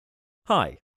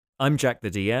Hi, I'm Jack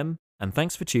the DM, and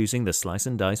thanks for choosing the Slice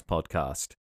and Dice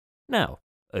podcast. Now,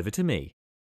 over to me.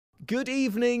 Good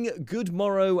evening, good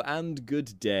morrow, and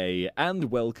good day, and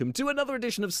welcome to another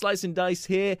edition of Slice and Dice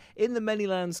here in the Many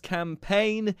Lands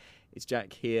campaign. It's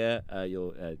Jack here,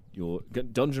 your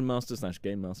Dungeon Master /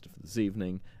 Game Master for this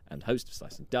evening, and host of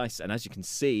Slice and Dice. And as you can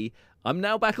see, I'm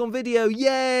now back on video,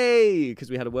 yay! Because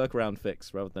we had a workaround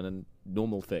fix rather than a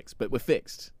normal fix, but we're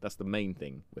fixed. That's the main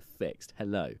thing, we're fixed.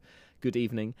 Hello. Good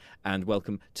evening, and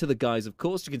welcome to the guys, of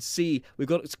course. You can see we've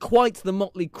got quite the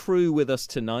motley crew with us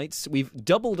tonight. We've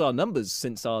doubled our numbers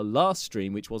since our last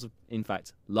stream, which was, in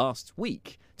fact, last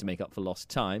week, to make up for lost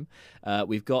time.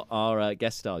 We've got our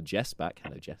guest star, Jess, back.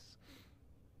 Hello, Jess.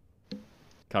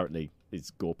 Currently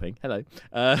is gawping. Hello.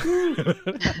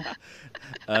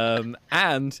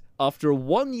 And after a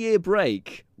 1-year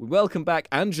break, we welcome back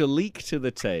Angelique to the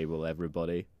table,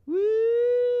 everybody.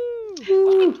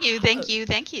 Thank you.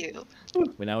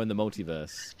 We're now in the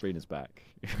multiverse. Brina's back.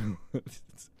 We're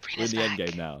in the end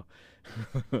game now.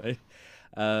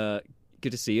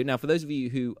 Good to see you. Now, for those of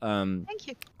you who Thank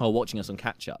you. are watching us on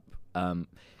Catch Up,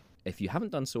 if you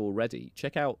haven't done so already,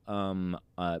 check out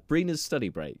Brina's Study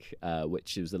Break,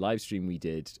 which was the live stream we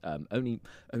did only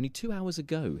 2 hours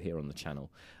ago here on the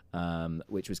channel,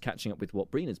 which was catching up with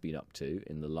what Brina's been up to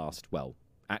in the last, well,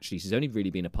 actually, she's only really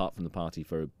been apart from the party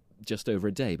for just over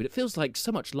a day, but it feels like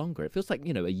so much longer. It feels like,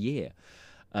 a year.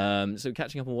 So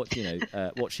catching up on what,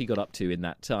 what she got up to in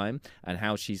that time and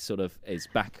how she sort of is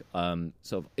back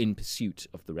sort of in pursuit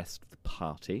of the rest of the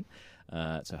party.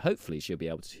 So hopefully she'll be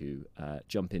able to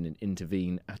jump in and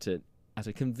intervene at a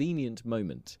convenient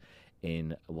moment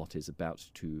in what is about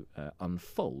to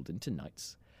unfold in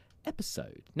tonight's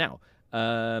episode. Now,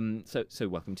 so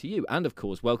welcome to you, and of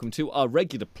course welcome to our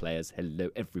regular players. Hello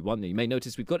everyone. You may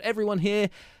notice we've got everyone here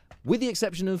with the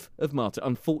exception of Marta,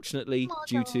 unfortunately,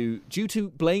 due to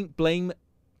blame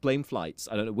flights.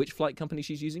 I don't know which flight company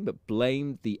she's using, but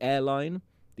blame the airline.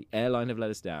 The airline have let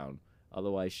us down.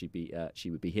 Otherwise she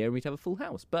would be here and we'd have a full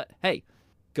house. But hey,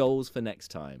 goals for next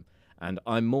time. And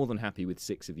I'm more than happy with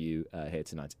 6 of you here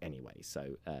tonight anyway,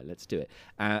 so let's do it.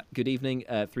 Good evening,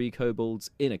 3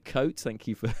 kobolds in a coat. Thank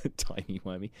you for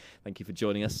timey-wimey. Thank you for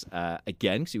joining us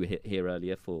again, because you were here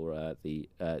earlier for the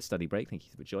study break. Thank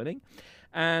you for joining.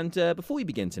 And before we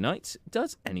begin tonight,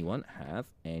 does anyone have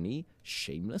any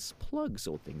shameless plugs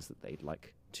or things that they'd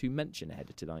like to mention ahead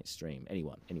of tonight's stream?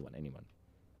 Anyone?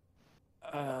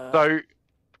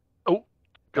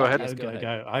 Go ahead. Yes,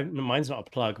 Go. Mine's not a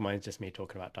plug. Mine's just me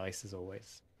talking about dice as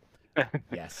always.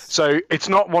 Yes. So it's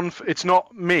not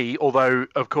me. Although,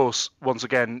 of course, once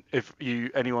again, if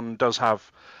anyone does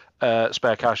have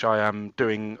spare cash, I am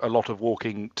doing a lot of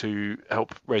walking to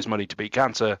help raise money to beat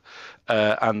cancer,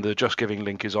 and the Just Giving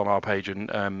link is on our page,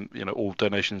 and all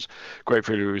donations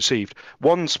gratefully received.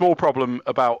 One small problem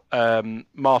about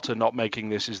Marta not making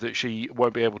this is that she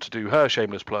won't be able to do her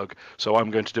shameless plug, so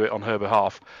I'm going to do it on her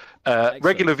behalf.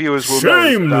 Regular viewers will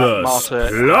know that Marta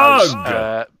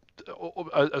has,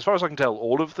 as far as I can tell,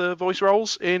 all of the voice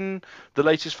roles in the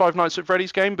latest Five Nights at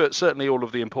Freddy's game, but certainly all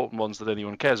of the important ones that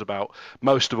anyone cares about.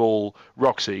 Most of all,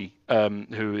 Roxy,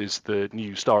 who is the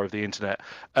new star of the internet.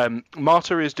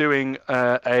 Marta is doing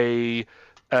a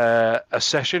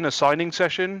signing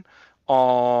session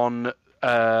on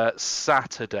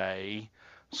Saturday.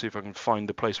 See if I can find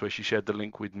the place where she shared the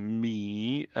link with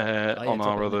me on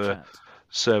our other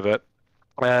server.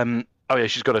 Oh yeah,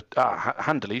 she's got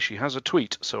handily she has a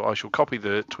tweet, so I shall copy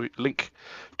the link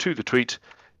to the tweet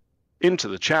into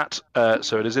the chat,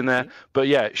 so it is in there. But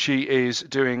yeah, she is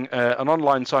doing an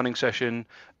online signing session,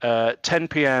 10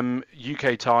 p.m.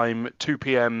 UK time, 2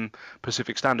 p.m.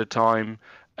 Pacific Standard Time,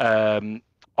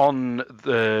 on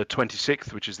the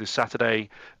 26th, which is this Saturday,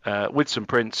 with some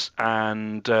prints.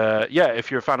 And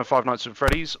if you're a fan of Five Nights at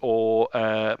Freddy's or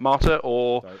Marta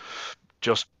or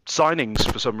just signings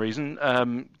for some reason,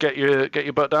 get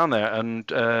your butt down there and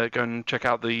go and check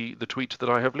out the tweet that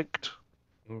I have linked.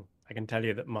 I can tell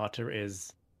you that Marta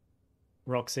is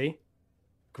Roxy,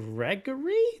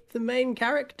 Gregory, the main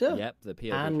character. Yep, the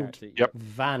POV and character. Yep.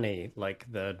 Vanny, like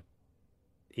the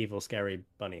evil, scary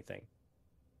bunny thing.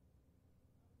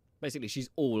 Basically, she's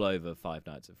all over Five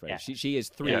Nights at Freddy's. Yeah. She is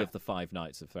 3 of the 5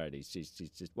 Nights at Freddy's. She's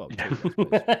just, well, 2, I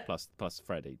suppose, plus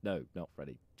Freddy. No, not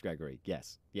Freddy. Gregory.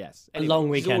 Yes. Anyway, A long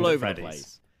weekend all at over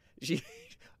Freddy's. The place.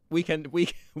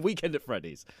 Weekend at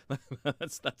Freddy's.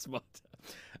 that's what.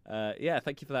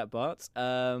 Thank you for that, Bart.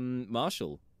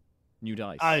 Marshall, new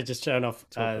dice. I just shown off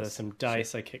some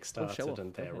dice I off. kickstarted,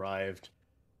 and they arrived,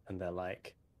 and they're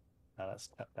like, let's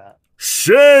cut that.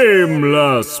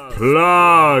 Shameless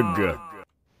plug.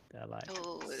 They're like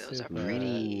Oh, those are super-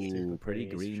 pretty. super Pretty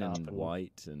green sharp and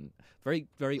white, and very,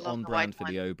 very Love on the brand white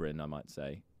for the Oberyn, I might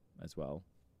say, as well.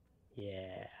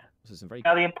 Yeah. So some very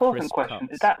Now, the important crisp question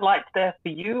cuts. is that light there for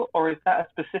you, or is that a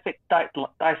specific dice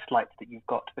light that you've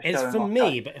got for It's showing for off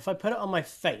me, dice? but if I put it on my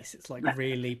face, it's like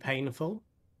really painful.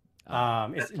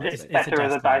 It's It's a better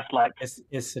as a desk dice lamp. light.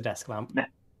 It's a desk lamp. Yeah.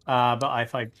 But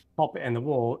if I pop it in the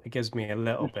wall, it gives me a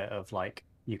little bit of like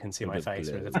you can see A my bit of face.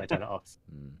 Whereas glow. if I turn it off,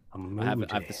 Mm. I'm I have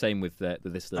moody. the same with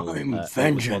this little. I'm It was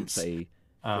vengeance. it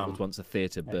was once a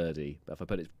theatre birdie, but if I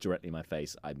put it directly in my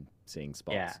face, I'm seeing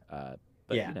spots. Yeah.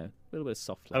 But Yeah. you know, a little bit of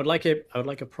soft I would light.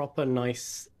 like a proper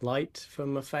nice light for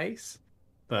my face,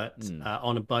 but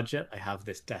on a budget, I have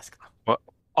this desk lamp.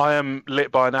 I am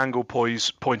lit by an angle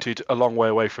pointed a long way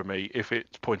away from me. If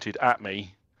it's pointed at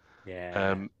me,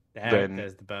 Yeah.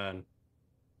 There's the burn.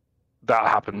 that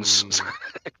happens.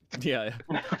 Yeah,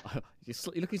 you're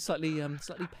looking slightly pale,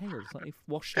 slightly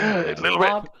washed Yeah, out. a there. little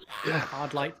bit.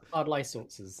 Hard light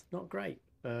sources. Not great.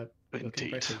 Looking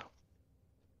Indeed. pretty.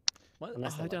 Well,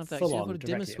 Unless I they're, don't like, have that. full You've on got a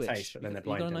dimmer directly at switch. face, but then You they're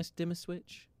got a blinding. nice dimmer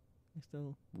switch. You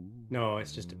still. No,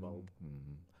 it's just a bulb.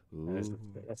 Let's Ooh.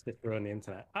 just run the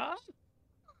internet.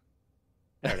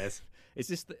 There it is. Is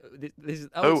this this is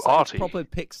Oh, it's arty. proper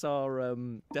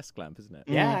Pixar desk lamp, isn't it?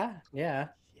 Yeah. Yeah,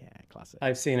 classic.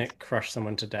 I've seen it crush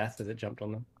someone to death as it jumped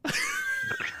on them.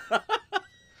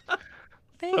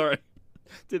 Sorry.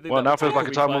 Didn't think Well, that now would feels take like a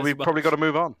me time quite when as we've much. probably got to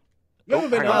move on.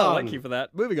 Moving hang Oh, on. thank you for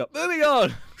that. Moving on. Moving on.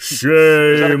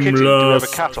 that a kitty? Do we have a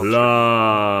Shameless cat on screen?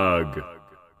 plug.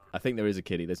 I think there is a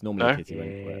kitty. There's normally No? a kitty.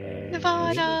 Yeah.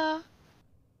 Nevada.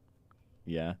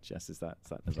 Yeah, Jess, is that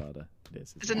Nevada? It is.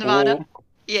 Is it isn't Nevada?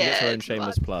 She Yeah. gets her own it's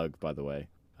shameless Nevada. plug, by the way.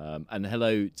 And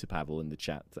hello to Pavel in the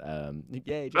chat. Yeah,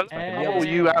 Jess, back in the Oh, office.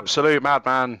 you absolute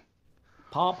madman.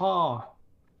 Paw paw.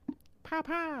 Pow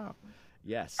pow.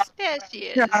 Yes. Yes, she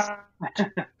is.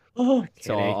 Oh,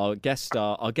 So our guest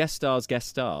star,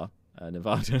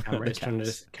 Nevada. Cameron is trying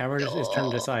to Cameron is trying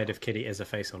to decide if Kitty is a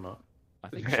face or not. I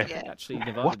think Yeah. actually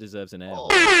Nevada What? deserves an air. Oh.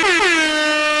 voice. She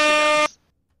does.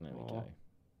 There we go.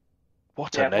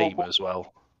 What Yeah, a name well, as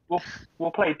well.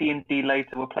 We'll play D&D later.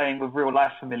 We're playing with real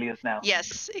life familiars now.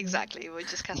 Yes, exactly. We're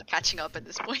just kind of catching up at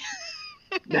this point.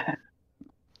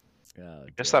 Oh,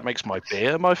 Guess dear. that makes my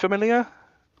beer my familiar.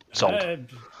 Sold.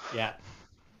 Yeah.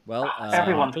 Well,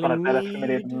 Everyone's got a better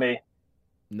familiar than me.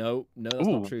 No, that's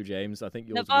Ooh. not true, James. I think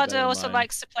yours would be Nevada better also than mine.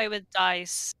 likes to play with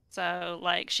dice, so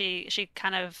like she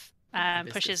kind of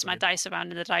This pushes my way. dice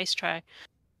around in the dice tray.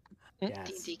 Yes.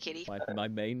 D&D kitty. my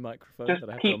main microphone. Just that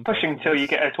I have keep on pushing till you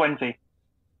get a 20.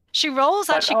 She rolls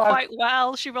Like, actually oh, quite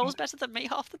well. She rolls better than me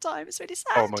half the time. It's really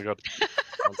sad. Oh my god.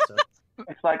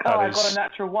 It's like, That oh, I is- got a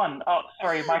natural 1. Oh,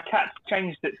 sorry, my cat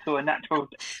changed it to a natural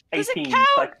Does it 18. count?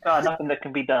 It's like, oh, nothing that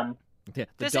can be done. Yeah,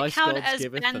 the Does it dice count gods as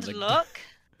giveth bend and the... luck?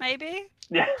 Maybe.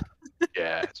 Yeah.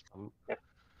 Yeah.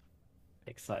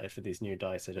 Excited for these new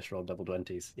dice. I just rolled double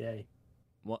 20s. Yay.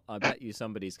 What, I bet you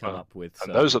somebody's come Oh, up with.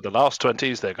 And those are the last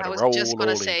 20s. They're I going was to roll just all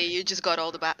gonna evening. say you just got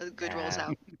all the good rolls Yeah.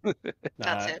 out.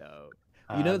 That's it.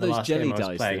 You know the those last game jelly I was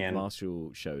dice playing that in-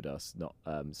 Marshall showed us not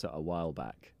so a while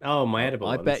back. Oh, my edible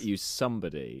I bet ones. you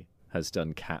somebody has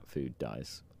done cat food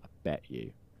dice. I bet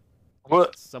you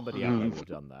What? somebody out there would have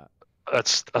done that.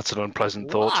 That's an unpleasant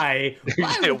thought. Why?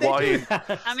 Why Yeah, would they why? do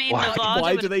that? I mean, Why- Nevada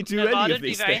why would, do they do any of Nevada would be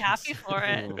these very things? happy for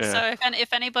it. Yeah. So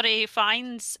if anybody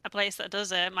finds a place that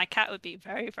does it, my cat would be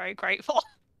very, very grateful.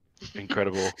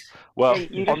 Incredible. Well, Hey,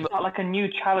 you on just the, start like a new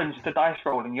challenge to dice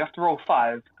rolling. You have to roll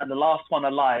 5, and the last one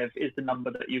alive is the number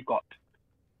that you've got.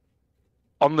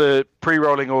 on the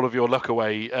pre-rolling all of your luck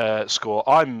away score,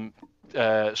 I'm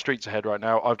streets ahead right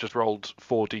now. I've just rolled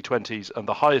 4 d20s, and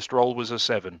the highest roll was a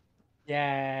 7.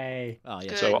 Yay. Oh, yeah,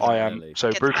 Good. So Good. I am.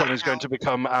 So Get Brucon that is going out. to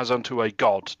become as unto a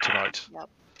god tonight.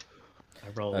 I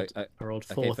rolled I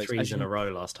four folks, threes as in you- a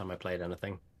row last time I played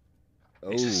anything.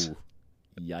 Oh, Jesus. It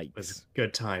was yikes! a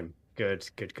good time. Good.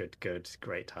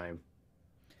 Great time.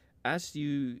 As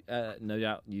you no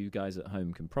doubt you guys at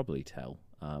home can probably tell,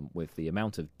 with the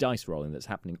amount of dice rolling that's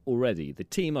happening already, the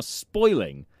team are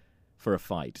spoiling for a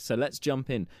fight. So let's jump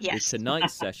in with Yes.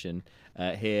 tonight's session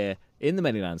here in the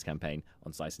Many Lands campaign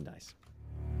on Slice and Dice.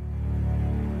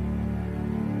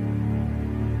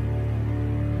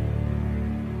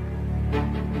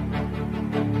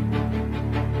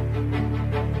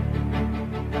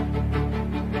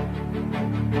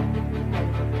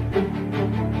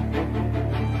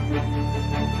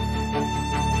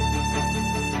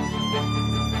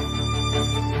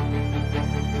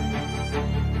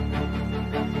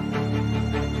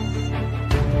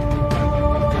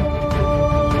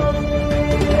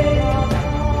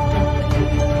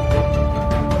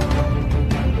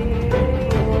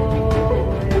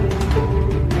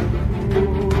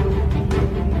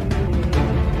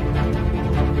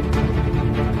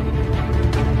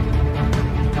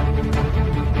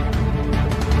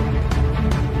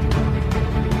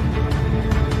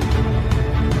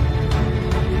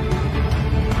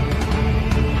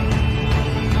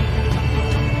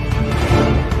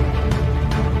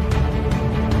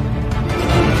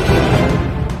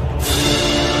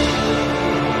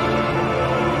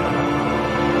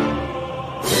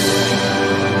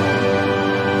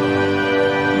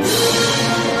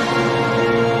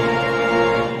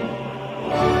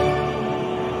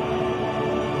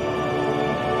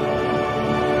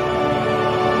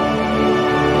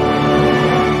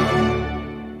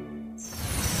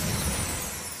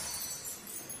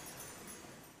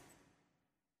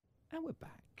 now we're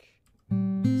back.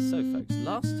 So, folks,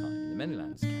 last time in the Many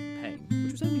Lands campaign,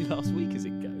 which was only last week as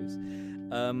it goes,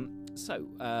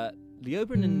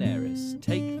 Leobrin and Neris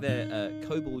take their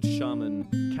kobold shaman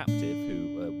captive,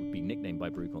 who would be nicknamed by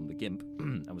Brucon the Gimp,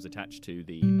 and was attached to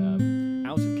the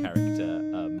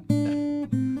out-of-character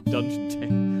dungeon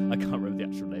table. I can't remember the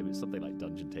actual name. It's something like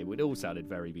dungeon table. It all sounded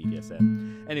very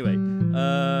BDSM. Anyway,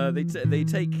 they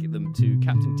take them to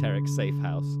Captain Terek's safe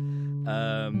house,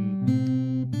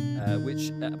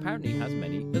 which apparently has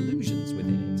many illusions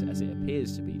within it, as it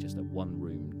appears to be just a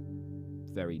one-room,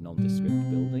 very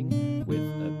nondescript building with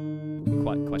a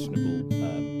quite questionable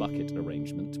bucket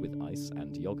arrangement with ice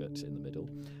and yogurt in the middle.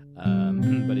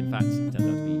 But in fact, it turns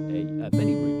out to be a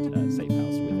many-roomed safe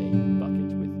house with a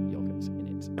bucket with yogurt in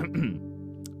it,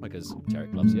 because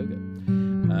Terek loves yogurt.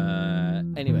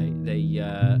 Anyway,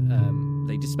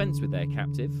 they dispense with their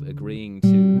captive, agreeing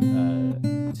to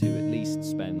at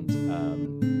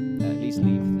least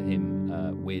leave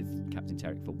him with Captain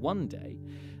Terek for one day,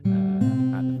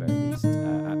 at the very least,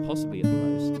 possibly at the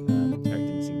most. Terek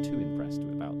didn't seem too impressed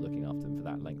about looking after them for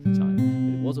that length of time.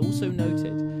 But it was also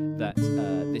noted that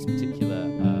this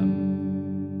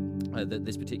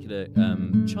particular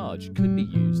charge could be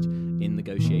used in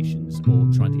negotiations or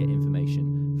trying to get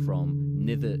information from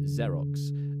Nither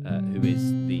Xerox, who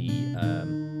is the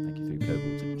thank you through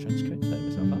Kobold to transcript, turn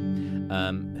myself up.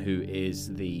 Who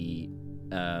is the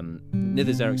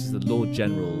Nither Xerox is the Lord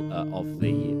General of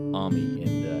the army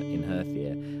in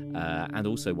Herthia, and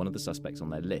also one of the suspects on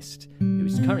their list, who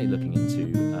is currently looking into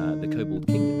the Kobold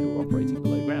Kingdom, who are operating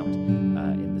below ground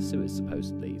in the sewers,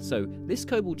 supposedly. So this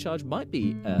Kobold charge might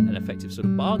be an effective sort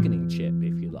of bargaining chip,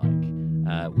 if you like,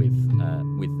 with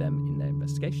them in their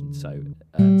investigation. So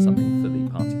something for the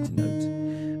party to note.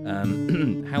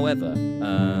 However,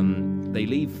 they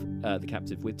leave the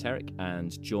captive with Terek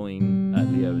and join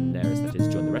Leo and Neris, that is,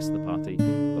 join the rest of the party,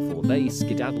 before they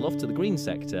skedaddle off to the Green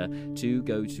Sector to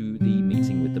go to the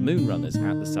meeting with the Moonrunners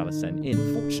at the Salacen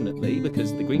Inn. Fortunately,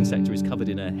 because the Green Sector is covered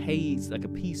in a haze, like a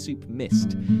pea soup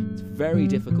mist, it's very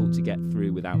difficult to get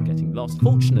through without getting lost.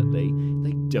 Fortunately,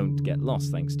 they don't get lost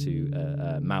thanks to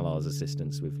Malar's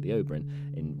assistance with Leobrin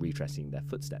in retracing their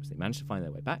footsteps. They manage to find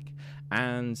their way back,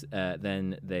 and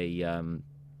then they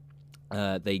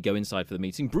go inside for the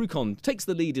meeting. Brucon takes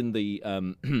the lead in the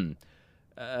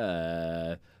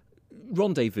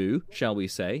rendezvous, shall we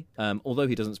say. Although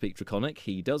he doesn't speak Draconic,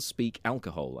 he does speak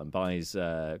alcohol and buys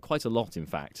quite a lot, in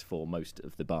fact, for most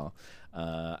of the bar.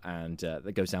 And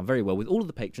that goes down very well with all of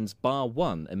the patrons, bar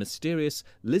one, a mysterious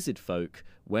lizard folk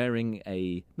wearing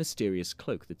a mysterious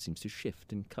cloak that seems to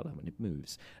shift in colour when it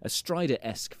moves. A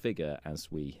Strider-esque figure,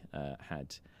 as we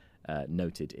had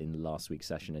noted in last week's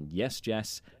session. And yes,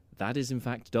 Jess, that is in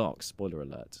fact Doc, spoiler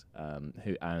alert,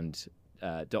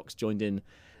 Doc's joined in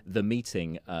the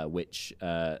meeting which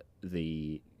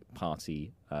the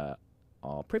party are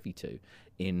privy to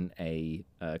in a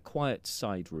quiet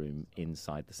side room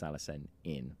inside the Salacen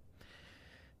Inn.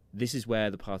 This is where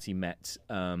the party met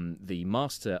the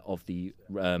master of the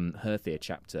Herthia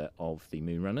chapter of the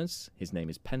Moonrunners. His name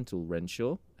is Pental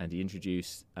Renshaw, and he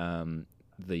introduced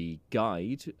the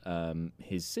guide,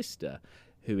 his sister,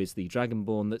 who is the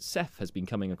Dragonborn that Seth has been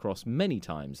coming across many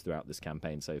times throughout this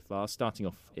campaign so far, starting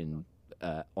off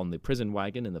on the prison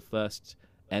wagon in the first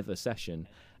ever session,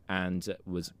 and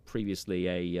was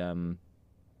previously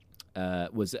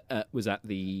was at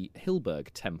the Hilberg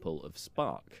Temple of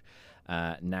Spark.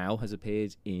 Now has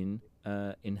appeared in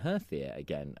Herthia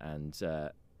again, and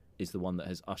is the one that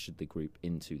has ushered the group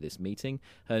into this meeting.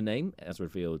 Her name, as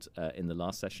revealed in the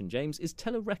last session, James, is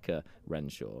Telerekka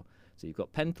Renshaw. So you've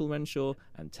got Pental Renshaw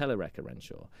and Telerekka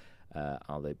Renshaw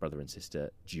are the brother and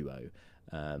sister duo.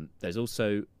 There's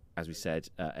also, as we said,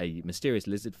 a mysterious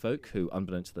lizard folk who,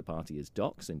 unbeknownst to the party, is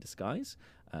Docs in disguise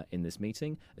in this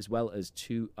meeting, as well as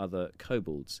two other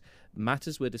kobolds.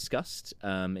 Matters were discussed,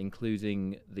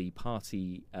 including the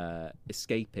party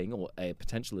escaping, or a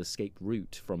potential escape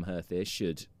route from Herthia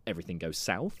should everything go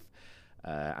south.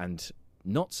 And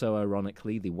not so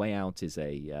ironically, the way out is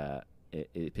it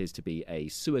appears to be a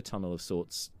sewer tunnel of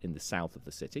sorts in the south of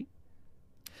the city.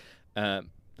 The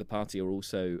party are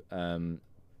also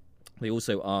they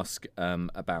also ask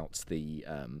about the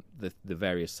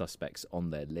various suspects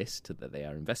on their list that they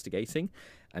are investigating,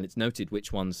 and it's noted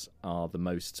which ones are the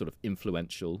most sort of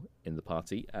influential in the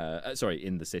party,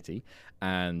 in the city,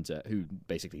 and who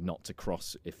basically not to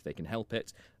cross if they can help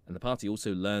it. And the party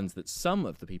also learns that some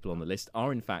of the people on the list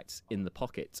are in fact in the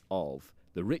pocket of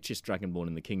the richest Dragonborn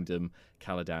in the kingdom,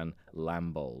 Caladan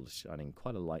Lambold, shining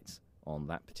quite a light on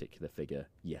that particular figure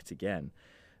yet again.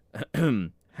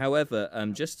 However,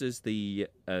 just as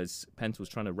Pentel's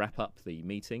trying to wrap up the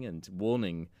meeting and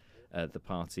warning the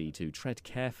party to tread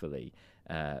carefully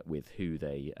with who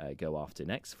they go after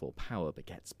next, for power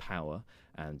begets power,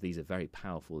 and these are very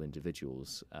powerful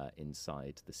individuals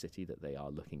inside the city that they are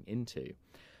looking into.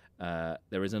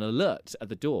 There is an alert at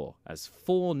the door as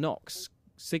 4 knocks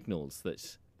signals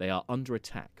that they are under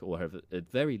attack, or have at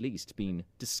very least been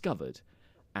discovered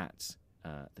at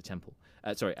the temple.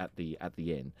 At the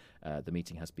inn. The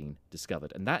meeting has been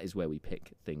discovered, and that is where we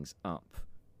pick things up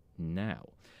now.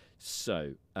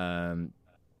 So,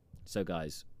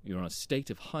 guys, you're on a state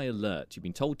of high alert. You've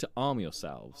been told to arm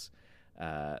yourselves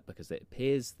because it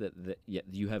appears that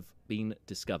you have been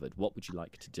discovered. What would you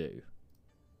like to do?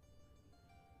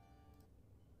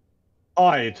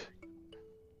 Hide.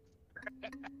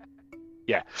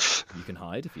 Yeah. You can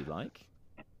hide if you like.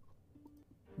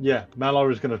 Yeah,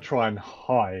 Malar is going to try and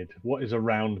hide. What is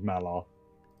around Malar?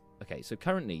 Okay, so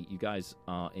currently you guys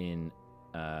are in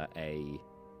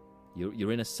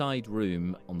you're in a side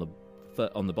room on the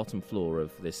bottom floor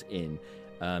of this inn.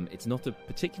 It's not a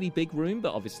particularly big room,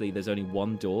 but obviously there's only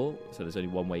one door, so there's only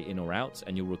one way in or out.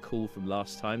 And you'll recall from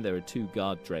last time there are 2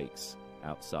 guard drakes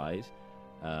outside,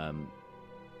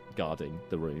 guarding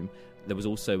the room. There was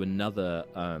also another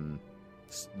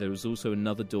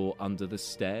door under the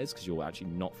stairs, because you're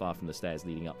actually not far from the stairs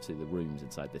leading up to the rooms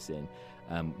inside this inn.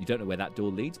 You don't know where that door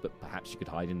leads, but perhaps you could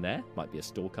hide in there. Might be a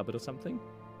store cupboard or something.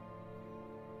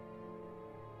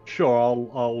 Sure,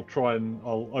 I'll try and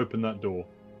I'll open that door.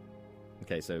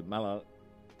 Okay, so Malar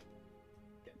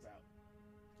gets out,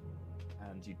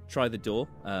 and you try the door.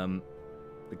 The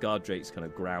guard drakes kind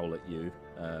of growl at you.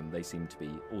 They seem to be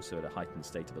also at a heightened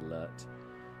state of alert.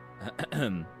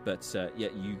 But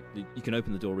you can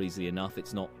open the door easily enough.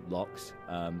 It's not locked.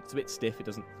 It's a bit stiff. It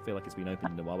doesn't feel like it's been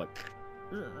opened in a while. But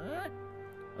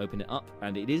open it up,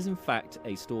 and it is in fact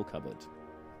a store cupboard.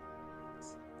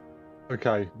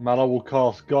 Okay, Malar will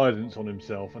cast guidance on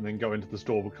himself and then go into the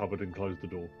store cupboard and close the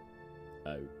door.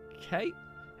 Okay.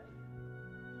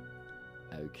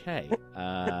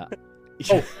 Oh,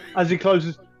 as he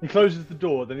closes the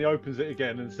door, then he opens it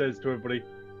again and says to everybody,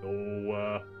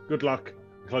 "Oh, good luck."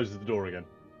 And closes the door again.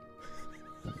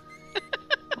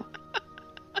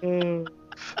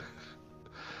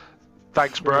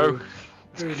 Thanks, bro.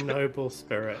 True noble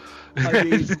spirit.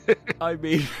 I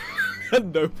mean, a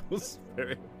noble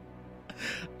spirit.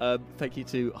 Thank you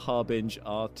to Harbinge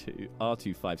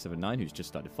R2579, who's just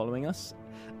started following us.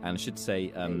 And I should say,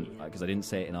 because I didn't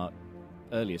say it in our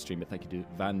earlier stream, but thank you to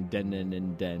Van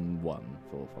Denenden1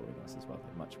 for following us as well.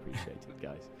 Much appreciated,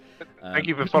 guys. Thank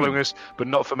you for following us, but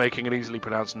not for making an easily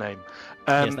pronounced name.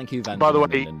 Yes, thank you, Van by the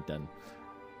way, Denenden.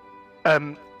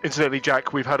 incidentally,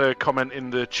 Jack, we've had a comment in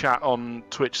the chat on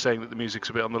Twitch saying that the music's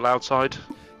a bit on the loud side.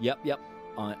 Yep.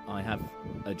 I have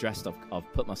addressed.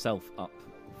 I've put myself up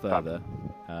further.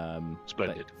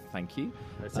 Splendid. Thank you.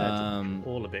 It's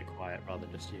all a bit quiet rather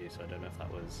than just you, so I don't know if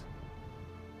that was...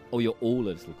 Oh, you're all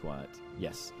a little quiet.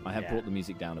 Yes, I have brought the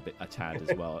music down a tad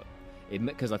as well.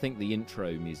 Because I think the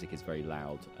intro music is very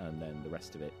loud, and then the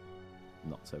rest of it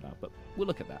not so loud. But we'll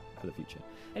look at that for the future.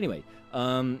 Anyway,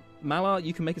 Malar,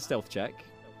 you can make a stealth check.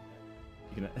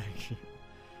 You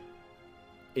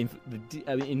can...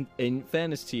 In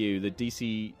fairness to you, the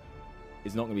DC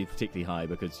is not going to be particularly high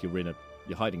because you're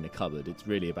hiding in a cupboard. It's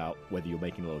really about whether you're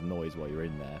making a lot of noise while you're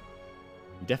in there.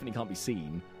 You definitely can't be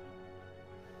seen.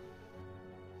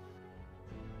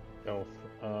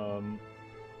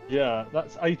 Yeah,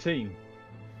 that's 18.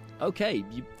 Okay,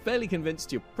 you're fairly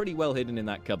convinced you're pretty well hidden in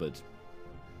that cupboard.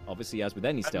 Obviously, as with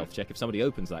any stealth check, if somebody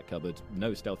opens that cupboard,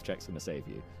 no stealth check's going to save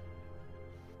you.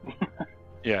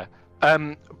 Yeah.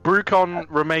 Brucon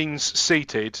remains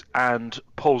seated and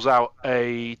pulls out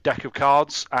a deck of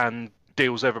cards and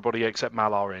deals everybody except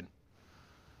Malar in.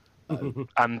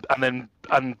 and then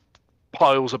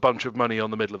piles a bunch of money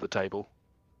on the middle of the table.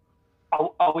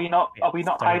 Are we not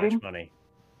hiding? Money.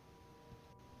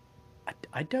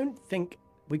 I don't think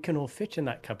we can all fit in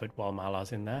that cupboard while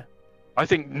Malar's in there. I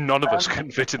think none of us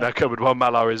can fit in that cupboard while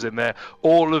Malar is in there.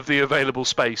 All of the available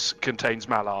space contains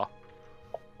Malar.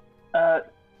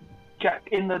 Jack,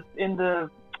 in the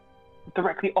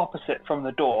directly opposite from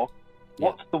the door,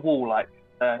 what's the wall like?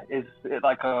 Is it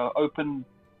like a open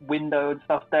window and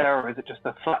stuff there, or is it just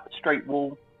a flat, straight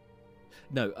wall?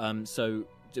 No. So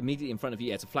immediately in front of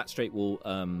you, it's a flat, straight wall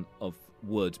of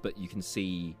wood, but you can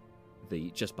see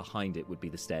just behind it would be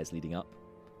the stairs leading up.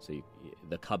 So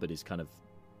the cupboard is kind of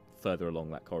further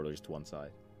along that corridor, just to one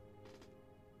side.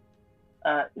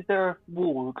 Is there a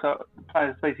wall?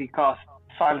 Players basically cast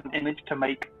silent image to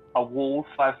make a wall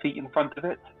 5 feet in front of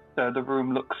it, so the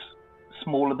room looks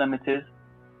smaller than it is.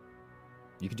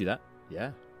 You could do that.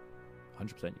 Yeah,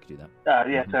 100%. You could do that.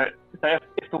 Yeah. So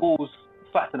if the wall's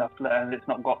flat enough and it's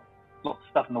not got lots of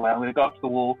stuff in the way, I'm going to go up to the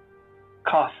wall,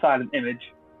 cast silent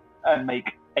image, and make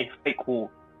a fake wall.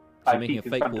 So making a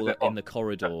fake wall in the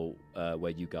corridor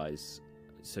where you guys.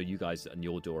 So you guys and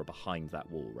your door are behind that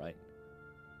wall, right?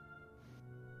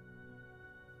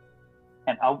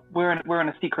 And we're in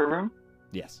a secret room.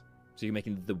 Yes. So you're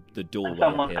making the doorway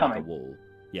someone's appear like a coming. wall.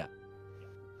 Yeah.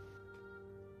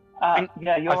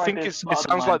 Yeah, you're I think it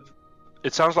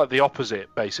sounds like the opposite,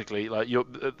 basically. Like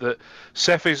the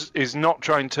Seth is not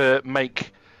trying to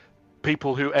make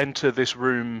people who enter this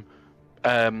room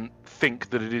think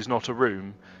that it is not a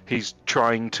room. He's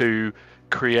trying to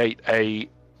create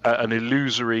an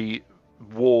illusory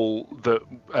wall that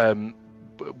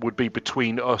would be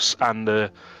between us and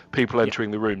the people entering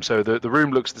the room. So the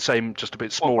room looks the same, just a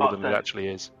bit smaller than it actually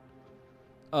is.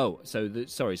 Oh, so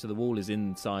the wall is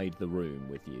inside the room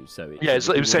with you. So it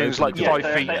was saying it's like 5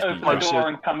 feet they open the door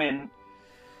and come in.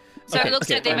 So it looks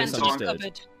like they've I entered your misunderstood.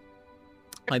 cupboard.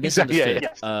 I misunderstood.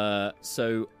 Yeah.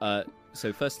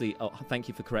 So firstly, thank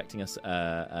you for correcting us,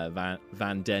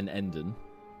 Van den Enden.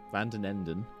 Van den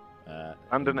Enden.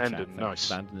 Van den in the chat. Enden, nice.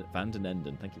 Van den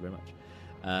Enden, thank you very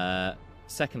much.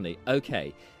 Secondly,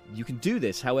 okay, you can do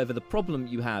this. However, the problem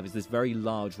you have is this very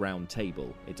large round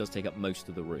table. It does take up most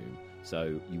of the room,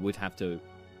 so you would have to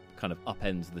kind of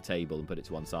upend the table and put it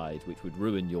to one side, which would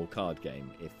ruin your card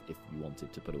game if you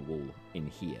wanted to put a wall in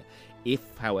here.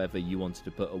 If, however, you wanted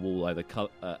to put a wall, either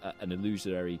an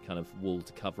illusory kind of wall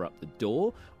to cover up the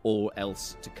door, or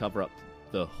else to cover up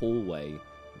the hallway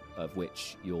of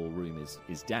which your room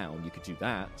is down, you could do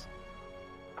that.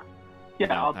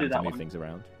 Yeah, I'll do that move one. things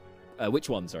around. Which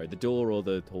one? Sorry, the door or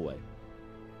the hallway?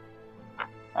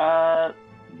 The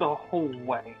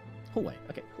hallway. Hallway.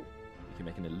 Okay, cool. You can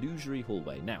make an illusory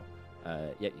hallway now. Yeah,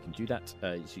 you can do that.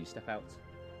 So you step out.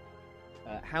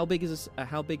 How big is this?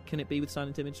 How big can it be with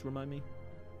silent image? Remind me.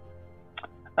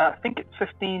 I think it's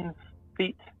 15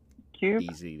 feet cube.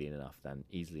 Easily enough, then.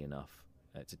 Easily enough.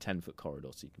 It's a 10-foot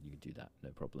corridor, so you can do that. No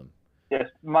problem. Yes,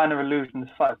 minor illusion is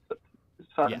 5 foot.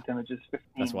 Silent image is 15.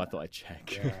 That's why I thought I'd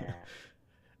check.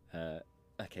 Yeah.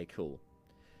 Okay, cool.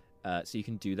 So you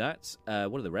can do that.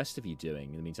 What are the rest of you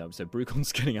doing in the meantime? So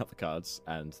Brucon's getting out the cards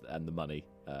and the money,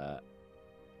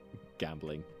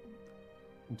 gambling.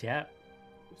 Yeah,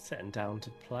 setting down to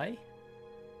play.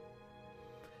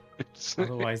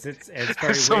 Otherwise, it's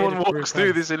very Someone weird if walks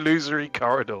through Brucon's this illusory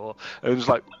corridor and is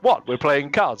like, "What? We're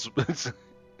playing cards."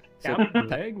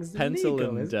 gambling's Pencil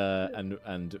illegal, and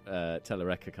isn't it?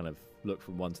 Telerekka kind of look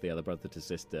from one to the other, brother to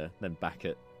sister, then back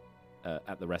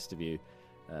at the rest of you.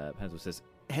 Pencil says,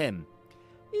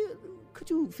 could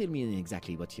you fill me in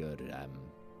exactly what your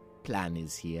plan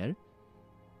is here?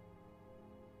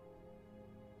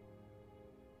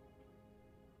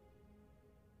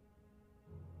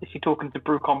 Is she talking to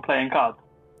Brucon playing cards?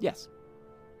 Yes.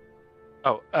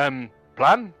 Oh,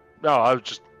 plan? No, I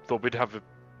just thought we'd have a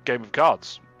game of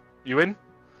cards. You in?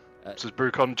 Says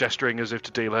Brucon, gesturing as if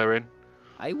to deal her in.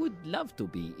 I would love to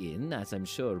be in, as I'm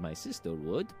sure my sister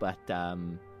would, but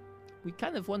we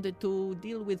kind of wanted to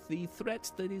deal with the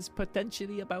threat that is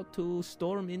potentially about to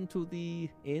storm into the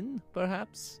inn,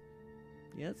 perhaps?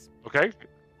 Yes? Okay.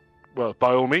 Well,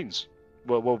 by all means.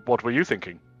 Well, what were you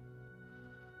thinking?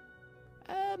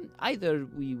 Either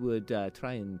we would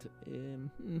try and...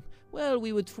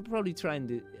 we would probably try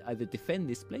and either defend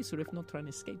this place, or if not, try and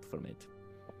escape from it.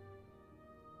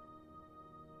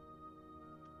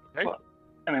 Okay. Well,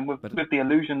 I mean, with the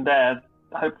illusion there,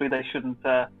 hopefully they shouldn't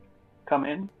come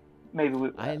in. Maybe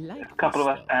a couple of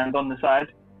us stand on the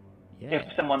side. Yes.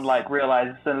 If someone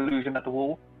realizes an illusion at the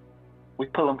wall, we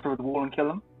pull them through the wall and kill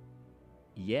them.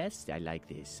 Yes, I like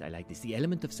this. The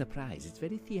element of surprise. It's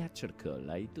very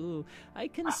theatrical. I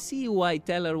can see why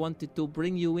Teller wanted to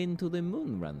bring you into the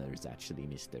Moonrunners, actually,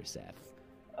 Mr. Seth.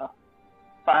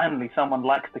 Finally, someone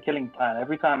likes the killing plan.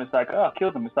 Every time it's like, oh,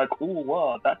 kill them. It's like, oh,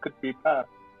 wow, that could be bad.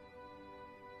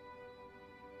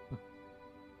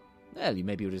 Well,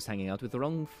 maybe you're just hanging out with the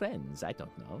wrong friends. I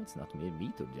don't know. It's not me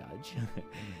to judge.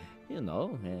 You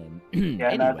know.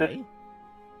 Anyway.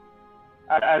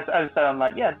 As I said, I'm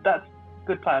like, yeah, that's a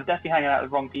good plan. I'm definitely hanging out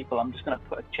with the wrong people. I'm just going to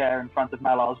put a chair in front of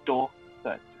Malar's door.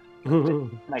 So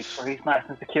make sure he's nice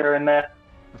and secure in there.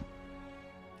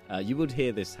 You would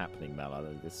hear this happening,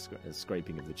 Malar, this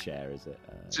scraping of the chair as it...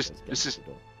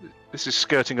 This is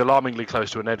skirting alarmingly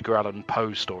close to an Edgar Allan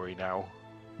Poe story now.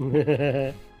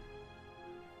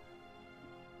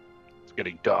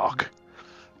 Getting dark.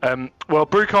 Well,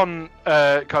 Brucon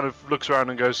kind of looks around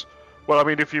and goes, "Well, I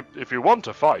mean, if you want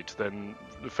to fight, then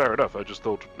fair enough. I just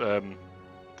thought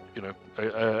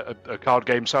a card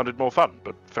game sounded more fun,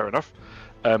 but fair enough.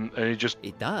 And he just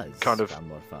It does kind of sound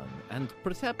more fun, and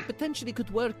potentially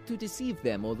could work to deceive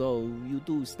them, although you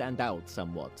do stand out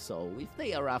somewhat. So if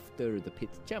they are after the pit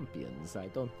champions, I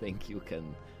don't think you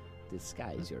can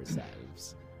disguise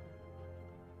yourselves.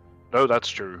 No, that's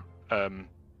true.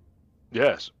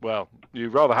 Yes, well,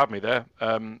 you'd rather have me there.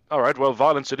 All right, well,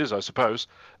 violence it is, I suppose.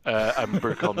 And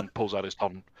Brucon pulls out his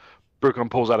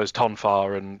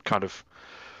tonfar and kind of,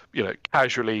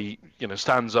 casually,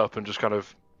 stands up and just kind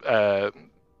of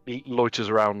loiters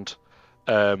around,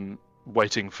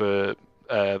 waiting for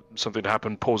something to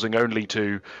happen, pausing only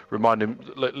to remind him,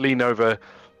 lean over,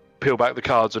 peel back the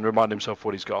cards and remind himself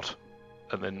what he's got,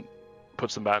 and then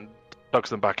puts them back, tucks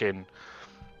them back in.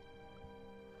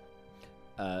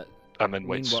 And then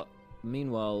waits.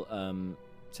 Meanwhile,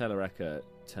 Telereka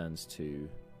turns to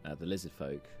the lizard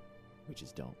folk, which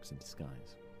is dogs in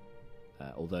disguise.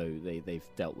 Although they've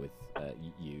dealt with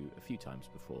you a few times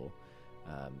before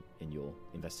in your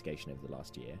investigation over the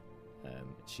last year.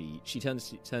 She turns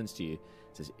to you,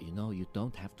 says, you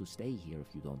don't have to stay here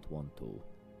if you don't want to.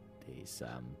 There's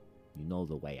you know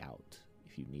the way out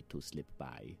if you need to slip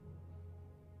by.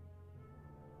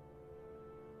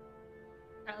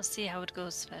 I'll see how it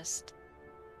goes first.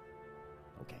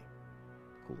 Okay,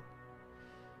 cool.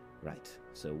 Right,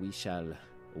 so we shall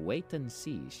wait and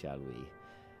see, shall we?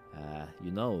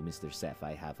 Mr. Seth,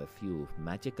 I have a few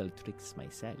magical tricks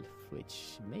myself,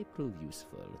 which may prove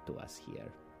useful to us here.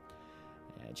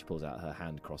 And she pulls out her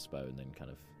hand crossbow and then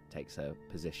kind of takes her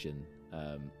position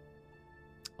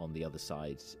on the other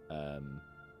side,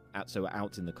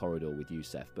 out in the corridor with you,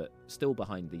 Seth, but still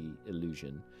behind the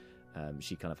illusion.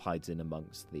 She kind of hides in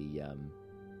amongst the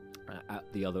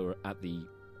at the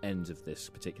end of this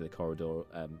particular corridor.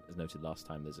 As noted last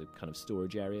time, there's a kind of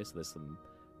storage area, so there's some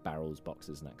barrels,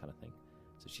 boxes, and that kind of thing.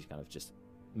 So she kind of just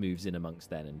moves in amongst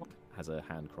then and has a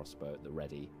hand crossbow at the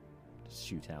ready to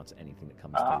shoot out anything that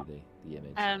comes through the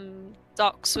image.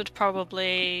 Dox would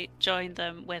probably join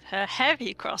them with her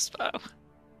heavy crossbow.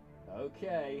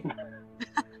 Okay.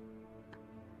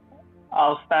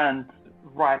 I'll stand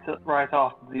right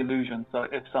after the illusion, so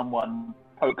if someone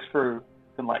pokes through,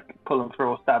 you can pull them through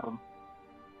or stab them.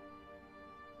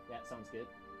 Yeah, sounds good.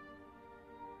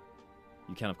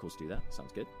 You can, of course, do that.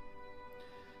 Sounds good.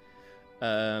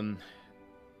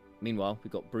 Meanwhile,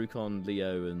 we've got Brucon,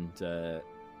 Leo, and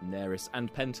Neris,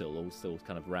 and Pentil all still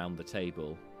kind of round the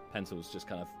table. Pentil's just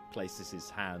kind of places his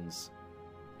hands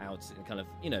out and kind of,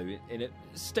 in a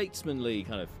statesmanly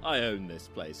kind of, I own this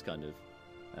place kind of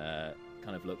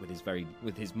look,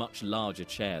 with his much larger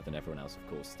chair than everyone else, of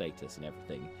course, status and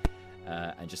everything,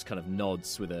 and just kind of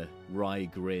nods with a wry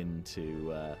grin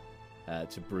to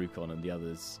Brucon and the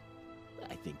others.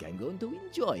 I think I'm going to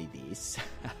enjoy this.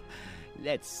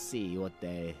 Let's see what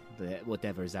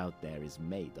whatever's out there is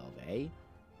made of, eh?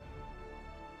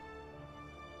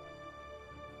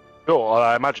 Sure,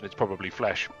 I imagine it's probably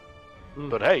flesh.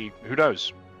 But hey, who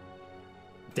knows?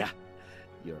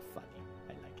 You're funny.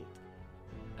 I like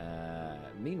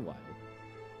it. Meanwhile,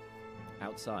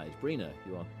 outside, Brina,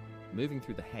 you are moving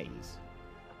through the haze.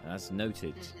 As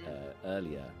noted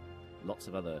earlier, lots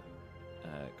of other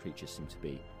creatures seem to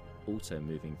be also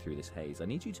moving through this haze. I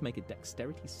need you to make a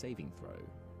dexterity saving throw.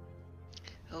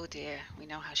 Oh dear, we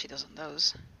know how she does on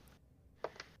those.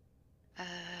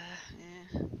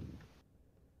 Yeah.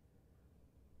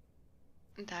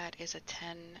 That is a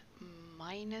 10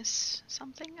 minus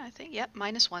something, I think. Yep,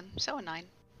 -1, so a 9.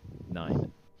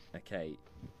 9. Okay.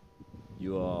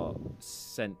 You are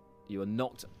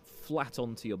knocked flat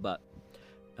onto your butt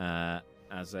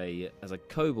as a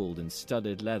kobold in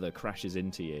studded leather crashes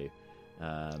into you.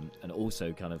 And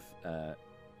also kind of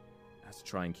has to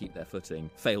try and keep their footing.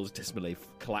 Fails dismally,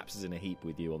 collapses in a heap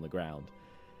with you on the ground.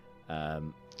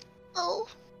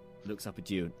 Looks up at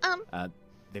you.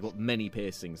 They've got many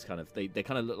piercings. Kind of, they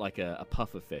kind of look like a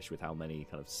puffer fish with how many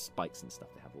kind of spikes and stuff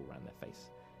they have all around their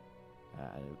face.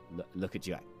 And look at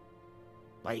you.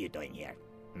 What are you doing here?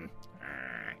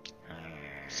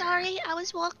 Sorry, I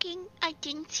was walking. I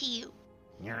didn't see you.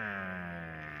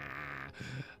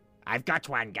 I've got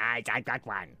one, guys. I've got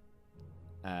one.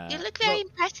 You look very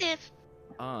impressive.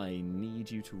 I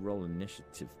need you to roll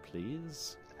initiative,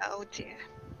 please. Oh dear.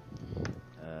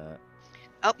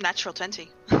 Natural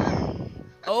 20.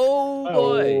 Oh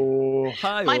boy!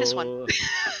 Hi. -1.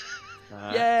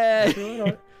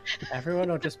 Yay!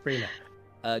 Everyone or just Brina?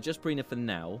 Just Brina for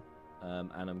now.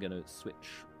 And I'm going to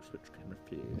switch camera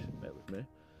feed. Bear with me.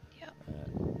 Yep.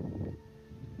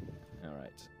 All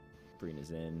right.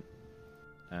 Brina's in.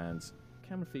 And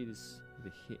camera feed is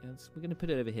over here. We're going to put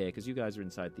it over here because you guys are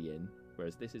inside the inn.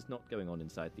 Whereas this is not going on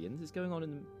inside the inn. This is going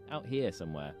on out here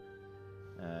somewhere.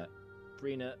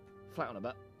 Brina, flat on her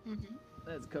butt. Mm-hmm.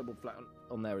 There's a kobold flat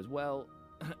on there as well.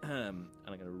 And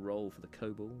I'm going to roll for the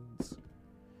kobolds.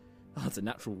 Oh, it's a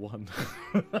natural 1.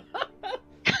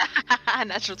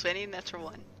 Natural 20, natural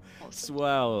 1. Awesome.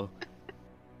 Swell.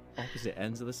 Opposite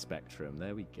ends of the spectrum.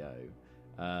 There we go.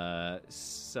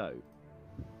 So,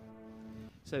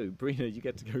 Brina, you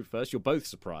get to go first. You're both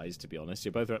surprised, to be honest.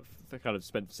 You're both kind of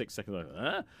spent 6 seconds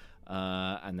like,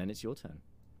 and then it's your turn.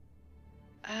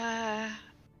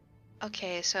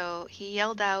 Okay, so he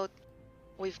yelled out,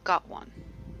 "We've got one."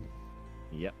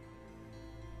 Yep.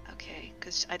 Okay,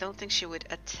 because I don't think she would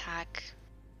attack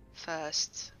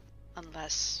first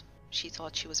unless she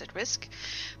thought she was at risk.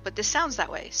 But this sounds that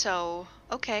way, so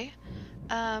okay.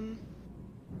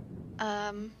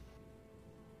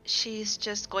 She's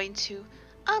just going to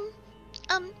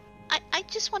I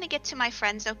just want to get to my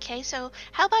friends, okay? So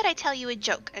how about I tell you a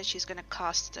joke? and she's gonna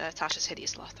cast Tasha's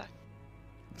Hideous Laughter.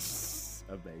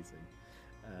 Amazing.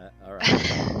 All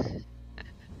right.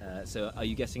 So, are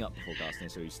you getting up before casting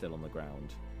this, or are you still on the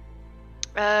ground?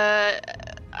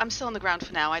 I'm still on the ground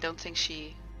for now. I don't think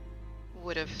she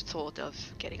would have thought of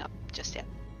getting up just yet.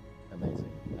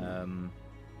 Amazing.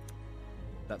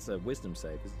 That's a wisdom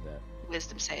save, isn't it?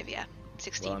 Wisdom save, yeah.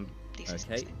 16. Well, DC okay.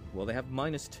 16. Well, they have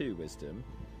 -2 wisdom.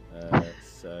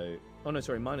 So, oh no,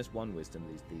 sorry, -1 wisdom.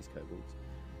 These kobolds.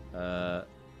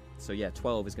 So yeah,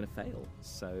 12 is going to fail.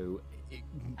 So it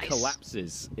Nice.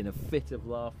 collapses in a fit of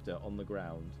laughter on the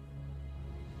ground.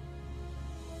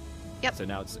 Yep. So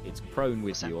now it's prone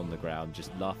with Awesome. you on the ground,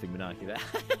 just laughing maniacally there,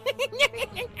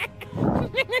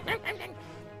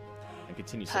 and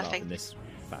continues to laugh Perfect. in this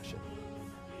fashion.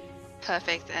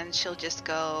 Perfect, and she'll just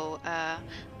go,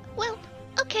 Well,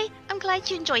 okay, I'm glad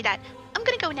you enjoyed that. I'm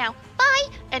gonna go now. bye!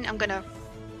 And I'm gonna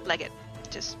leg it.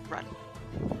 Just run.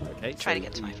 Okay. Try to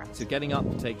get to my friends. So getting up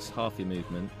takes half your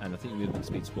movement, and I think your movement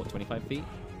speed's what, 25 feet?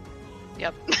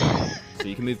 Yep. So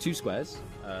you can move 2 squares.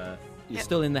 You're Yep.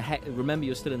 still in the remember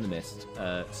you're still in the mist.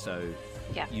 So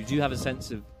Yeah. you do have a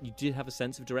sense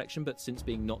of direction, but since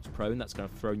being knocked prone, that's kind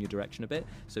of thrown your direction a bit.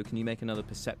 So can you make another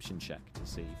perception check to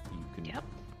see if you can Yep.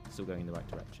 still going in the right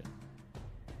direction?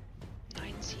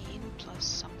 19 plus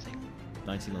something.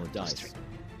 19 on the Plus dice. 3.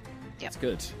 That's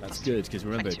good. That's Plus good because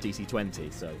remember 22. DC 20.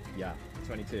 So yeah,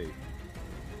 22.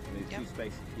 Move Yep. 2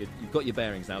 spaces. You've got your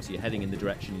bearings now, so you're heading in the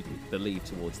direction you believe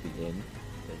towards the inn.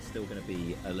 There's still going to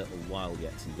be a little while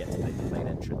yet till you get to the main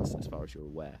entrance, as far as you're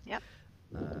aware. Yep.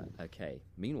 Okay.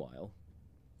 Meanwhile,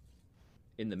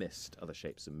 in the mist, other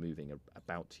shapes are moving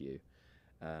about you.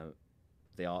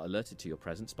 They are alerted to your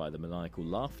presence by the maniacal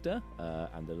laughter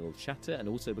and the little chatter, and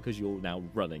also because you're now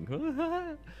running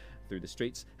through the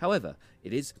streets. However,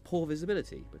 it is poor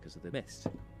visibility because of the mist.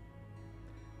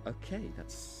 Okay,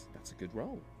 that's a good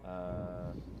roll.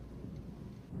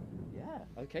 Yeah.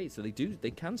 Okay, so they do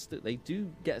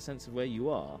get a sense of where you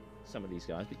are. Some of these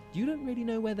guys, but you don't really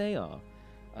know where they are.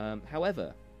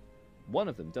 However, one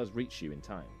of them does reach you in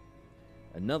time.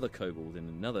 Another kobold in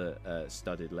another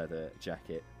studded leather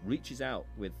jacket reaches out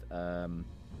with a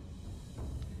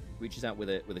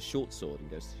short sword and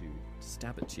goes to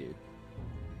stab at you,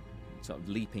 sort of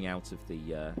leaping out of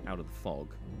the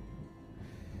fog.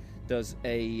 Does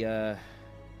a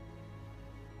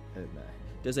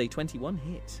 21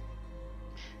 hit?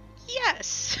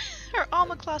 Yes! Her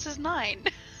armor class is 9.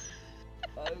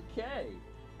 Okay.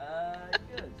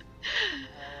 Good.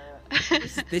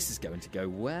 This is going to go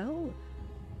well.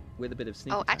 With a bit of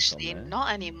sneak Oh, attack actually, on there.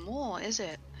 not anymore, is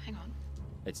it? Hang on.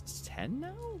 It's 10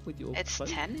 now with your It's cloak?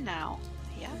 10 now.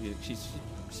 Yeah. She's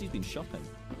been shopping.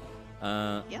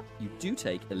 Yep. You do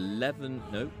take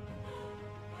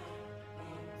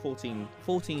 14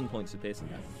 points of piercing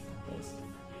damage. It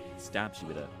stabs you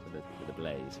with a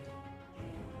blade.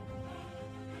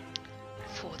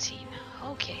 14.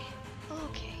 Okay.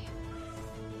 Okay.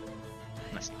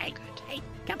 That's not good. Hey,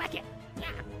 come back here.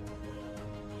 Yeah.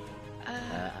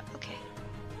 Okay.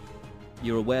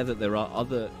 You're aware that there are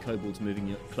other kobolds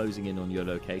closing in on your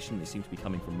location. They seem to be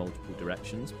coming from multiple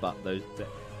directions, but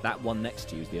that one next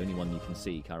to you is the only one you can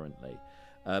see currently.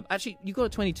 Actually, you got a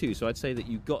 22, so I'd say that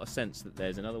you've got a sense that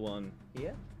there's another one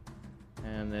here,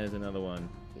 and there's another one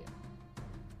here.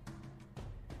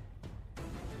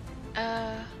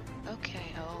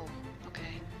 Okay. Oh,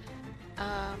 okay.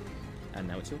 And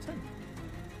now it's your turn.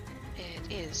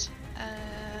 It is.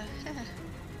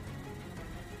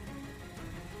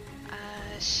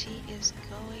 She is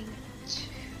going to...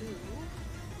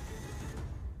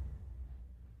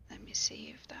 Let me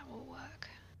see if that will work.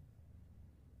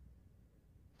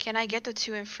 Can I get the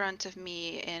two in front of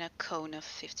me in a cone of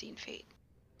 15 feet?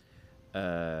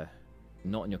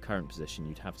 not in your current position.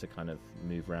 You'd have to kind of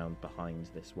move around behind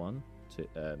this one. So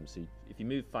if you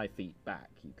move 5 feet back,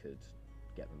 you could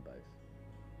get them both.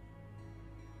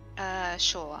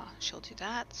 Sure, she'll do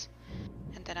that.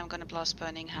 And then I'm gonna blast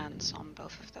Burning Hands on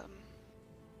both of them.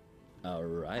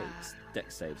 Alright.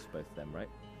 Dex saves both of them, right?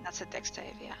 That's a dex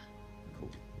save, yeah. Cool.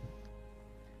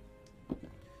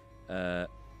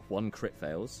 One crit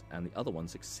fails, and the other one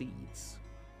succeeds.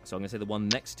 So I'm going to say the one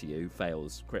next to you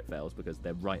crit fails, because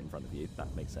they're right in front of you.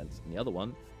 That makes sense. And the other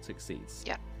one succeeds.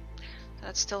 Yeah. So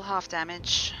that's still half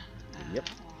damage. Yep.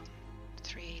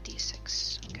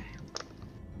 3d6. Okay.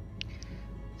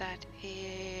 That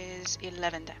is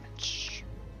 11 damage.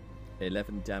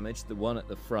 11 damage. The one at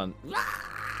the front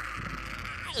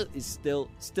is still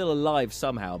alive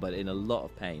somehow, but in a lot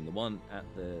of pain. The one at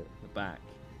the back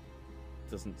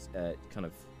doesn't kind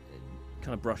of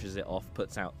brushes it off,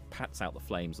 pats out the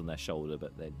flames on their shoulder,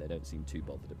 but they don't seem too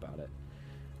bothered about it.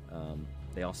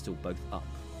 They are still both up.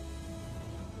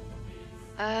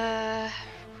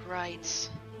 Right.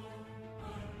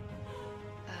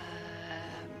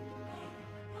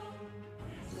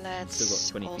 Let's Still got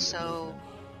 20 feet of also, movement.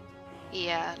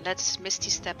 yeah, let's Misty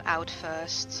Step out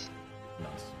first,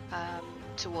 Nice.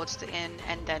 towards the inn,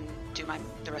 and then do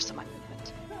the rest of my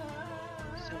movement.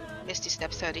 So Misty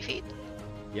Step 30 feet.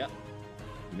 Yep.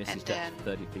 Misty And stepped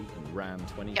then- 30 feet and ran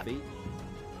 20 Yep. feet.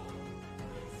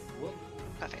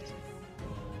 Perfect.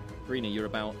 Brina, you're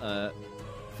about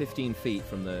 15 feet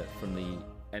from the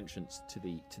entrance to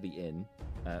the inn.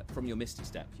 From your Misty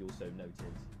Step, you also noted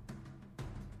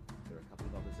there are a couple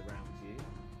of others around you.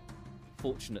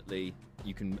 Fortunately,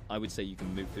 I would say you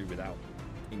can move through without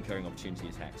incurring opportunity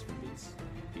attacks from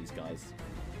these guys.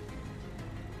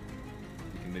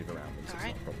 You can move around them, so it's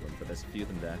not a problem. But there's a few of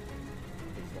them there.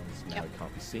 These ones now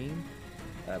can't be seen.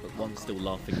 But one's still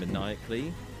laughing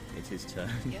maniacally. It's his turn.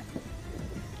 Yeah.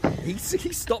 He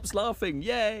stops laughing.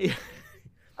 Yay!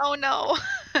 Oh no!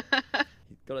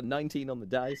 He's got a 19 on the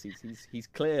dice. He's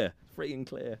clear, free and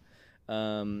clear.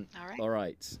 All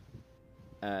right.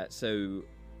 So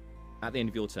at the end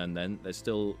of your turn, then there's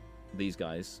still these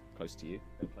guys close to you.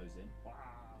 They'll close in.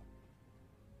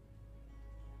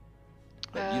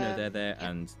 But you know they're there,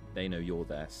 and they know you're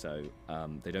there, so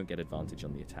they don't get advantage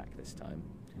on the attack this time.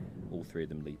 All three of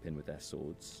them leap in with their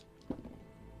swords.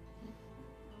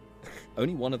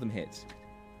 Only one of them hits.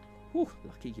 Whew,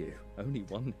 lucky you. Only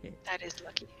one hit. That is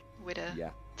lucky. With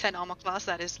a 10 armor class,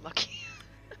 that is lucky.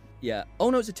 Yeah. Oh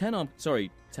no, it's a 10 armor.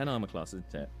 Sorry, 10 armor class,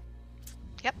 isn't it?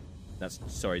 Yep.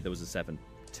 Sorry, there was a 7.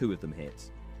 2 of them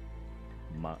hit.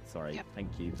 Sorry. Yep.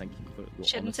 Thank you for your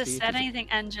Shouldn't honesty. have said anything,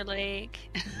 Angelique.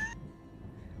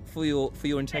 For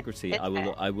your integrity, I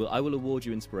will award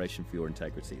you inspiration for your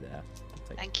integrity there.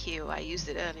 Thank you. I used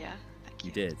it earlier. Thank you.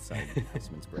 You did, so you have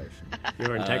some inspiration.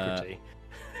 Your integrity.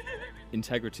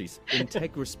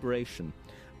 Integrispiration.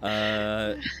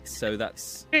 So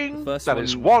that's the first That one.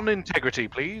 is 1 integrity,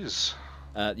 please.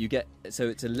 You get, so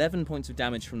it's 11 points of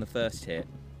damage from the first hit.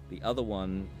 The other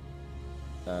one,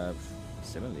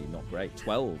 similarly, not great.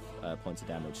 12 points of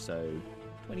damage, so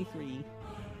 23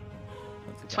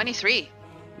 points of damage. 23.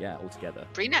 Yeah, altogether.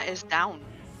 Brina is down.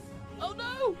 Oh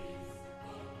no!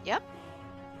 Yep.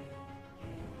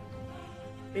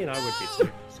 Me and I would be too,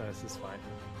 so this is fine.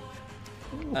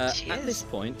 At this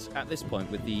point,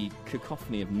 with the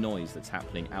cacophony of noise that's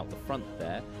happening out the front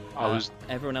there,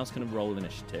 everyone else can roll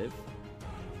initiative.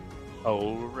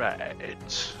 All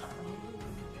right.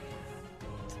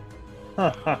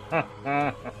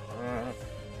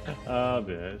 Oh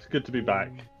dear, it's good to be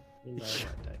back.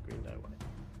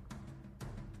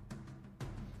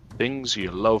 Things you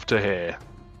love to hear.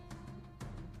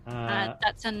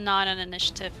 That's a 9 on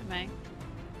initiative for me.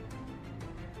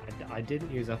 I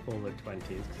didn't use up all the 20s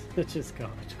because it's just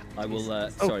garbage. I will.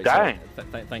 Oh, dang.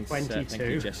 Thanks, 22. thank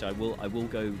you, Jess. I will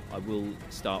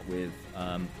start with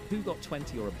who got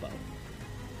 20 or above.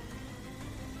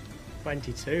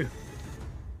 22.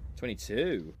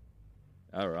 22.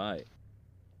 All right.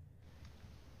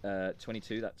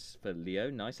 22. That's for Leo.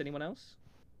 Nice. Anyone else?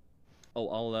 Oh,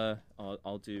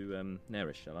 I'll do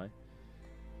Nerish, shall I?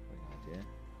 Great idea.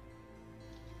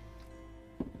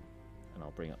 And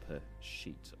I'll bring up her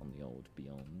sheet on the old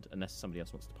Beyond, unless somebody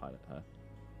else wants to pilot her.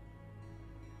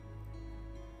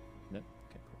 No.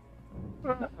 Okay.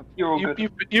 Cool. You're all good.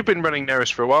 You've been running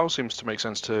Neris for a while. Seems to make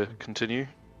sense to continue.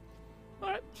 All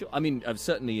right, sure. I mean, I'm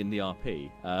certainly in the RP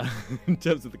in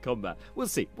terms of the combat. We'll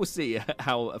see. We'll see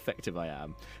how effective I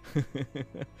am.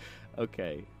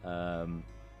 Okay.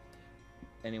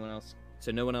 Anyone else?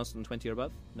 So no one else on 20 or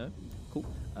above? No? Cool.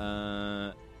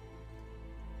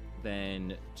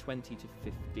 Then 20 to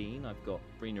 15, I've got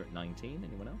Brina at 19.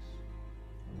 Anyone else?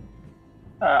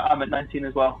 I'm at 19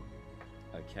 as well.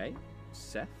 Okay,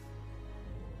 Seth.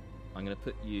 I'm going to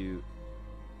put you.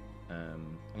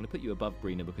 I'm going to put you above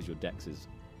Brina because your dex is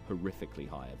horrifically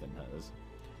higher than hers.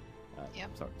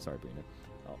 Yep. Sorry, Brina.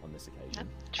 On this occasion.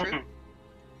 True.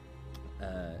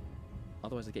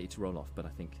 Otherwise, I get you to roll off. But I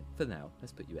think for now,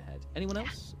 let's put you ahead. Anyone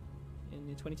else in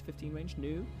the 20 to 15 range?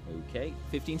 No. Okay.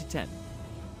 15 to 10.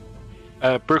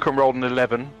 Bruckham rolled an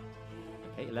 11.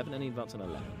 Okay, 11. Any advance on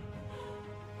 11?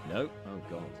 No. Oh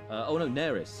god. Oh no,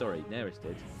 Neris. Sorry, Neris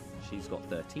did. She's got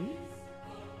 13.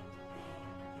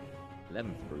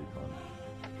 11 for Brucon.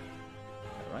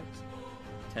 Alright.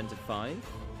 10 to 5.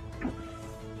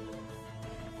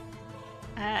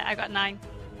 I got 9.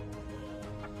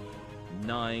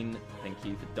 9. Thank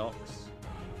you for Docs.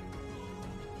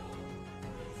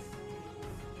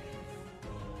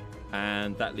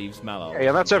 And that leaves Malar.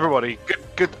 Yeah, that's everybody.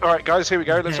 Good. All right, guys, here we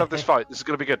go. Let's have this fight. This is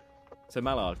going to be good. So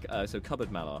Malar, so cupboard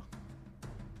Malar.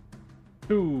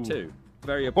 2. 2.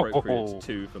 Very appropriate.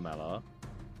 2 for Malar.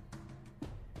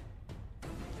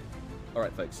 All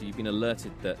right, folks. So you've been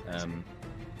alerted that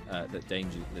that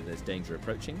there's danger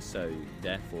approaching. So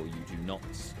therefore,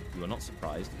 you are not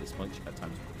surprised at this point. You've had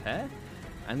time to prepare.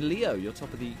 And Leo, you're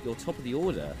top of the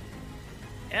order.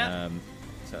 Yeah.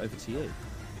 So over to you.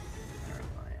 Where am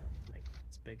I? Make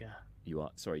this bigger. You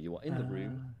are in the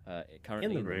room.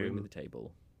 Currently in the room with the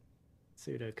table.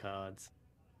 Pseudo cards.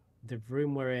 The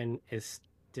room we're in is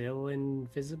still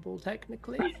invisible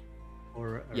technically.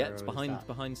 Yeah, it's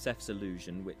behind Seth's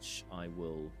illusion, which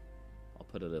I'll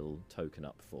put a little token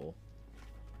up for.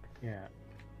 Yeah.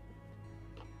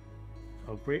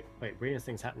 Oh, wait, Brina's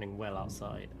thing's happening well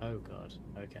outside. Oh god.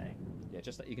 Okay. Yeah,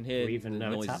 just that you can hear Do we even the know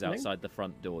it's noises happening? outside the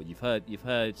front door. You've heard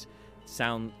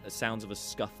sounds of a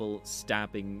scuffle,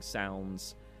 stabbing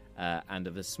sounds, and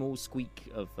of a small squeak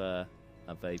of a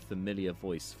familiar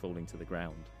voice falling to the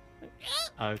ground.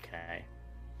 Okay.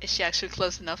 Is she actually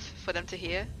close enough for them to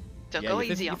hear? Don't Yeah, go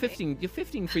you're easy on me. You're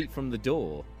 15 feet from the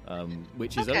door,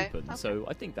 which is Okay, open, okay. so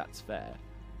I think that's fair.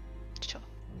 Sure.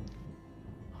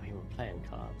 Oh, you were playing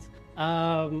cards.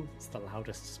 It's the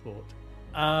loudest sport.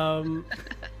 I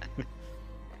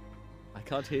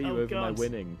can't hear you Oh, over my God.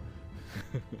 winning.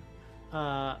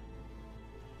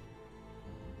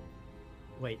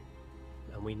 Wait,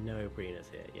 and we know Brina's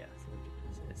here. Yes,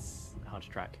 it's hard to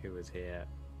track who was here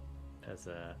as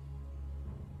a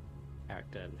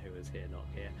character and who was here, not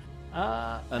here.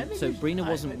 So Brina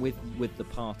wasn't with the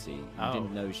party. You Oh.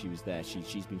 didn't know she was there.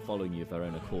 She's been following you of her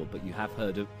own accord, but you have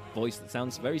heard a voice that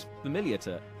sounds very familiar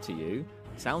to you.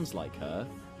 Sounds like her,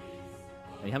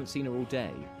 and you haven't seen her all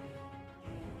day.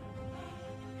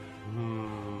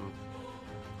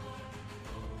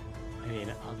 I mean,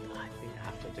 I think I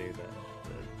have to do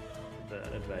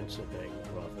the adventure thing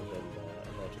rather than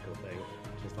the logical thing.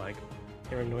 Just like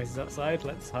hearing noises outside,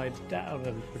 let's hide down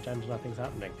and pretend nothing's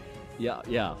happening. Yeah.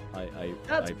 I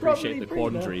That's appreciate probably the Brina.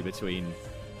 quandary between.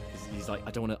 He's like,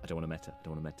 I don't want to meta.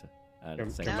 And at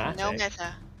the same No, time, no Dramatic.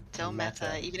 meta. Don't Meta.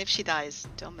 meta. Even if she dies,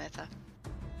 don't meta.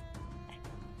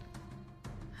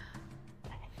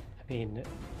 I mean,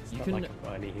 it's You not can- like I've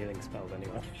got any healing spells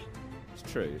anyway. it's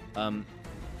true.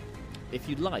 If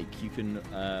you'd like, you can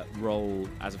roll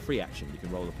as a free action. You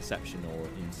can roll a perception or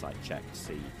insight check to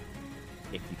see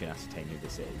if you can ascertain who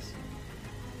this is.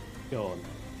 Go on.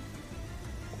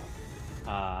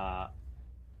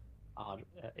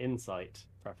 Insight,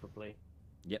 preferably.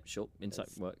 Yep, sure. Insight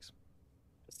Yes. works.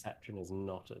 Perception is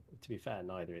not to be fair,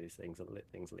 neither of these things are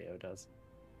things Leo does.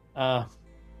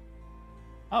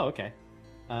 Okay.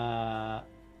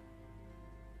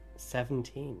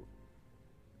 17.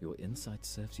 Your insight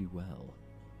serves you well.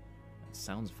 It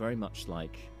sounds very much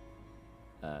like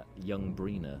young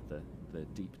Brina, the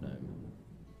deep gnome.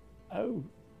 Oh,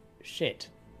 shit.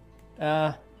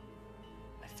 I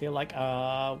feel like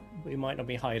we might not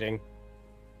be hiding.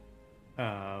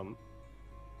 And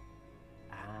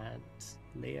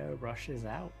Leo rushes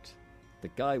out. The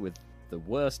guy with the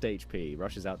worst HP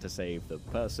rushes out to save the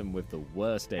person with the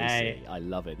worst AC. Hey. I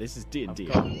love it. This is D&D,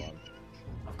 I've got- everyone.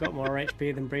 I've got more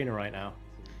HP than Brina right now.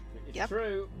 It's Yep.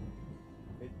 true.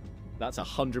 That's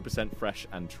 100% fresh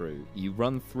and true. You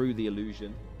run through the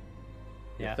illusion.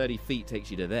 Yeah. 30 feet takes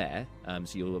you to there,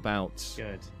 so you're about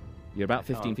Good.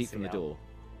 15 can't feet see from the out. door.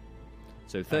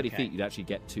 So 30 Okay. feet, you'd actually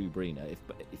get to Brina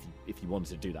if you wanted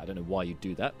to do that. I don't know why you'd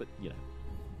do that, but you know,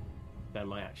 Then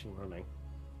my action running.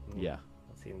 yeah.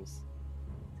 That seems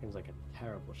like a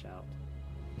terrible shout.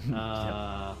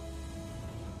 Yeah.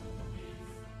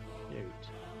 Shoot.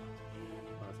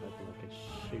 I was hoping I could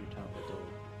shoot out the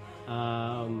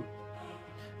door.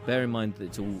 bear in mind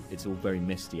that it's all very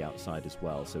misty outside as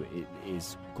well, so it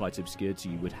is quite obscured. So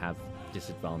you would have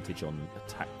disadvantage on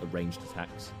ranged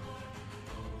attacks.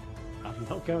 I'm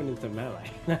not going into melee,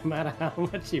 no matter how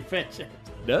much you pitch it.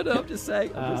 No, I'm just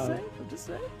saying. I'm just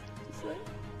saying.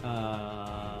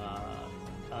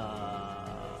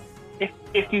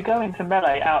 If you go into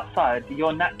melee outside,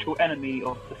 your natural enemy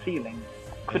of the ceiling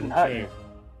couldn't hurt you.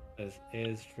 This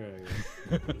is true.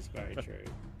 It's very true.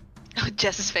 Oh,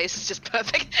 Jess's face is just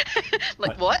perfect.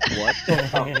 Like what? What?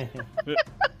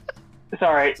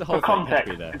 Sorry, the whole for thing context, had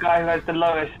to be there. the guy who has the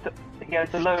lowest, he has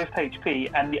the lowest HP,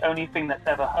 and the only thing that's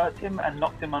ever hurt him and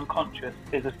knocked him unconscious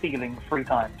is a ceiling 3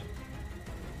 times.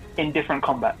 In different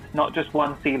combats, not just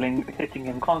one ceiling hitting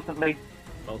him constantly.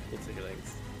 Multiple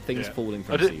ceilings. Things falling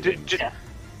from ceilings.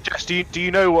 Jess, do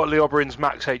you know what Leobrin's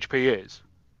max HP is?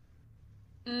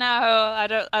 No, I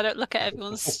don't look at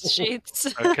everyone's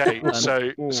sheets. Okay,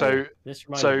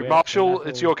 so Marshall,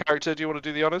 it's your character. Do you want to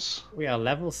do the honors? We are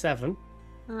level 7.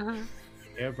 Uh-huh.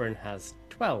 Leobrin has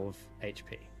 12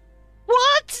 HP.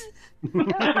 What?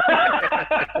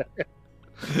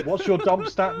 What's your dump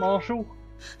stat, Marshall?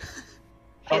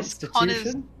 His con is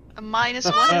Constitution? a -1,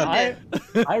 isn't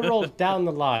it? I rolled down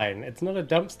the line. It's not a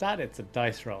dump stat, it's a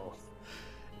dice roll.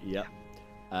 Yep.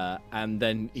 And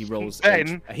then he rolls.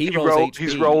 Then he rolls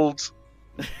HP.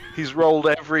 He's rolled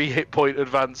every hit point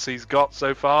advance he's got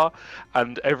so far,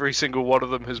 and every single one of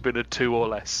them has been a 2 or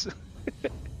less.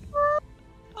 To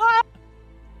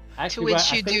Actually,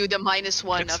 which I you think- do the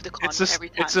 -1 of the con every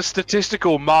time. It's a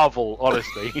statistical marvel,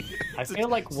 honestly. I feel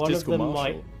like one of Statistical them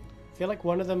Marshall. might. I feel like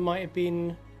one of them might have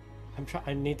been.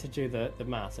 I need to do the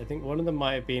maths. I think one of them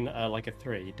might have been like a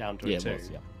 3 down to Yeah, a it 2. was,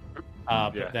 yeah. Yeah.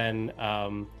 But then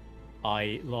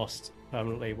I lost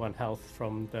permanently 1 health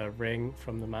from the ring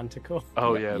from the manticore.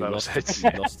 Oh Yep, yeah, you that was lost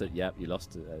it. You lost it. Yep, you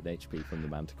lost an HP from the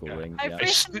manticore ring. I've Yeah.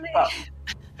 recently.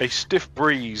 A stiff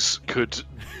breeze could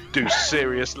do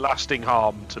serious, lasting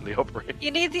harm to Leobrin.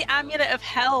 You need the amulet of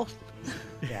health.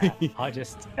 Yeah, I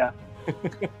just.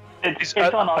 It's I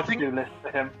on our think- to-do list for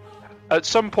him. At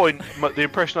some point, the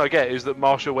impression I get is that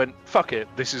Marshall went, "Fuck it,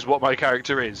 this is what my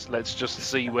character is. Let's just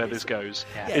see where this goes."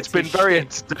 Yeah, It's it's been his very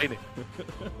shit. entertaining.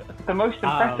 The most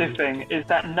impressive thing is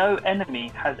that no enemy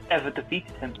has ever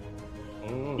defeated him.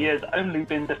 He has only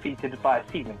been defeated by a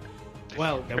ceiling.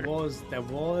 Well, there was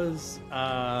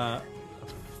a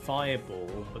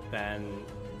fireball, but then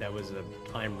there was a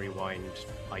time rewind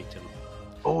item.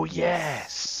 Oh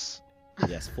yes.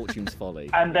 Yes, Fortune's Folly.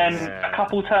 And then Yeah. a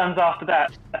couple turns after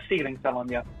that, a ceiling fell on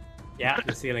you. Yeah,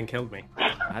 the ceiling killed me.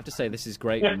 I have to say this is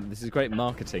great. This is great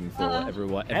marketing for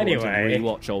everyone Anyway. to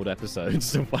rewatch old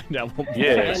episodes to find out what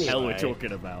Yes. the hell we're Anyway.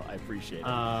 talking about. I appreciate it.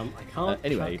 I can't.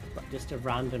 Anyway. chuck just a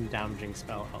random damaging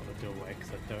spell out the doorway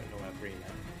because I don't know where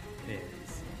Brina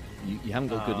is. You haven't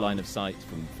got a good line of sight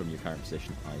from your current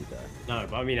position either. No,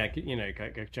 but I mean, I could,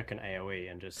 go chuck an AOE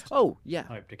and just Oh yeah.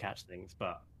 hope to catch things,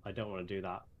 but I don't want to do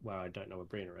that where I don't know where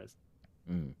Brina is.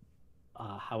 Mm.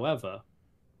 However,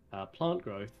 plant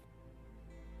growth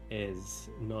is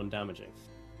non-damaging.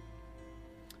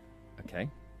 Okay.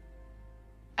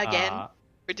 Again, Uh,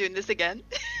 we're doing this again.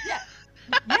 Yeah.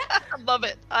 I love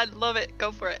it. I love it.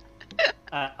 Go for it.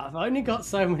 I've only got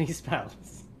so many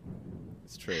spells,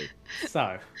 It's true.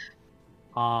 so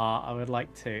I would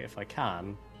like to, if I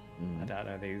can, I Mm. don't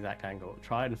know the exact angle,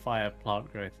 try and fire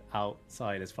plant growth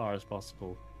outside as far as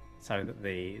possible, so that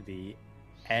the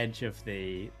edge of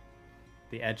the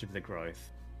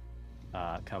growth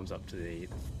comes up to the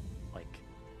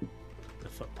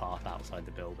footpath outside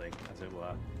the building, as it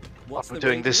were. What's I'm the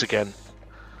doing this radius?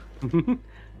 again.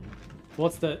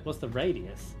 What's the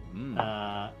radius? Mm.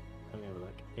 Let me have a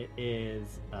look. It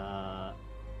is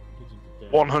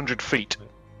 100 feet.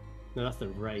 No, that's the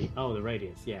the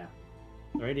radius. Yeah,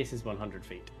 the radius is 100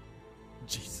 feet.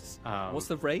 Jesus. Um, What's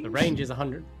the range? The range is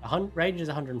 100. Range is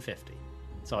 150.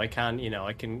 So I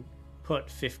can put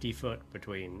 50 foot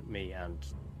between me and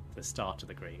the start of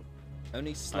the green.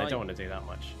 Only I slight. don't want to do that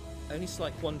much. Only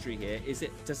slight quandary here.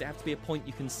 Does it have to be a point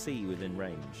you can see within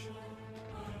range?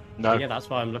 No. Yeah, that's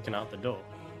why I'm looking out the door.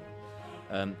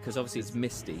 Because obviously it's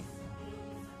misty,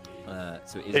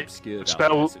 so it is It- obscured.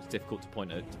 spell- Out there, so it's difficult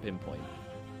to pinpoint.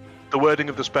 The wording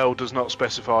of the spell does not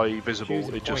specify visible. Choose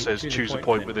a It just point- says choose a choose a point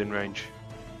point within within range.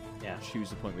 Yeah.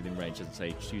 Choose a point within range. Doesn't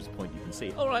say choose a point you can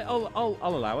see. All right, I'll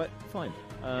allow it. Fine.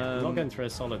 I'm not going through a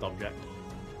solid object,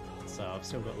 so I've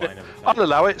still got line of effect. I'll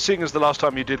allow it, seeing as the last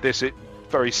time you did this, it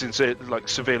very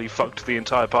severely fucked the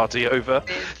entire party over.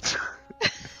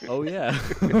 Oh yeah.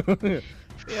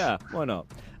 Yeah. Why not?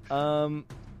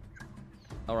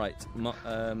 All right.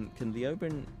 Can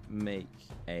Leobrin make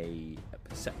a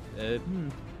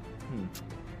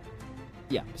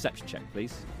Yeah, perception check,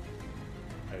 please.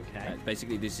 Okay.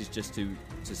 Basically, this is just to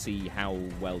see how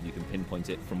well you can pinpoint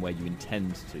it from where you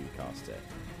intend to cast it.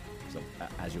 So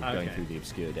as you're going through the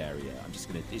obscured area,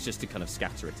 it's just to kind of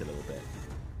scatter it a little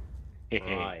bit.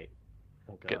 Right.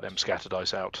 Oh, Get them scatter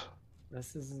dice out.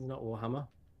 This is not Warhammer.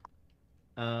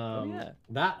 Yeah.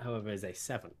 That, however, is a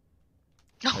 7.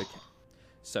 Okay.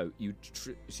 So you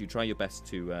try your best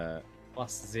to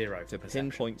Plus 0 to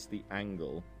pinpoint the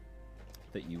angle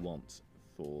that you want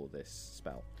for this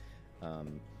spell.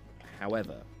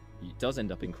 However, it does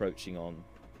end up encroaching on.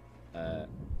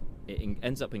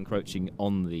 Ends up encroaching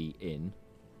on the inn.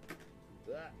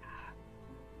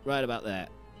 Right about there.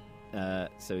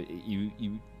 So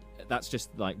you. That's just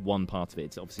like one part of it.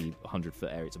 It's obviously a 100-foot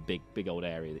area. It's a big old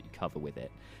area that you cover with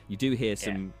it. You do hear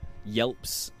some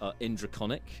yelps in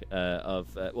Draconic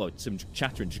some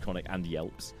chatter in Draconic and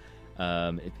yelps.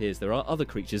 It appears there are other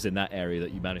creatures in that area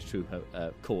that you managed to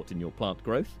have caught in your plant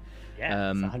growth.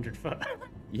 Yeah, it's 100 foot.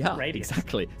 Yeah, radius.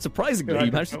 Exactly. Surprisingly,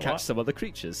 you managed to catch some other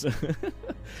creatures.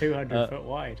 200 foot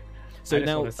wide. So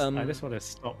I just want to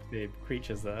stop the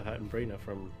creatures that are hurting Brina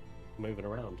from moving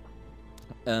around.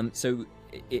 So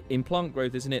in plant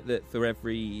growth, isn't it that for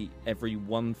every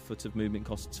 1 foot of movement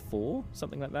costs 4,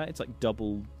 something like that? It's like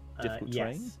double difficult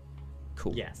terrain.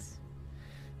 Cool. Yes.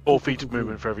 4 feet of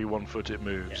movement for every 1 foot it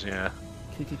moves. Yeah.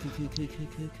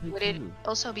 Would it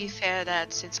also be fair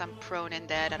that since I'm prone and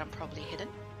dead, that I'm probably hidden?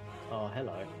 Oh,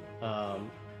 hello.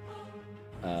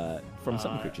 From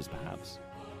some creatures, perhaps.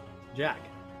 Jack.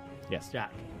 Yes.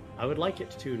 Jack. I would like it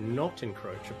to not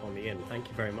encroach upon the inn. Thank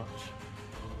you very much.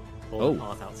 Or the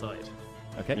path outside.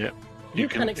 Okay. Yeah. You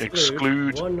can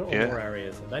exclude one or yeah. more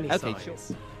areas of any Okay, size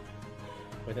sure.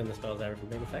 within the spell's area from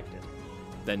being affected.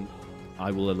 Then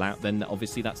I will allow. Then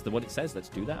obviously that's what it says. Let's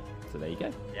do that. So there you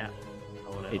go. Yeah.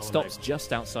 It stops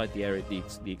just outside the area,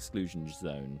 the exclusion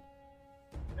zone.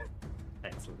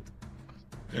 Excellent.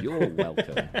 You're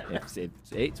welcome.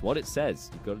 It's what it says.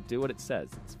 You've got to do what it says.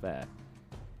 It's fair.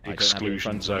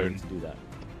 Exclusion zone. To do that.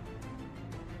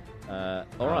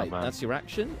 All right, man. that's your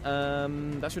action.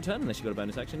 That's your turn, unless you've got a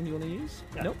bonus action you want to use.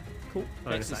 Yeah. Nope. Cool.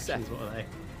 Bonus Next is actions, Seth. what are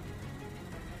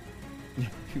they?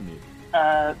 Who knew?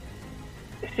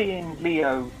 Seeing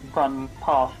Leo run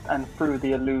past and through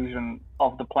the illusion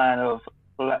of the plan of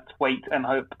let's wait and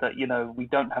hope that, we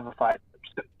don't have a fight.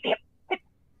 The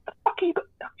fuck are you got?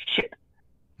 Oh, shit.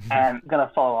 And gonna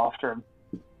follow after him.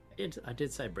 I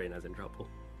did say Brina's in trouble.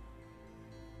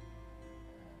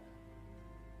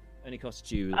 Only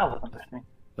costs you. I wasn't listening.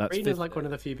 That's Brina's like one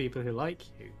of the few people who like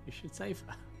you. You should save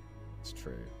her. It's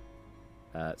true.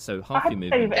 So half your I'd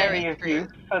movement. save any of you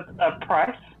for a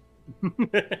price.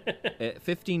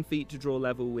 15 feet to draw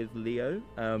level with Leo.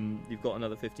 You've got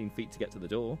another 15 feet to get to the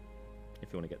door,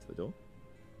 if you want to get to the door.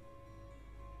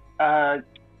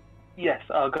 Yes,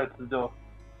 I'll go to the door.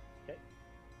 Okay.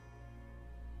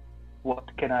 What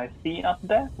can I see up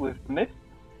there with mist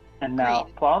and now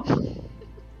Green. plants?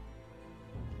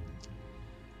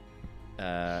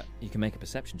 You can make a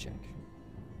perception check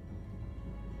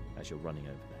as you're running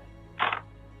over there.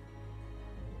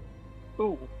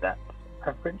 Ooh, that's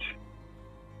average.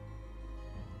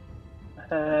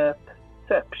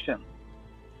 Perception.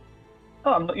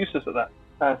 Oh, I'm not useless at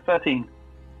that. 13.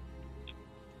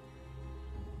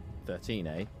 13,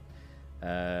 eh?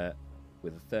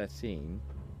 With a 13,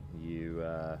 you.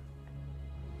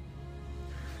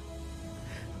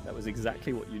 That was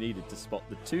exactly what you needed to spot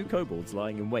the 2 kobolds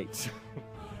lying in wait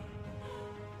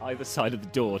either side of the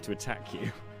door to attack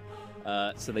you.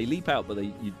 So they leap out, but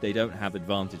they don't have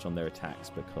advantage on their attacks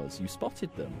because you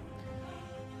spotted them.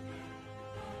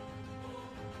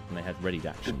 And they had readied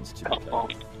actions to be Pokeball.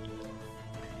 done.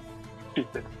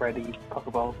 Stupid Freddy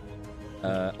Pokeball.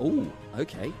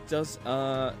 Okay. Does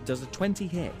a 20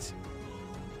 hit?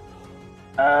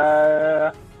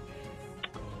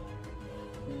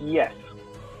 Yes.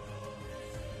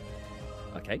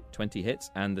 Okay, 20 hits,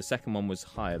 and the second one was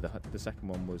higher. The second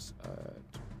one was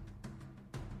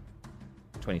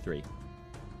 23.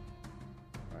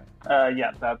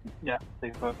 Yeah, they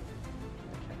both.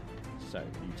 Okay. So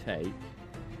you take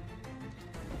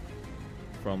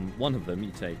from one of them,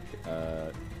 you take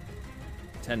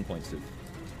 10 points of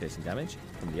piercing damage.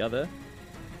 From the other,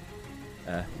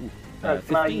 Can I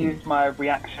 15. use my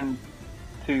reaction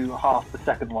to half the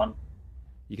second one?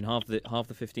 You can halve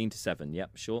the 15 to 7.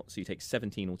 Yep, sure. So you take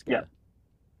 17 altogether.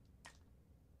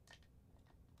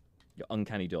 Your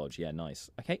uncanny dodge. Yeah, nice.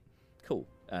 Okay, cool.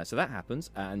 So that happens,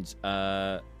 and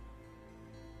a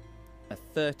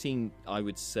 13, I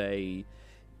would say.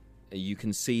 You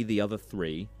can see the other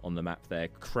 3 on the map there,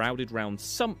 crowded round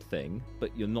something,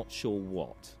 but you're not sure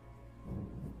what.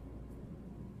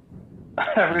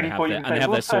 I really thought you and were they saying, have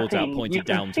well, their swords out 13, pointed you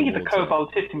can down see the towards it.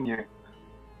 kobolds hitting you.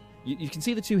 You can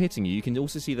see the two hitting you. You can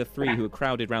also see the three who are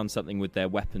crowded around something with their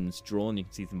weapons drawn. You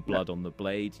can see some blood on the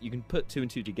blade. You can put two and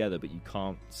two together, but you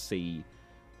can't see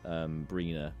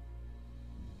Brina.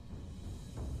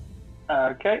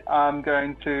 Okay, I'm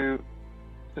going to.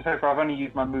 So far, I've only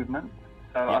used my movement,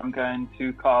 so I'm going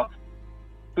to cast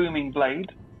Booming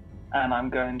Blade, and I'm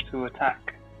going to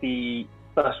attack the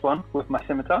first one with my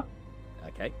scimitar.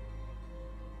 Okay.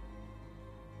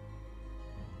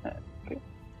 Okay.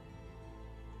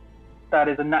 That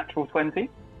is a natural 20.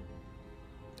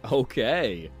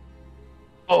 Okay.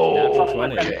 Oh, Natural Plus my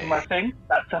 20. ten for my thing.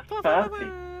 That's a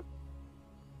 30.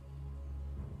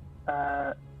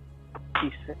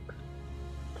 D6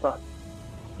 plus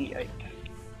D8.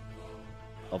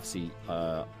 Obviously,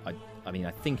 I mean,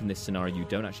 I think in this scenario you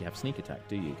don't actually have sneak attack,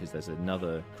 do you? Because there's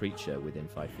another creature within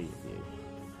 5 feet of you.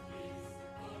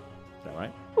 Is that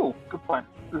right? Oh, good point.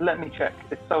 Let me check.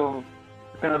 It's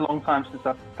been a long time since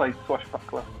I've played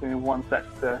Swashbuckler. Give me 1 sec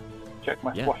to check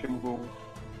my swashing rules.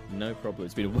 No problem.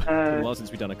 It's been a while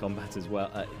since we've done a combat as well.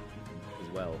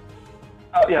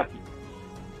 Oh yeah.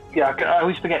 Yeah, I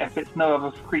always forget if it's no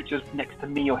other creatures next to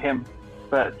me or him.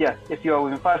 But yeah, if you are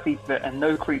within 5 feet of it and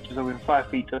no creatures are within 5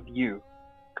 feet of you,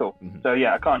 cool. So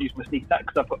yeah, I can't use my sneak attack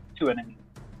because I've got 2 enemies.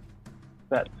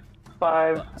 That's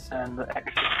 5, and the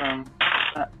extra from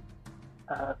that.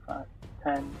 5,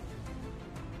 10,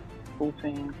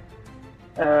 14.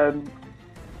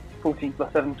 14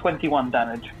 plus 7, 21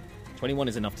 damage. 21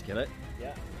 is enough to kill it.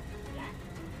 Yeah.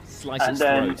 Slice And its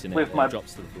then throat and with it my-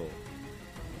 drops to the floor.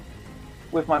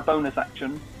 With my bonus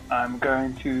action, I'm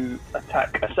going to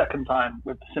attack a second time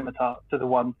with the scimitar to the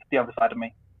one to the other side of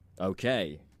me.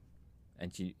 Okay.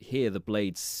 And you hear the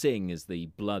blade sing as the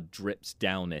blood drips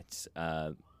down it.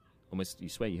 Almost, you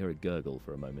swear you hear a gurgle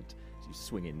for a moment. So you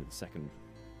swing in with the second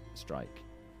strike.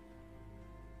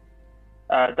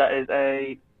 That is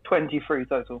a 23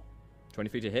 total.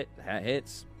 23 to hit. That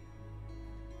hits.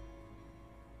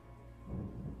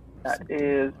 That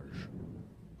is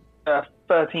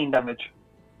 13 damage.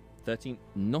 13.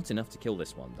 Not enough to kill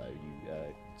this one, though.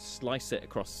 You slice it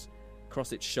across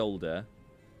its shoulder.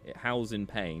 It howls in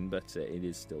pain, but it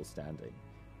is still standing.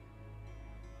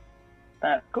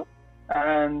 Cool.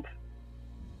 And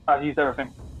I've used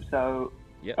everything. So,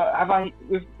 Yep. have I,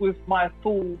 with my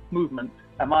full movement,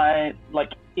 am I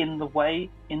like in the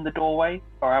way, in the doorway,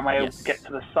 or am I able to get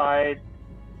to the side,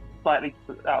 slightly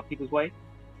out of people's way?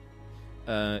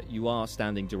 You are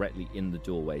standing directly in the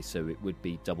doorway, so it would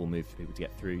be double move for people to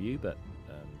get through you, but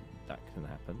that can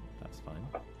happen. That's fine.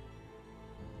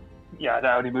 Yeah, I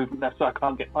don't have any movement left, so I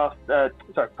can't get past.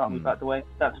 Can't move out the way.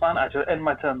 That's fine. I should end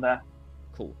my turn there.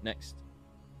 Cool. Next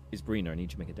is Brina. I need you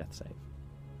to make a death save.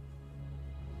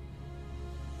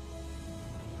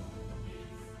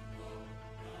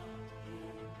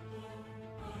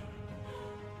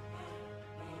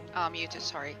 Muted,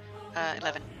 sorry.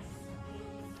 11.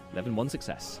 11, 1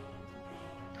 success.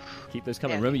 Keep those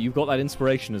coming. Yeah. Remember, you've got that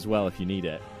inspiration as well if you need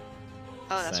it.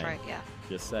 Oh, that's Saying. right, yeah.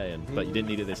 Just saying. But you didn't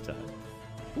need it this time.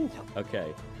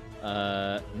 Okay.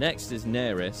 Next is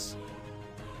Neris.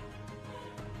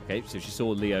 Okay, so she saw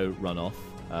Leo run off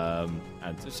and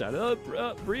shouted,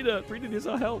 Brina needs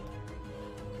our help.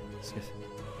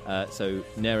 So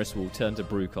Neris will turn to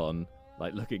Brucon,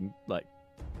 like looking, like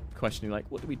questioning, like,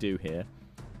 what do we do here?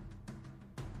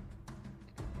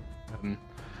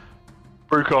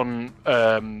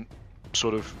 Brucon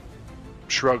sort of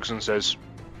shrugs and says,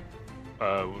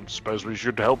 suppose we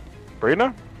should help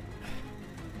Brina?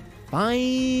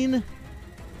 Fine.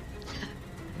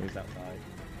 Who's outside?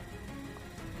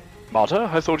 Marta,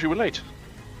 I thought you were late.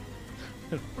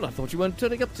 Well, I thought you weren't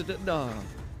turning up to... No.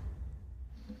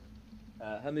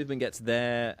 Her movement gets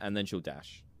there, and then she'll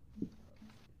dash.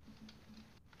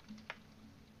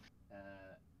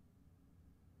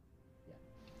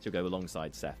 She'll go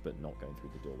alongside Seth, but not going through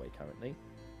the doorway currently.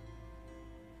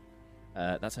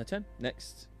 That's her turn.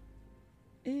 Next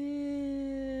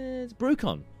is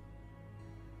Brucon.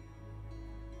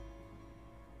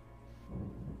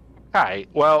 Hi.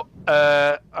 Well,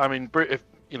 I mean, if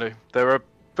you know, there are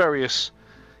various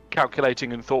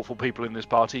calculating and thoughtful people in this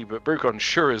party, but Brucon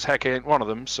sure as heck ain't one of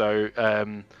them. So,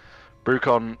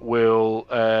 Brucon will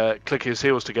click his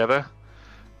heels together.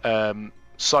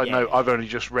 Side note: I've only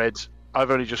just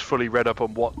fully read up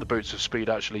on what the Boots of Speed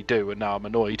actually do, and now I'm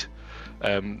annoyed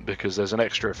because there's an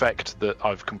extra effect that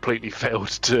I've completely failed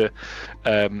to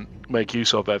make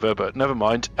use of ever. But never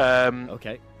mind.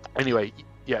 Okay. Anyway.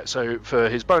 Yeah, so for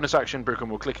his bonus action, Brucon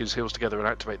will click his heels together and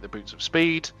activate the Boots of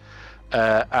Speed,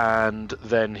 and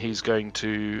then he's going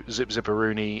to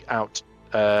zip-zipperoonie out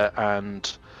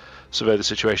and survey the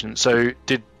situation. So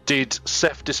did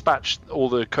Seth dispatch all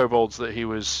the kobolds that he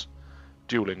was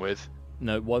dueling with?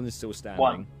 No, one is still standing.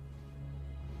 One.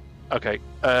 Okay.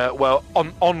 Well,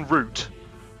 en route,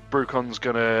 Brucon's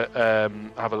gonna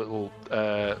have a little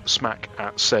smack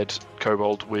at said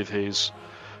kobold with his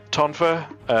tonfa.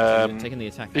 Taking the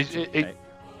attack. It-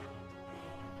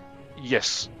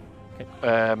 Yes.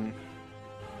 Okay.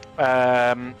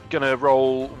 Gonna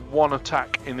roll one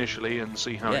attack initially and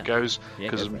see how Yeah. it goes, Yeah,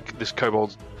 because go for it. this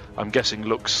kobold, I'm guessing,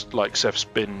 looks like Seth's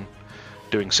been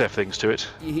doing Seth things to it.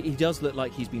 He does look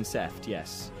like he's been seffed,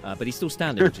 yes, but he's still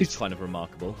standing, which is kind of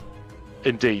remarkable.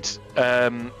 Indeed.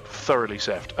 Thoroughly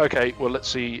Seth. Okay, well, let's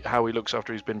see how he looks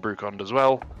after he's been Bruconed as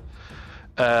well.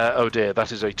 Oh dear,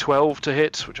 that is a 12 to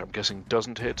hit, which I'm guessing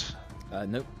doesn't hit.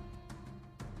 Nope.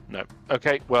 No.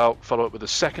 Okay, well, follow up with a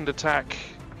second attack.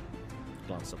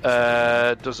 Glance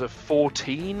up. Does a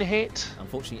 14 hit?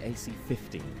 Unfortunately, AC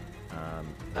 15. Again,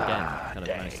 kind of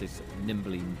dang. managed to sort of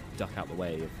nimbly duck out the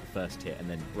way of the first hit and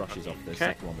then brushes off the Okay.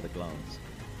 second one with a glance.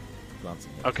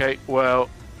 Glancing hit. Okay, well,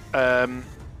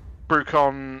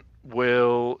 Brucon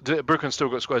will... Brucon's still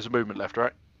got squares of movement left,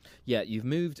 right? Yeah, you've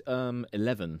moved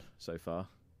 11 so far.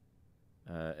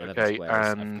 11 Okay, squares.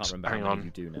 I and can't remember hang how many on.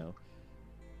 you do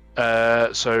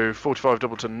now. So 45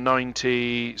 double to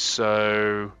 90,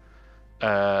 so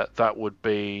that would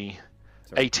be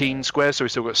Sorry. 18 squares, so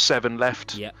we've still got 7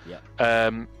 left. Yeah, yeah.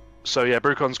 So yeah,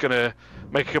 Brucon's going to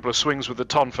make a couple of swings with the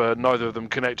tonfa, neither of them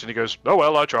connect, and he goes, oh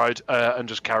well, I tried, and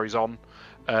just carries on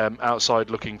outside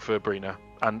looking for Brina,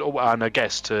 and I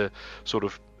guess to sort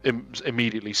of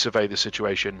immediately survey the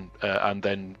situation and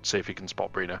then see if he can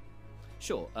spot Brina.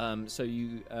 Sure. So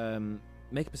you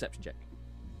make a perception check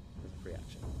as a free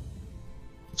action.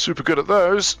 Super good at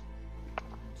those.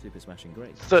 Super smashing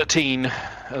great. 13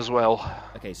 as well.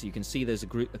 Okay, so you can see there's a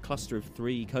cluster of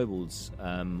 3 kobolds,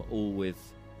 all with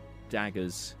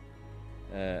daggers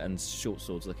and short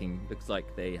swords. Looks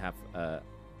like they have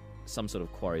some sort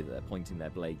of quarry that they're pointing their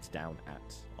blades down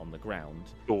at on the ground.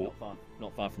 Cool.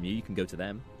 Not far from you. You can go to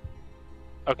them.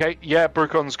 Okay, yeah,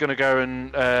 Brucon's going to go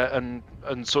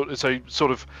and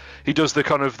sort of he does the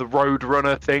kind of the road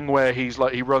runner thing where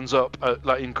he runs up at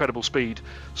like incredible speed,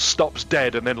 stops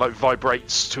dead, and then like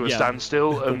vibrates to a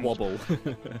standstill The and wobble.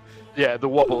 yeah, the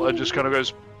wobble, and just kind of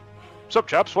goes, "Sup,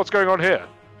 chaps? What's going on here?"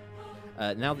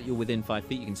 Now that you're within 5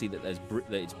 feet, you can see that that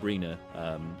it's Brina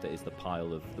that is the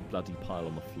bloody pile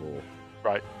on the floor.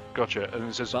 Right, gotcha. And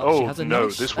it says, But "Oh she has a no,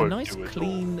 nice, this a won't nice do it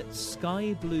clean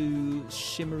sky blue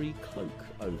shimmery cloak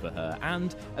over her,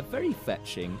 and a very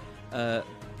fetching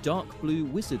dark blue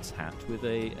wizard's hat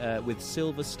with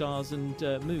silver stars and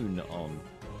moon on,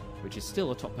 which is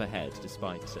still atop her head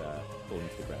despite falling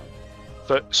to the ground.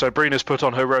 all." So Brina's put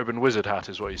on her robe and wizard hat,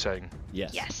 is what you're saying?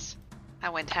 Yes. Yes. I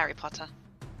went Harry Potter.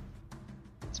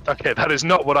 Okay, that is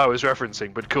not what I was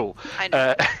referencing, but cool. I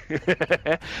know. leave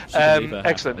her hat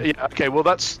Excellent. on. Yeah. Okay. Well,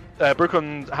 that's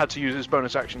Brucon had to use his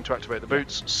bonus action to activate the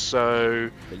boots, so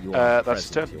But you're that's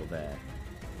his present, turn. you're there.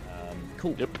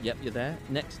 Cool. Yep. You're there.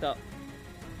 Next up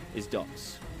is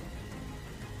Dox.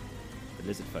 The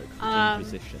lizard folk in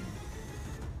position.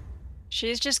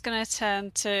 She's just gonna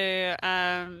turn to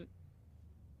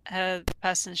the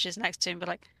person she's next to and be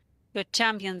like, "Your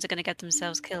champions are gonna get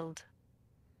themselves killed."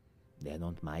 They're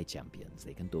not my champions.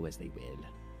 They can do as they will.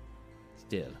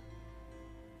 Still,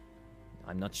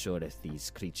 I'm not sure if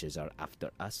these creatures are after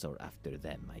us or after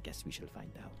them. I guess we shall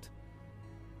find out.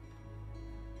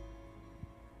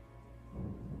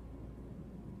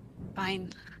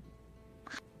 Fine.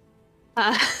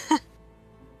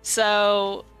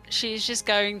 So she's just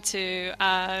going to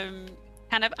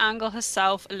kind of angle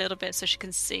herself a little bit so she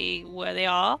can see where they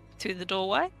are through the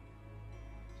doorway.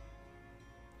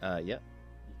 Yeah.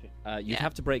 You'd Yeah.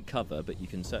 have to break cover, but you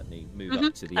can certainly move Mhm,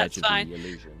 up to the that's edge fine. of the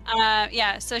illusion.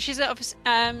 Yeah. So she's obviously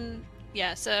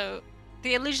yeah. So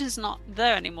the illusion's not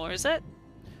there anymore, is it?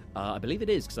 I believe it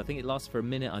is, because I think it lasts for a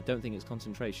minute. I don't think it's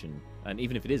concentration. And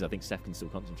even if it is, I think Seth can still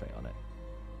concentrate on it.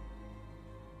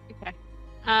 Okay.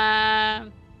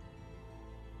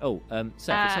 Seth, it's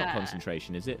not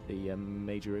concentration, is it? The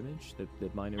major image? The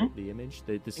minor the image?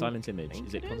 The silent image?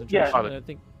 Is it concentration? Yeah. I don't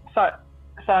think...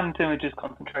 Silent image is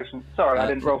concentration. Sorry, I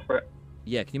didn't roll for it.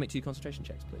 Yeah, can you make 2 concentration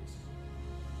checks, please?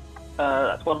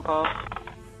 That's 1 pass.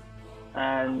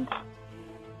 And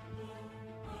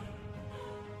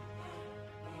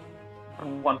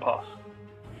 1 pass.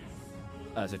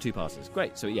 So 2 passes.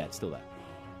 Great. So yeah, it's still there.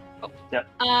 Yep.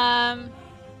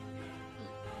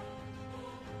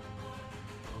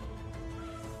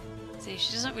 See,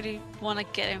 she doesn't really want to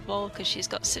get involved because she's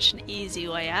got such an easy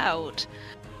way out.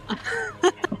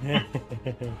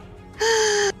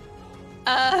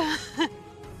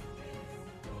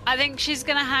 I think she's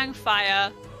gonna hang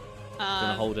fire.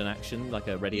 Gonna hold an action, like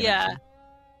a ready Yeah.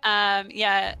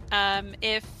 action.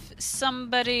 If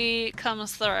somebody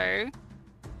comes through,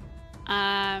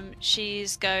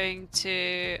 she's going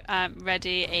to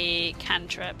ready a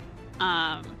cantrip.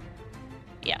 Yeah.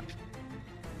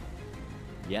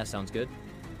 Yeah, sounds good.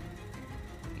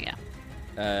 Yeah.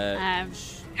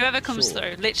 Whoever comes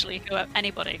through, literally,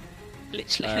 anybody.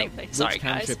 Literally anybody. Sorry, which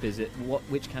guys. cantrip is it?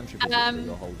 Which cantrip is it that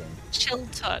you're holding? Chill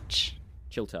touch.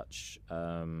 Chill touch.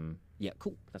 Yeah,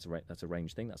 cool. That's a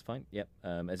range thing. That's fine. Yep.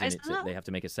 As in, Is that- they have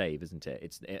to make a save, isn't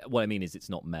it? What I mean is, it's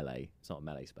not melee. It's not a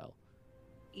melee spell.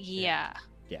 Yeah.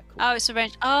 Yeah, cool. Oh, it's a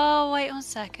range. Oh, wait 1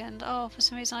 second. Oh, for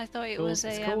some reason I thought it was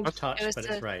It's a. called touch, it was but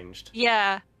a- it's ranged.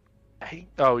 Yeah.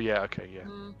 Oh yeah, okay, yeah.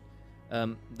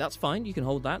 That's fine. You can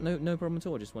hold that. No problem at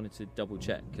all. I just wanted to double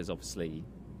check because obviously,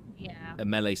 Yeah. a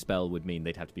melee spell would mean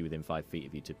they'd have to be within 5 feet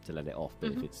of you to let it off.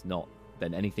 But if it's not,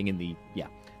 then anything in the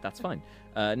that's fine.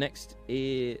 Next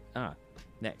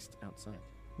outside.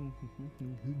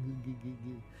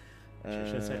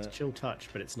 Should have said chill touch,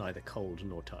 but it's neither cold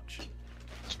nor touch.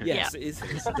 Yes, it's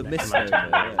the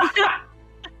misnomer.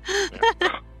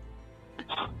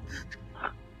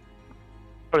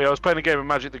 Funny, I was playing a game of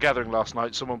Magic the Gathering last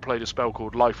night. Someone played a spell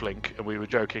called Lifelink, and we were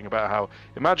joking about how,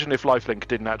 imagine if Lifelink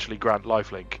didn't actually grant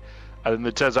Lifelink. And then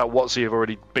it turns out WotC have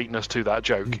already beaten us to that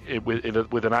joke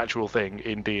with an actual thing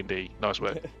in D&D. Nice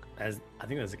work. I think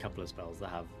there's a couple of spells that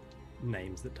have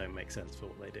names that don't make sense for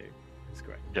what they do. It's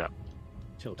great. Yeah.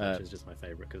 Chill touch is just my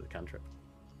favourite because of cantrip.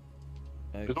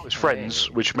 It's not his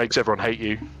friends, which makes everyone hate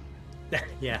you.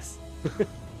 Yes.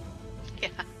 Yeah.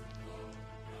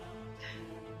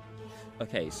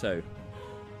 Okay, so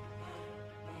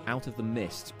out of the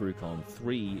mist, Brucon,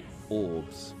 3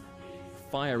 orbs,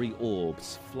 fiery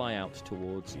orbs, fly out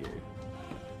towards you.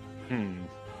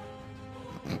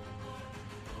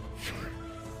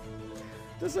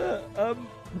 Does a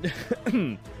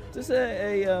does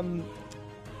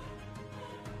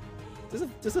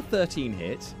a 13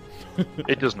 hit?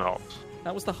 It does not.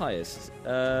 That was the highest.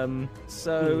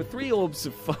 So 3 orbs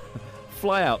of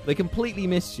fly out. They completely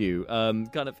miss you.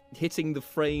 Kind of hitting the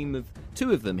frame of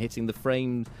 2 of them, hitting the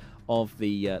frame of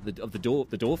the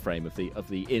door frame of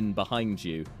the inn behind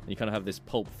you. And you kind of have this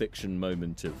Pulp Fiction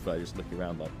moment of just looking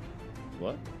around like,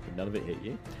 what? None of it hit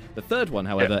you. The third one,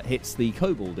 however, hits the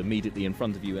kobold immediately in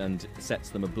front of you and sets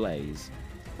them ablaze.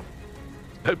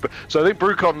 So I think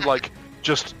Brucon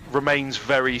just remains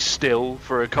very still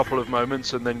for a couple of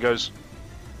moments and then goes,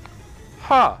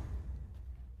 "Ha!"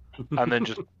 and then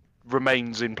just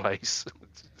remains in place.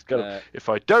 If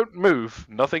I don't move,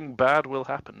 nothing bad will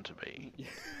happen to me.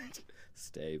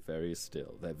 Stay very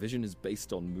still. Their vision is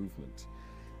based on movement.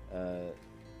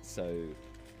 So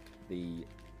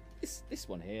this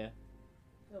one here,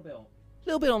 a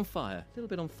little bit on fire.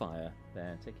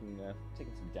 There, taking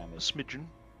some damage. A smidgen.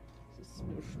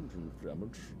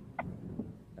 Damage.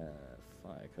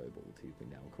 Fire Kobold, he's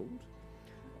been now called.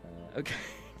 Okay.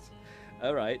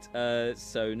 All right.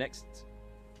 So next.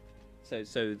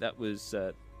 So that was.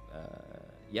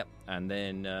 Yep. And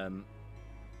then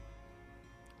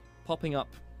popping up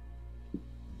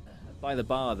by the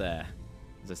bar there's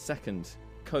a second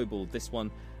kobold. This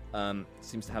one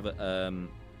seems to have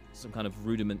some kind of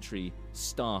rudimentary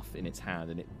staff in its hand,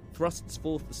 and it thrusts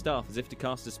forth the staff as if to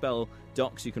cast a spell.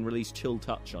 Dox, you can release Chill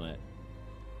Touch on it.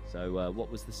 So, what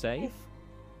was the save?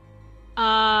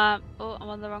 I'm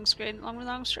on the wrong screen.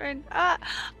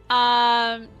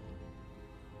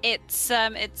 It's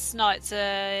not. It's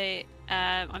a.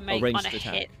 I make ranged on a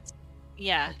attack. hit.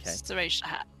 Yeah, Okay. it's a ranged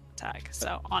attack.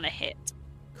 So on a hit.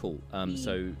 Cool.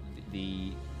 So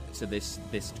this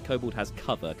kobold has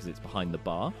cover because it's behind the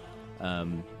bar.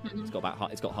 It's got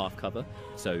half cover,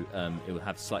 so it will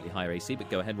have slightly higher AC. But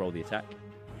go ahead, roll the attack.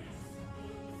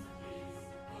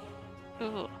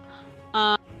 Ooh.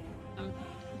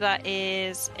 That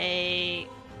is a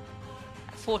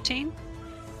 14.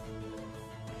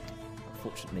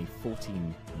 Unfortunately,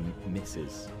 14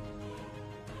 misses.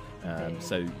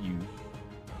 So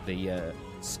the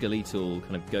skeletal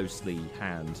kind of ghostly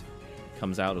hand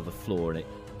comes out of the floor and it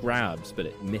grabs, but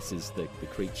it misses the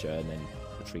creature and then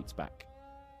retreats back.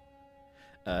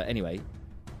 Anyway,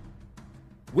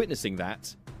 witnessing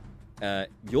that,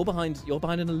 you're behind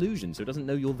an illusion, so it doesn't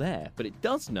know you're there, but it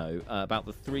does know about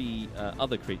the 3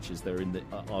 other creatures that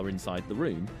are inside the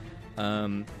room.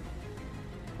 And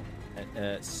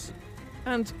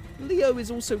Leo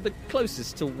is also the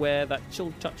closest to where that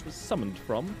Chill Touch was summoned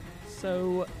from,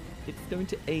 so it's going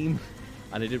to aim,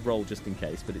 and it did roll just in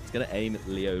case, but it's going to aim at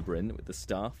Leo Bryn with the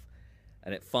staff,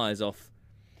 and it fires off.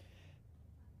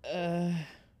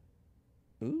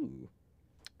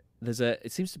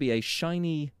 it seems to be a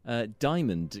shiny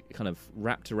diamond kind of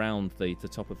wrapped around the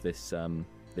top of this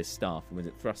this staff, and when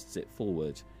it thrusts it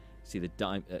forward, see the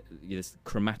this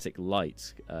chromatic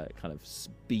light kind of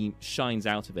shines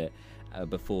out of it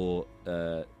before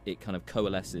it kind of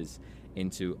coalesces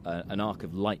into an arc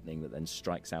of lightning that then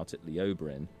strikes out at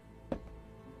Leoberin.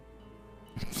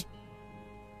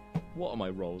 What are my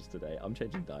rolls today? I'm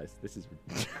changing dice. This is.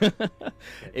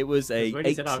 It was a. When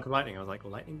you said arc of lightning, I was like,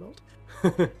 lightning bolt.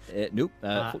 Nope.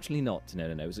 Fortunately not. No.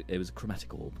 It was a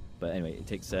chromatic orb. But anyway, it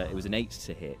takes. It was an 8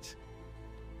 to hit.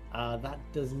 That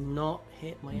does not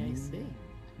hit my AC.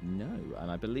 No,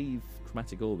 and I believe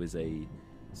chromatic orb is a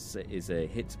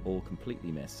hit or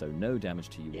completely miss, so no damage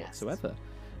to you whatsoever.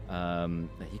 There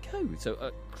you go.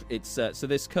 So it's so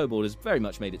this kobold has very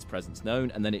much made its presence known,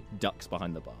 and then it ducks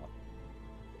behind the bar.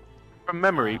 From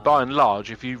memory, by and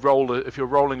large, if you're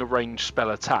rolling a ranged spell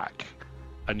attack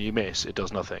and you miss, it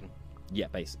does nothing. Yeah,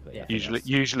 basically. Yeah,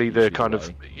 usually the kind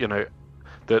of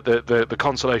the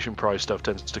consolation prize stuff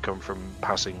tends to come from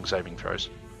passing saving throws.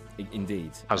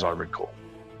 Indeed, as I recall.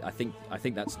 I think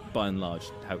that's by and large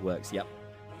how it works. Yep,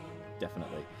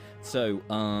 definitely. So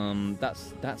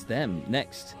that's them.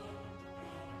 Next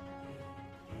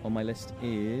on my list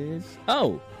is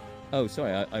Oh,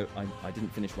 sorry, I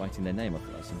didn't finish writing their name. I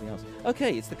thought that was something else.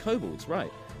 Okay, it's the kobolds,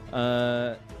 right.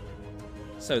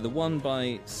 So the one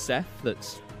by Seth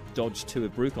that's dodged 2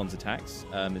 of Brucon's attacks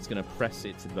is going to press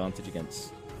its advantage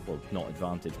against... Well, not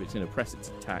advantage, but it's going to press its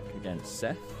attack against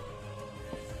Seth.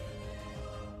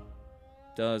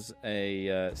 Does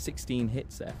a 16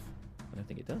 hit Seth? I don't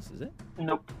think it does, does it?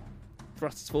 Nope.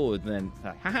 Thrusts forward, and then...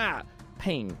 Ha-ha!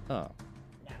 Ping! Oh.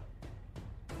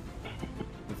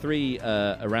 The 3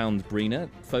 around Brina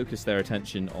focus their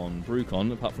attention on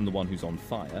Brucon, apart from the one who's on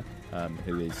fire,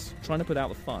 who is trying to put out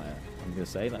the fire. I'm going to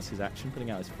say that's his action,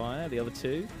 putting out his fire. The other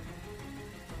 2?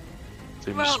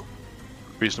 Seems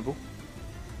reasonable.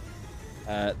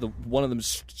 One of them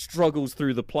struggles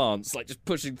through the plants, like just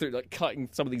pushing through, like cutting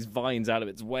some of these vines out of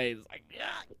its way. It's like,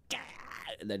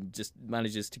 and then just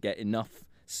manages to get enough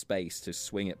space to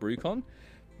swing at Brucon.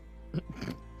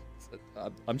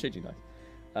 I'm changing dice.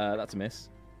 That's a miss.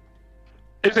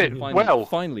 Is it?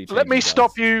 Finally, let me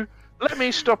stop you. Let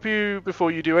me stop you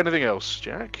before you do anything else,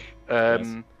 Jack.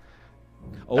 Yes.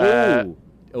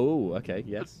 Okay,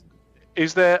 yes.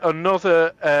 Is there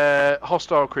another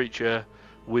hostile creature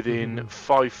within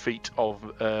 5 feet of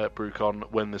Brucon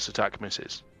when this attack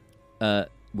misses?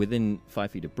 Within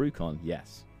 5 feet of Brucon,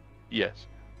 yes. Yes.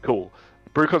 Cool.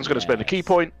 Brucon's going to spend a key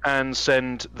point and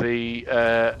send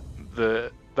that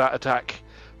attack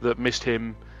that missed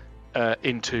him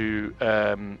into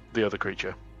the other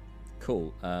creature.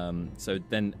 Cool. So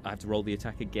then I have to roll the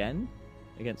attack again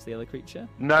against the other creature?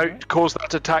 No, right. Cause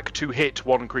that attack to hit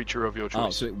one creature of your choice. Oh,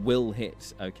 so it will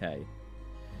hit. Okay.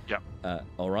 Yeah.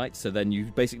 All right. So then you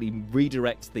basically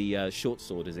redirect the short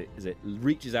sword as it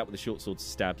reaches out with the short sword to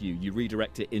stab you. You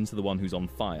redirect it into the one who's on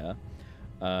fire.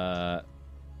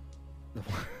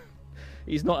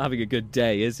 He's not having a good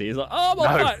day, is he? He's like, oh, I'm on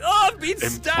fire. Oh, I've been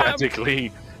stabbed.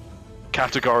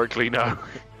 Categorically, no.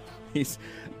 He's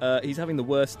having the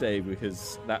worst day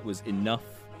because that was enough.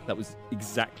 That was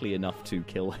exactly enough to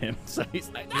kill him. So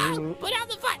he's like, no, put out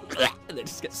the fire, and then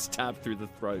just gets stabbed through the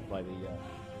throat by the short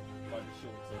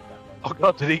sword. Oh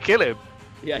God, did he kill him?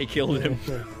 Yeah, he killed him.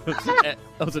 That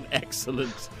was an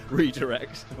excellent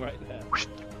redirect right there.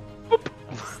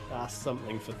 That's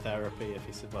something for therapy if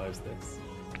he survives this.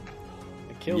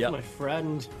 I killed my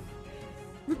friend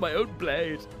with my own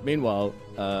blade. Meanwhile,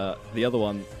 the other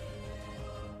one,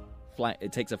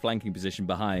 it takes a flanking position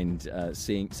behind,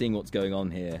 seeing what's going on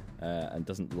here, and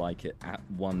doesn't like it at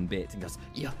one bit, and goes,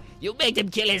 "You made him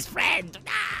kill his friend!"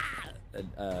 And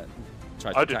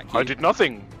tries to attack you. I did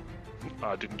nothing.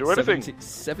 I didn't do anything.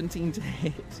 17 to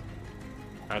hit.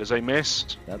 That is a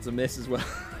miss. That's a miss as well.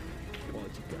 Come on,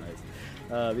 you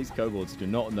guys. These kobolds do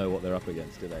not know what they're up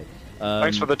against, do they?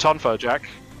 Thanks for the tonfa, Jack.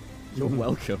 You're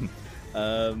welcome.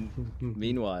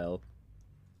 Meanwhile,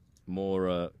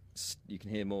 more you can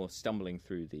hear more stumbling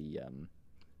through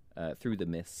the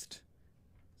mist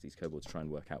as these kobolds try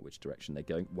and work out which direction they're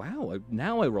going. Wow!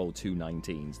 Now I rolled 2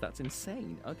 19s. That's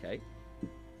insane. Okay.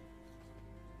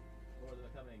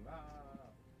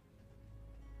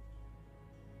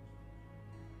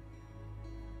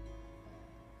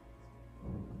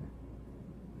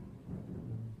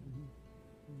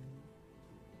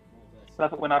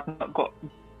 That's when I've not got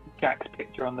Jack's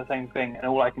picture on the same thing, and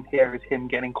all I can hear is him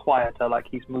getting quieter, like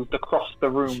he's moved across the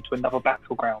room to another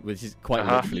battleground. Which is quite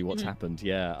literally what's happened.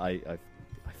 Yeah, I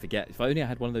forget. If only I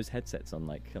had one of those headsets on,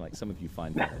 like some of you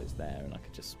find those there, and I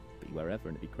could just be wherever,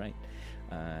 and it'd be great.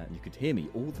 You could hear me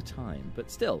all the time,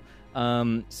 but still.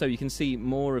 So you can see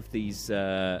more of these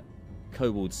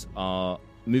kobolds are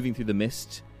moving through the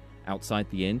mist outside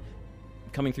the inn,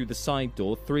 coming through the side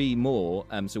door. 3 more.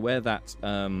 So where that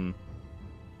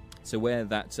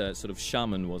sort of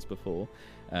shaman was before,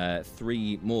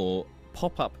 3 more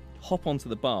hop onto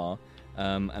the bar,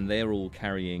 and they're all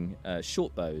carrying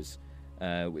short bows,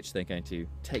 which they're going to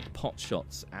take pot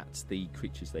shots at the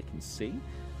creatures they can see.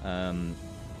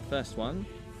 First one.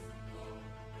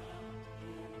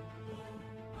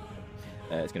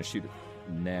 It's going to shoot at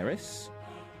Neris.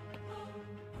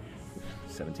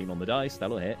 17 on the dice,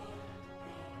 that'll hit.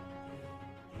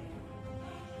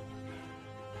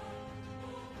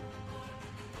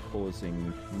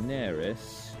 Causing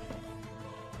Neris.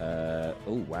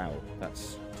 Oh wow,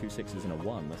 that's 2 6s and a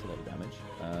 1. That's a lot of damage.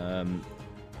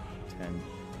 10,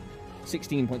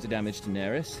 16 points of damage to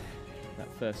Neris.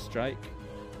 That first strike.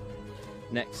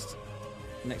 Next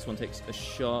one takes a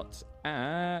shot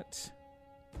at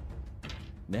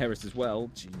Neris as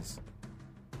well. Jeez.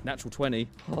 Natural 20.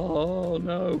 Oh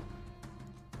no.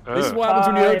 This is what happens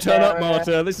when you don't turn up,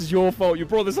 Marta. This is your fault. You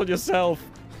brought this on yourself.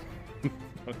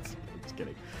 Just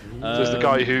kidding. This is the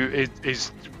guy who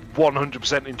is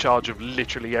 100% in charge of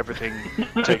literally everything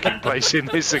taking place in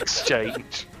this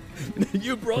exchange.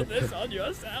 You brought this on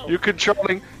yourself.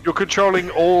 You're controlling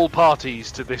all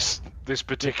parties to this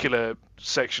particular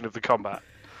section of the combat.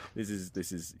 This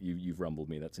is you've rumbled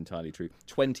me. That's entirely true.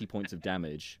 20 points of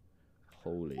damage.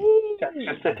 Holy. Jack's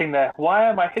just sitting there. Why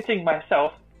am I hitting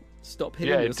myself? Stop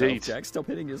hitting yourself, indeed. Jack. Stop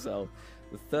hitting yourself.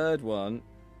 The third one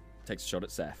takes a shot at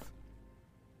Seth.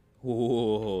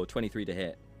 Oh, 23 to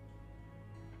hit.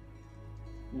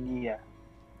 Yeah.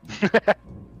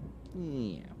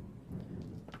 Yeah.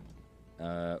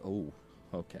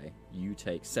 Okay. You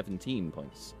take 17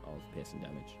 points of piercing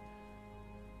damage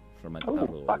from a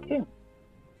Oh, fuck him.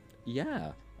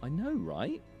 Yeah, I know,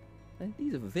 right?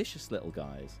 These are vicious little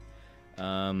guys.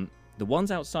 The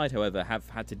ones outside, however, have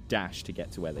had to dash to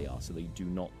get to where they are, so they do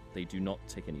not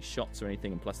take any shots or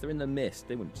anything. And plus, they're in the mist.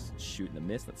 They wouldn't just shoot in the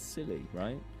mist. That's silly,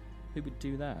 right? Who would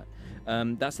do that?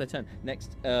 That's their turn.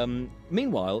 Next.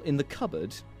 Meanwhile, in the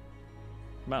cupboard,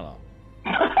 Malar.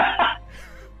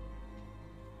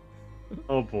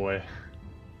 Oh boy.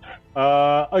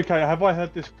 Okay, have I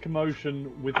heard this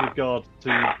commotion with regard to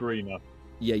Brina?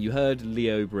 Yeah, you heard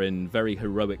Leobrin very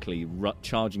heroically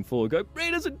charging forward, go,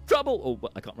 Brina's in trouble! Oh,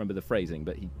 I can't remember the phrasing,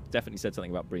 but he definitely said something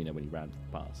about Brina when he ran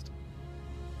past.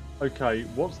 Okay,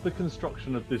 what's the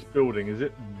construction of this building? Is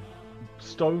it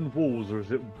stone walls or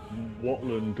is it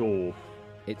wattle and daub?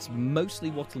 It's mostly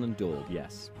wattle and daub,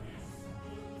 yes.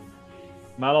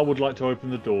 Malar would like to open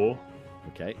the door.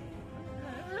 Okay.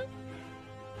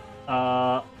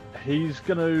 He's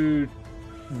going to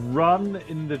run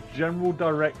in the general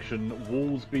direction,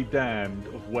 walls be damned,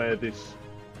 of where this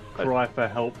cry for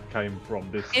help came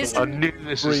from. I knew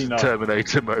this was a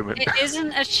Terminator moment. It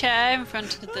isn't a chair in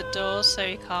front of the door, so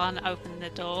you can't open the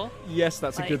door. Yes,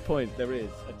 that's a good point. There is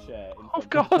a chair. Oh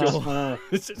God!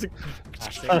 It's just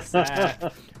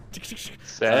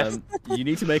Seth. You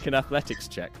need to make an athletics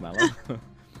check, Malar.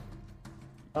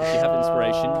 If you have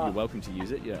inspiration, you're welcome to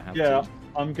use it. You don't have to.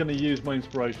 I'm going to use my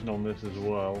inspiration on this as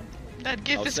well. That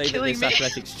gift I'll is say killing that this me.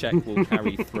 athletics check will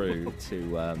carry through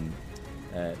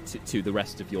to the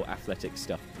rest of your athletic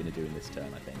stuff you're going to do in this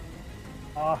turn, I think.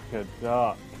 Fuck a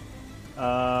duck.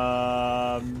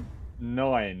 9.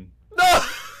 No!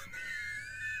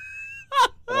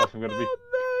 Otherwise I'm going to be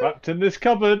trapped in this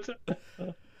cupboard.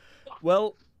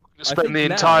 Well, Spend the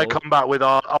entire combat with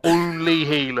our only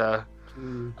healer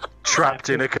trapped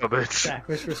in a cupboard. Jack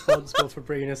was responsible for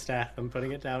Brina's death. I'm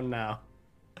putting it down now.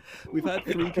 We've had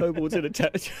 3 kobolds in a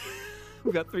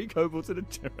We've got 3 kobolds in a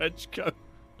trench coat.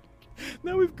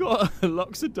 Now we've got a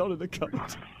Loxodon in a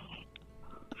coat.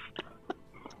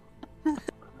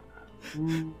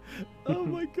 Oh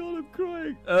my god, I'm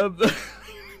crying.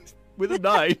 With a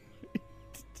 9.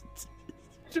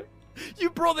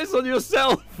 You brought this on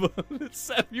yourself!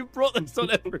 Seth, you brought this on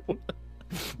everyone.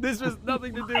 This has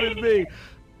nothing to do with me.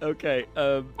 Okay,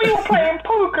 We were playing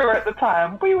poker at the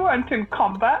time. We weren't in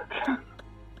combat.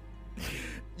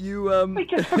 We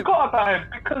just forgot about him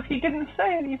because he didn't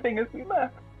say anything as we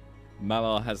left.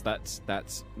 Malar has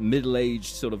that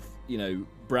middle-aged sort of,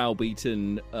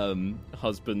 browbeaten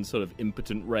husband sort of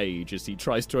impotent rage as he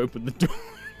tries to open the door.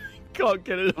 Can't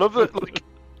get it. Love that, like,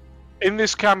 in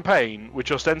this campaign,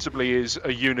 which ostensibly is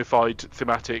a unified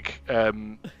thematic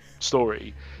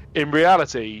story, in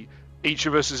reality, each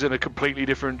of us is in a completely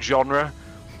different genre.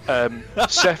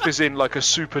 Seth is in like a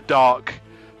super dark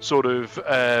sort of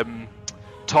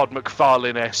Todd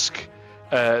McFarlane-esque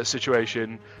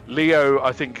situation. Leo,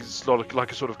 I think, is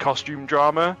like a sort of costume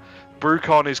drama.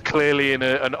 Brucon is clearly in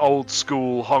an old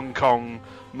school Hong Kong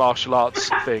martial arts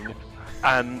thing,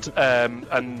 and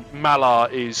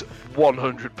Malar is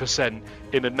 100%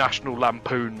 in a National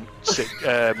Lampoon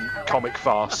comic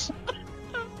farce.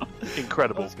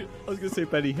 Incredible. I was gonna say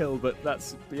Benny Hill, but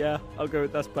I'll go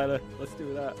with that's better. Let's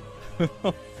do that.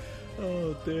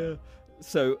 Oh dear.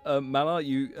 So Malar,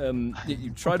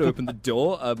 you try to open the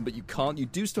door, but you can't. You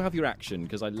do still have your action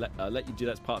because I let you do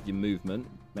that's part of your movement.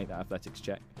 Make that athletics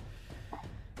check.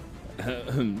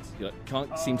 You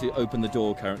can't seem to open the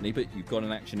door currently, but you've got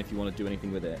an action if you want to do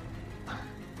anything with it.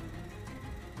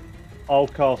 I'll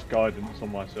cast guidance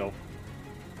on myself.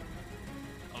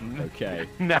 Okay.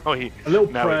 A little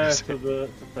prayer to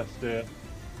Festia.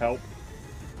 Help.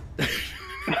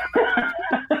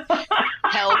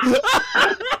 Help.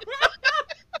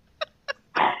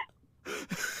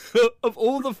 of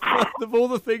all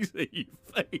the things that you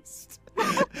faced,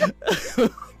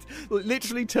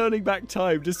 literally turning back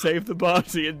time to save the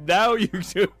party, and now you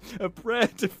do a prayer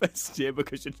to Festia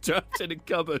because you're trapped in a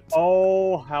cupboard.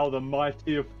 Oh, how the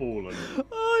mighty have fallen!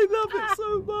 I love it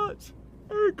so much.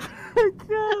 Oh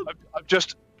God.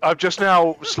 I've just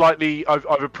now slightly I've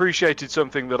appreciated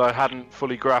something that I hadn't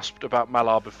fully grasped about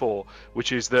Malar before,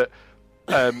 which is that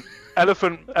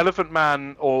Elephant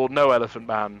Man or no Elephant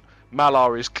Man,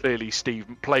 Malar is clearly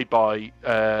played by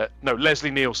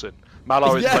Leslie Nielsen.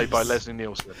 Malar is played by Leslie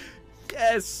Nielsen.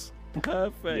 Yes,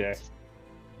 perfect.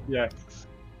 Yes.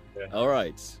 All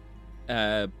right.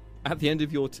 At the end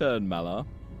of your turn, Malar,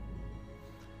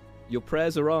 your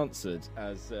prayers are answered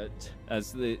as the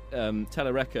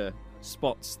Telereka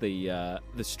spots the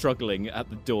struggling at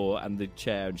the door and the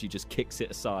chair, and she just kicks it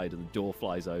aside, and the door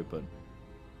flies open.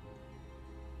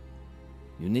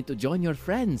 You need to join your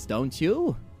friends, don't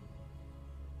you?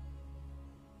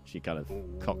 She kind of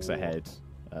cocks her head.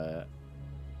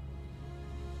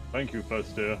 Thank you,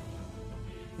 Festia.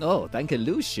 Oh, thank you,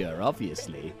 Lucia,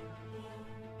 obviously.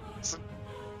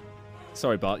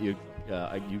 Sorry, Bart, you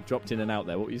dropped in and out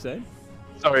there. What were you saying?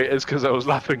 Sorry, it's because I was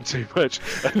laughing too much.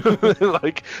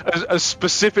 Like a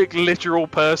specific literal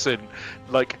person,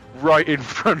 like right in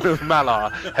front of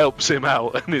Malar, helps him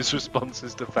out, and his response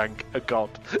is to thank a god.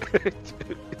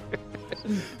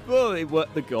 Well,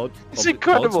 the god. It's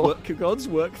incredible. Gods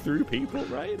work through people,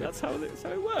 right? That's how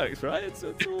it works, right? It's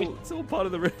all part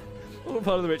of the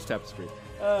rich tapestry.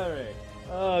 All right.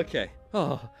 Okay.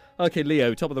 Oh, okay,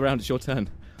 Leo. Top of the round. It's your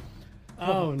turn.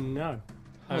 Oh no.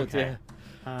 Oh dear.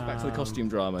 Back to the costume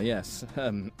drama, yes.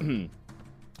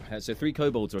 So 3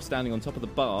 kobolds are standing on top of the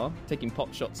bar, taking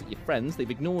pot shots at your friends. They've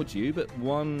ignored you, but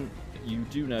one you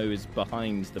do know is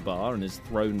behind the bar and has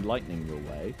thrown lightning your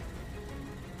way.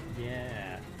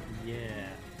 Yeah.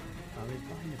 Oh, he's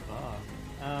behind the bar.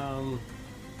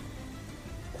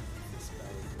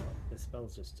 The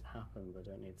spell's just happened. I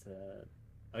don't need to...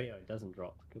 Oh yeah, it doesn't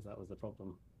drop, because that was the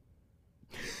problem.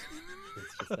 It's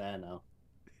just there now.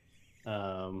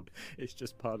 It's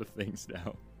just part of things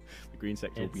now. The green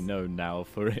sector will be known now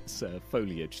for its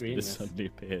foliage that has suddenly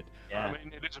appeared. Yeah. I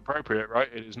mean, it is appropriate, right?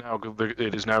 It is now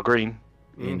green.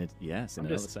 Yes, in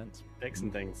another sense.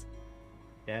 Fixing things.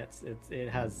 Yeah, it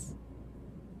has.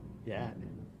 Yeah,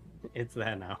 it's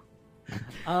there now.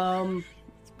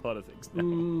 It's part of things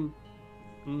now.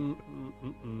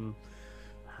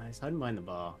 I don't mind the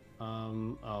bar.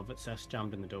 But Seth's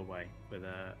jammed in the doorway with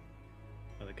a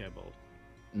kobold.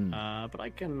 But I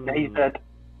can. Yeah, he's dead.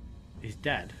 He's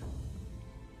dead.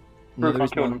 No, there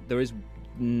is one. There is.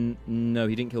 No,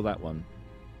 he didn't kill that one.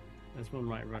 There's one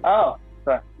right running. Oh,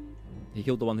 sorry. He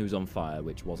killed the one who was on fire,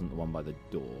 which wasn't the one by the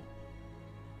door.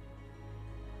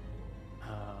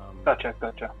 Gotcha.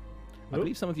 I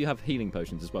believe some of you have healing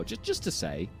potions as well. Just to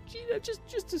say,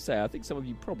 just to say, I think some of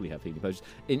you probably have healing potions.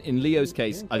 In Leo's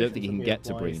case, I don't think he can get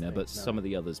to Brina, but some of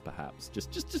the others perhaps.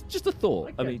 Just a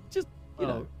thought. I mean, just you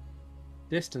know.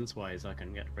 Distance-wise, I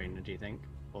can get to Brina. Do you think,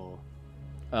 or?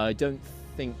 I don't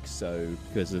think so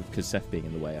because Seth being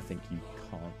in the way. I think you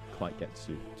can't quite get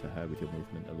to her with your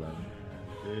movement alone.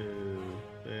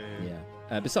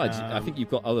 Yeah. Besides, I think you've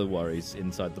got other worries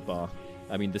inside the bar.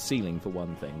 I mean, the ceiling for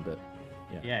one thing, but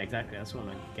yeah. Yeah, exactly. I just want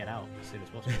to get out as soon as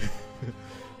possible.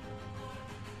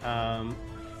 I'm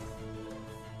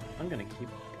gonna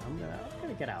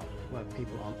get out where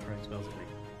people aren't throwing spells at me.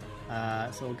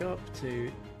 So I'll go up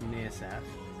to near Seth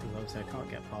because obviously I can't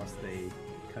get past the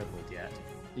kobold yet.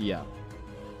 Yeah.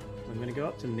 So I'm going to go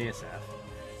up to near Seth,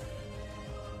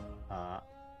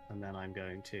 and then I'm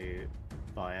going to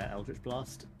fire Eldritch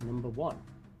Blast number 1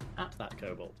 at that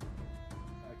kobold.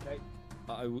 Okay.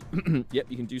 Yep,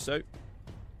 you can do so.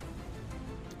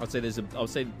 I'll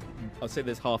say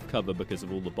there's half cover because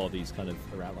of all the bodies kind of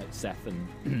around, like Seth and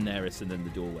Neris, and then the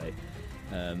doorway.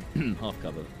 Half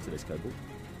cover to this kobold,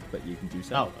 but you can do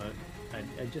so. Oh, I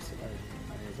just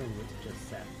as long as it's just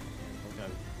Seth, I'll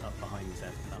go up behind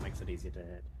Seth. That makes it easier to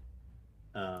hit.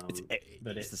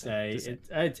 But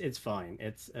it's fine.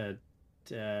 It's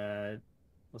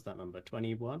what's that number?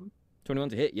 21. 21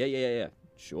 to hit. Yeah.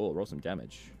 Sure. Roll some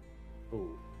damage.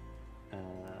 Ooh.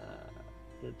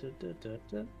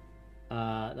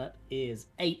 That is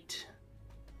 8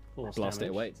 force Blast damage. it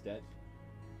away. It's dead.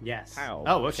 Yes. Pow.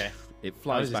 Oh, okay. It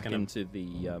flies just back gonna- into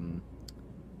the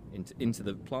into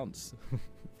the plants.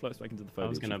 Floats back into the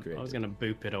foliage. I was gonna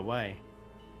boop it away.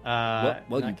 Well,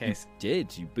 in that you case.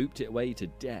 did. You booped it away to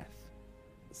death.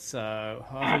 So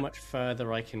how much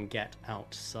further I can get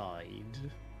outside?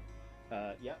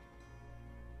 Yeah.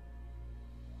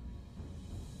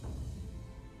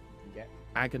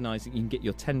 Agonizing. You can get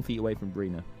your 10 feet away from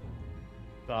Brina.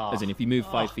 As in, if you move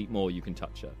 5 feet more, you can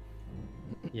touch her.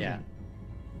 Yeah.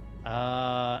 There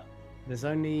are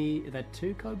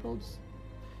 2 kobolds.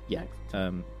 Yeah.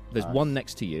 Next? There's one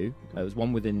next to you. There's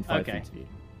one within 5 Okay. feet of you.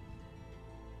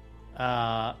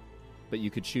 But But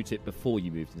you could shoot it before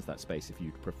you moved into that space if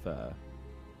you'd prefer.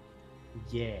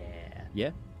 yeah.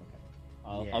 Yeah.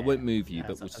 Yeah. I won't move you,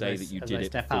 but As- we'll as say I- that you as did I it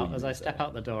step before out. you As I moved step there.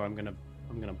 out the door, I'm gonna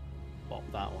bop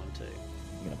that one too.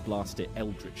 You're gonna blast it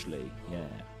eldritchly. Yeah.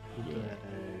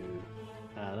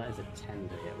 That is a 10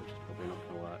 to hit, which is probably not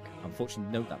gonna work.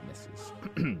 Unfortunately, no, that misses.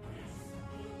 In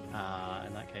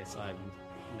that case, I'm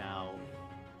now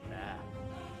there.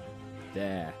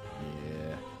 There.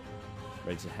 Yeah.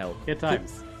 Ready to help. Good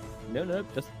times. No,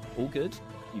 that's all good.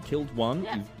 You killed one.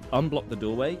 Yeah. You've unblocked the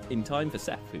doorway in time for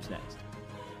Seth, who's next.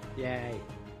 Yay.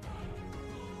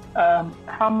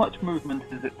 How much movement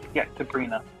is it to get to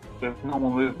Brina? With normal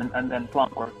movement and then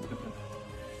plant growth movement.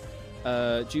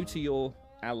 Due to your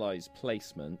ally's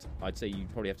placement, I'd say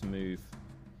you'd probably have to move.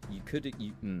 You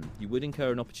would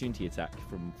incur an opportunity attack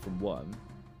from one.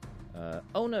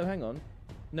 Oh no, hang on.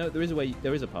 No, there is a way.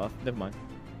 There is a path. Never mind.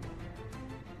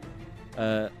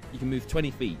 You can move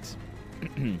 20 feet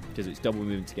because it's double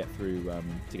movement to get through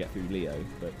Leo.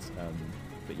 But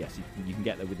yes, you can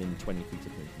get there within 20 feet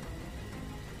of movement.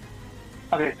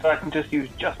 Okay, so I can just use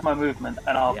just my movement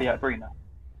and I'll be at Brina.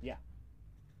 Yeah.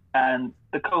 And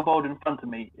the kobold in front of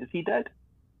me, is he dead?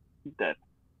 He's dead.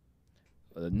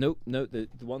 Nope. The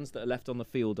ones that are left on the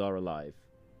field are alive.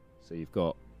 So you've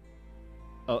got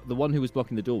the one who was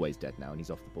blocking the doorway is dead now, and he's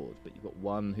off the board. But you've got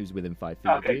one who's within 5 feet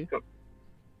of Okay, you. cool.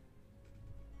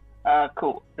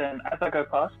 Cool. Then as I go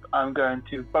past, I'm going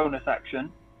to bonus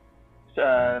action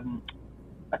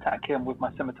attack him with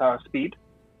my scimitar of speed.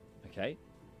 Okay.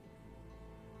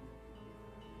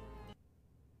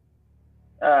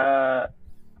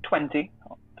 20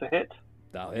 to hit,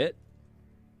 That'll hit.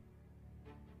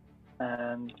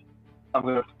 and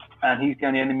and he's the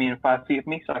only enemy in 5 feet of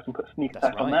me, so I can put sneak That's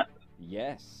attack on right. that.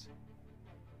 Yes.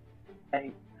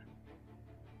 8.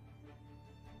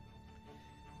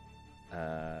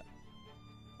 I'm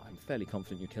fairly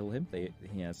confident you kill him.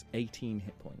 He has 18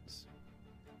 hit points.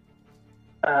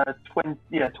 20.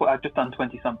 Yeah, I've just done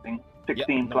 20 something.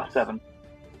 16 plus nice. 7.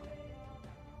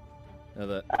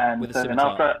 Another, And with a so then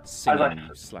scimitar, after- singing,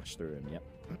 you slash through him. Yep.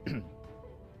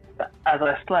 As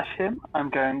I slash him, I'm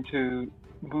going to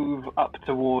move up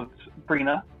towards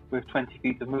Brina with 20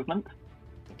 feet of movement.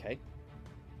 Okay.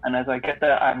 And as I get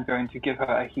there, I'm going to give her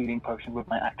a healing potion with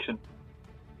my action.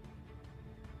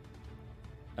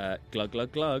 Glug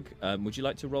glug glug. Would you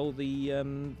like to roll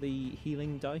the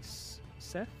healing dice,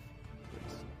 Seth?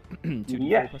 Please. 2d4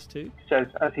 Yes. plus 2. Says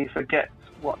as he forgets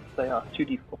what they are.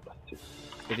 2d4 plus 2.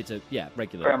 If it's a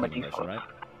regular Where am I healing D4? potion, right?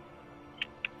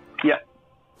 Yep.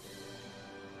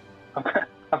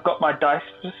 I've got my dice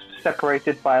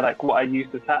separated by like what I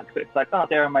used to attack. So it's like, oh,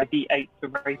 there are my d8s for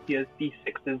rapiers,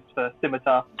 d6s for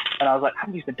scimitar, and I was like, I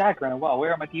haven't used a dagger in a while.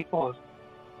 Where are my d4s?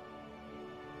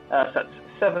 So that's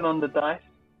 7 on the dice.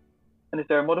 And is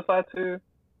there a modifier to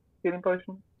healing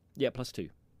potion? Yeah, plus 2.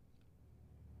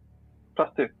 Plus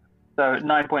 2. So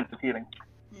 9 points of healing.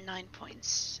 9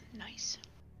 points. Nice.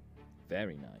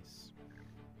 Very nice.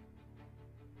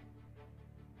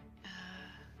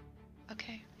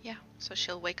 Okay, yeah. So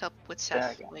she'll wake up with There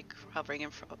Seth, you go. like hovering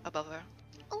above her.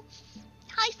 Oh,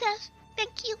 hi, Seth.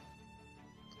 Thank you.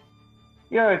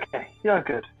 You're okay. You're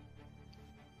good.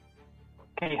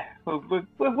 Okay,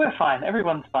 we're fine.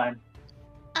 Everyone's fine.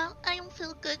 I don't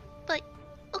feel good, but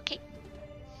okay.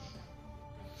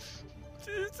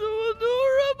 It's so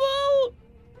adorable.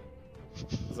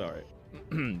 Sorry,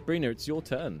 Brina, it's your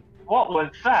turn. What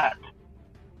was that?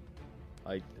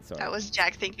 Sorry. That was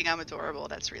Jack thinking I'm adorable.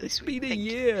 That's really It's sweet. been a Thank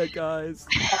you. year, guys.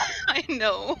 I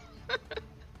know.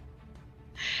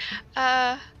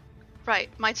 Right,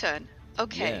 my turn.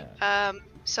 Okay.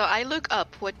 So I look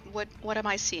up. What am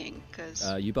I seeing? Because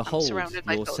You I'm behold surrounded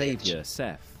by your foliage. savior,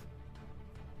 Seth.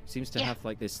 Seems to Yeah. have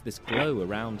like this glow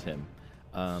around him.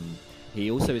 He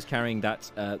also is carrying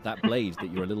that blade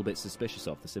that you're a little bit suspicious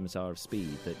of, the scimitar of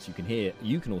speed, that you can hear.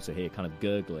 You can also hear kind of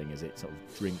gurgling as it sort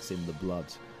of drinks in the blood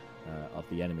of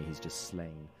the enemy he's just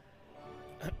slain.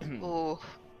 Oh,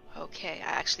 okay.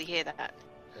 I actually hear that.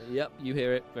 Yep, you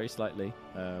hear it very slightly.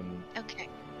 Okay.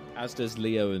 As does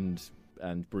Leo and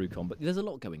Brucon, but there's a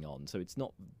lot going on, so it's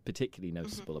not particularly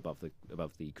noticeable above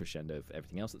the crescendo of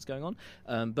everything else that's going on.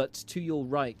 But to your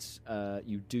right,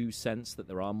 you do sense that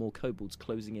there are more kobolds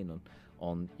closing in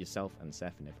on yourself and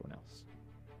Seth and everyone else.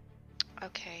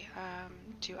 Okay.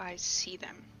 Do I see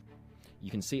them? You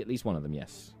can see at least one of them,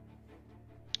 yes.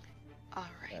 All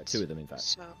right. Two of them, in fact.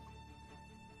 So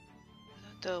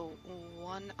the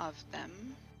one of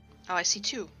them. Oh, I see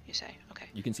two. You say? Okay.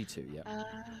 You can see two, yeah.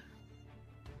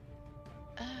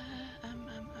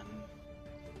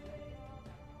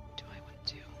 Do I want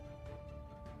to?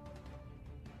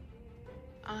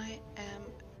 I am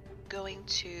going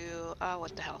to.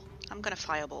 What the hell? I'm gonna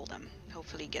fireball them.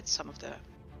 Hopefully, get some of the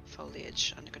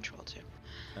foliage under control too.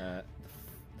 The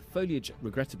foliage,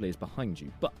 regrettably, is behind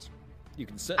you, but you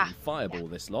can certainly fireball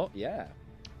this lot, yeah.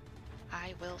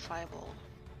 I will fireball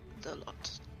the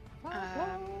lot.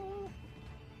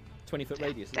 20-foot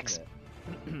radius, Dex. isn't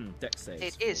it? Dex saves.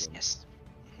 It for is, them. yes.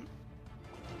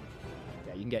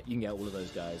 Yeah, you can get all of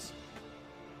those guys.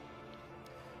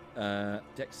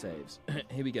 Dex saves.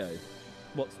 Here we go.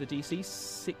 What's the DC?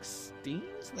 16?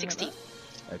 16.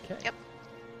 Okay. Yep.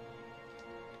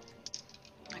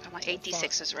 I got my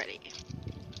 86s ready.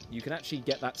 You can actually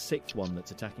get that sixth one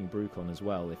that's attacking Brucon as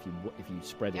well if you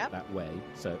spread it that way.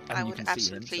 So and I you would can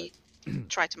absolutely see him.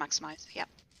 try to maximize. Yeah.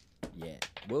 Yeah.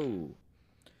 Whoa.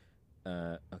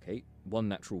 Okay. One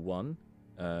natural one.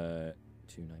 2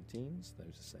 19s.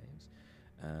 Those are saves.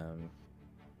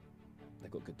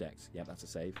 They've got good decks. Yeah, that's a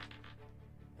save.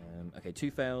 Okay,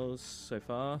 2 fails so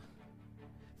far.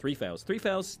 3 fails. 3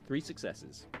 fails, 3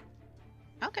 successes.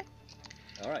 Okay.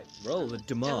 All right. Roll the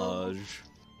damage.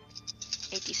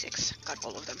 86. Got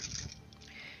all of them.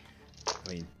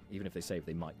 I mean, even if they save,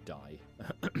 they might die.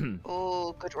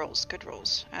 Oh, good rolls. Good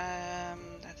rolls.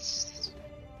 That's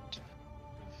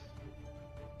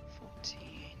 14,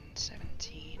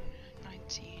 17,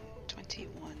 19,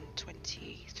 21,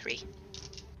 23.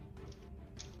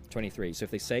 23. So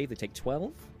if they save, they take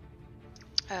 12.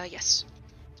 Yes.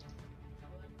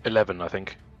 11, I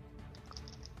think.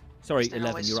 Sorry, Then 11.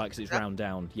 always- You're right, because it's Yep. round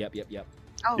down. Yep.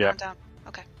 Oh, Yeah. round down.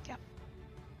 Okay. Yeah.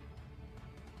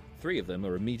 3 of them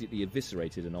are immediately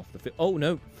eviscerated and off the field. Oh,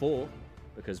 no, 4.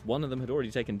 Because one of them had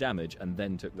already taken damage and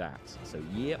then took that. So,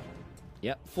 yep.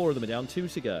 4 of them are down. 2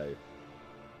 to go.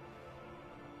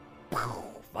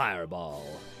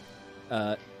 Fireball.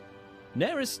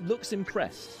 Neris looks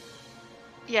impressed.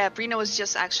 Yeah, Brina was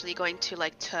just actually going to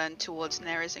like turn towards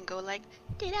Neris and go like,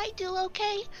 Did I do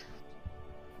okay?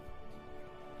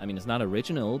 I mean, it's not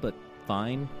original, but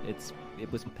fine.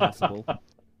 It was passable.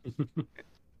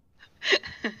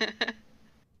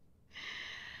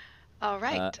 all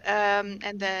right.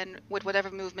 And then with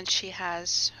whatever movement she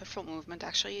has, her full movement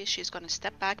actually, she's going to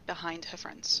step back behind her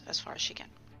friends as far as she can.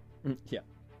 Yeah.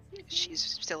 She's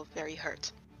still very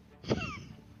hurt.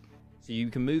 So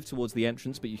you can move towards the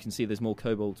entrance, but you can see there's more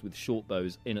kobolds with short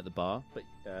bows in at the bar. But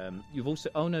you've also...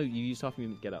 Oh, no, you used half a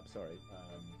movement to get up, sorry.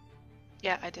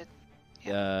 Yeah, I did.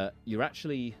 You're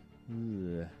actually...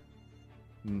 Okay,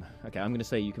 I'm going to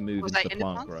say you can move Was into I the in the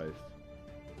plant plant? growth.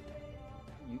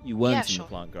 You weren't Yeah, in sure. the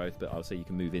plant growth, but I'll say you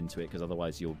can move into it, because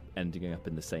otherwise you're ending up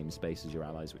in the same space as your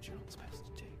allies, which you're not supposed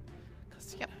to do.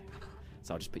 'Cause, you know.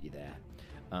 So I'll just put you there.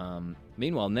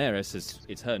 Meanwhile, Neris,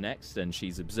 it's her next, and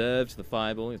she's observed the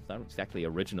fireball. It's not exactly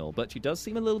original, but she does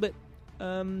seem a little bit...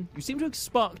 you seem to have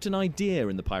sparked an idea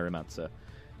in the Pyromancer,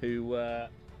 who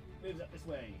moves up this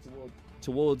way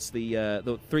towards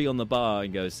the 3 on the bar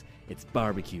and goes, "It's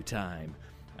barbecue time."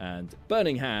 And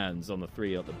burning hands on the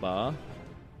 3 at the bar.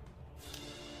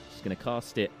 She's going to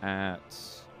cast it at...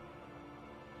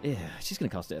 Yeah, she's going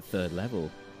to cast it at 3rd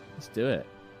level. Let's do it.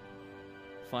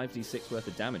 5d6 worth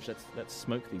of damage. Let's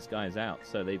smoke these guys out.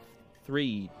 So they've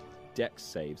 3 dex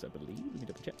saves, I believe. Let me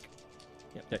double check.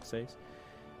 Yep, dex saves.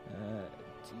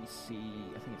 DC,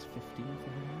 I think it's 15 for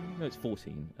him. No, it's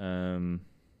 14.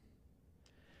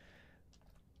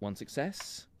 1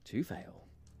 success, 2 fail.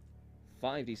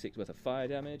 5d6 worth of fire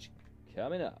damage.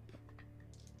 Coming up.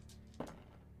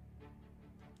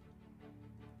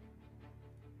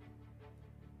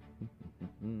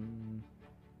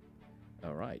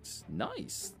 All right,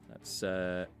 nice. That's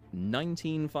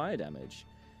 19 fire damage.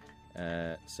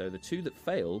 So the 2 that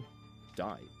fail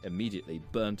die immediately,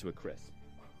 burn to a crisp.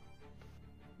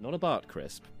 Not a Bart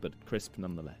crisp, but crisp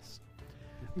nonetheless.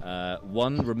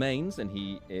 1 remains, and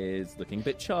he is looking a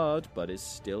bit charred, but is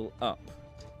still up.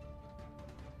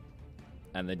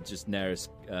 And then just Neris,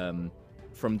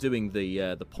 from doing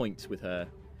the point with her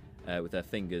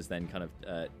fingers, then kind of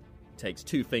takes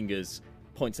 2 fingers,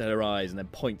 points at her eyes, and then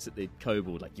points at the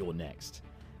kobold like, "You're next."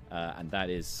 And that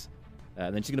is.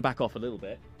 And then she's going to back off a little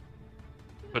bit.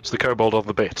 Puts the kobold on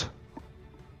the bit.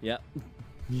 Yeah.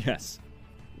 Yes.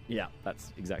 Yeah,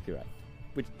 that's exactly right.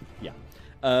 Which, yeah.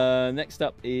 Next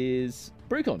up is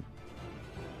Brucon.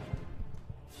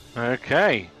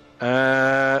 Okay.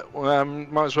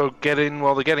 Might as well get in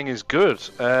while the getting is good.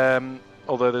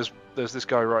 Although there's this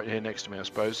guy right here next to me, I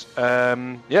suppose.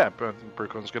 Yeah,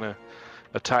 Brucon's going to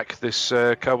attack this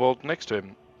kobold next to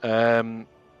him.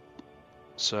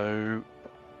 So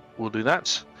we'll do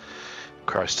that.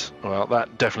 Christ. Well,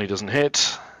 that definitely doesn't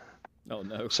hit. Oh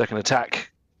no. Second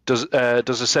attack. Does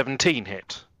a 17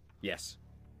 hit? Yes.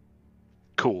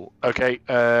 Cool. Okay.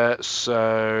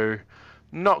 So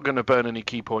not going to burn any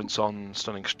key points on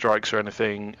stunning strikes or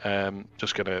anything.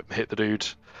 Just going to hit the dude.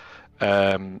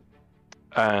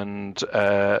 And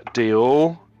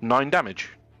deal 9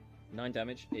 damage. 9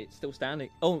 damage. It's still standing.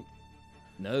 Oh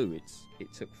no!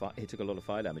 It took a lot of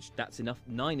fire damage. That's enough.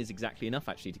 9 is exactly enough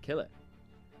actually to kill it.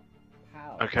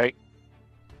 How? Okay.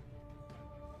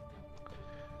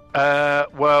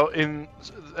 Well,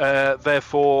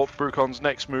 therefore, Brucon's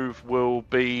next move will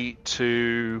be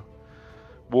to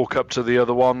walk up to the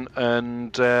other one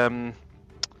and kind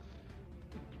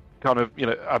of,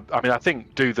 I mean, I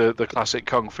think do the classic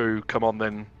kung fu come on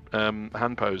then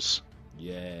hand pose.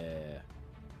 Yeah.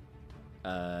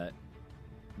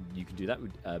 You can do that.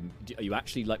 Are you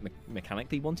actually like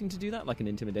mechanically wanting to do that, like an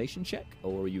intimidation check,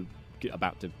 or are you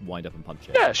about to wind up and punch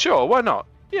it? Yeah, sure. Why not?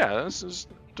 Yeah, let's just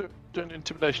do an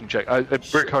intimidation check.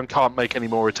 Brucon can't make any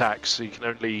more attacks. He can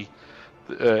only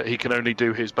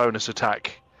do his bonus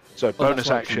attack. So bonus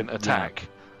action attack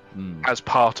as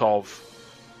part of.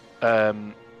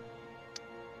 Oh,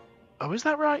 is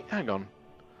that right? Hang on.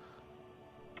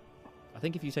 I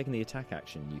think if you've taken the attack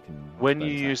action, you can. When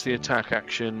you use the attack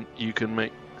action, you can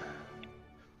make.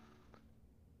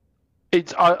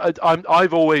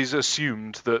 I've always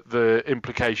assumed that the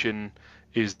implication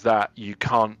is that you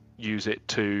can't use it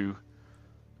to.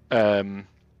 You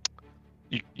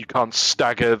can't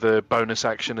stagger the bonus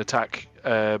action attack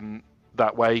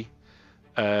that way.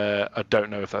 I don't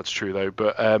know if that's true though,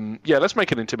 but yeah, let's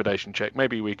make an intimidation check.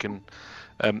 Maybe we can.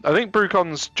 I think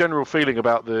Brucon's general feeling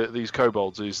about these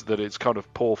kobolds is that it's kind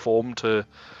of poor form to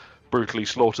brutally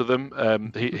slaughter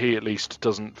them. He at least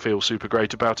doesn't feel super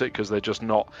great about it because they're just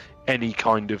not any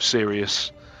kind of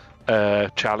serious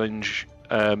challenge.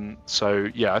 So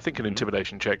yeah, I think an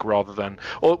intimidation check rather than,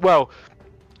 or well,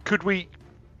 could we?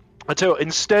 I tell you,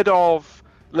 instead of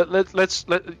let's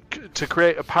to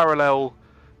create a parallel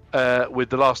with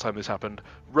the last time this happened,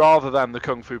 rather than the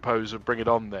kung fu pose of bring it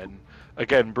on. Then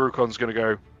again, Brucon's going to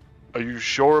go, "Are you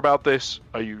sure about this?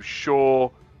 Are you sure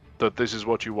that this is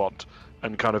what you want?"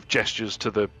 And kind of gestures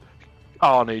to the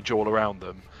carnage all around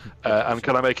them. And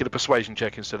can I make it a persuasion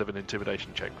check instead of an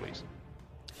intimidation check, please?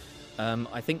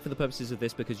 I think for the purposes of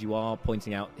this, because you are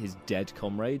pointing out his dead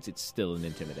comrades, it's still an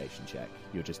intimidation check.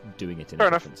 You're just doing it in a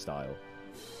different style.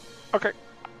 Okay.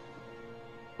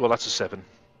 Well, that's a 7.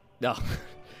 No.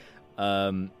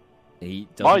 He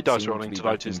my dice rolling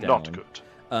tonight is not good.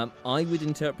 I would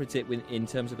interpret it in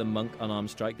terms of the monk unarmed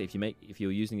strike. That if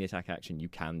you're using the attack action, you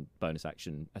can bonus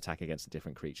action attack against a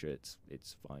different creature.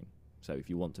 It's fine. So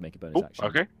if you want to make a bonus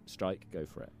action strike, go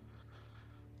for it.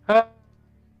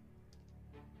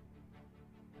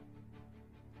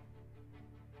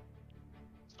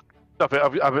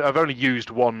 I've only used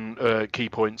 1 key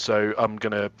point, so I'm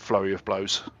gonna flurry of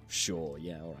blows. Sure.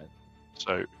 Yeah. All right.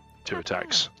 So 2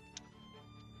 attacks.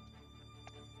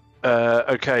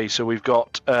 Okay, so we've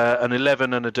got an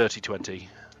 11 and a dirty 20.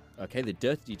 Okay, the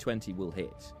dirty 20 will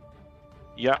hit.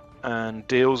 Yeah, and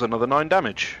deals another 9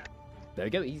 damage. There we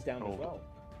go, he's down as well.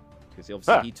 Because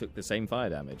obviously he took the same fire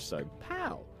damage, so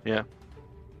pow! Yeah.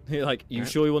 You're like, you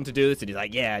sure you want to do this? And he's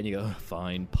like, yeah, and you go,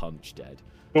 fine, punch, dead.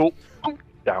 Oh,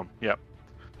 down, yeah.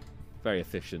 Very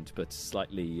efficient, but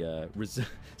slightly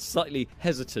slightly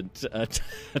hesitant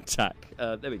attack.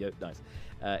 There we go, nice.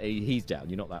 He's down,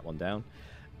 you knock that one down.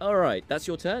 All right, that's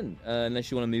your turn. Unless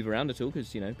you want to move around at all,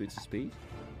 because boots of speed.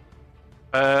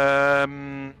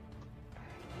 I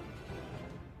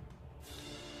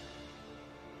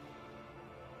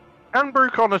Can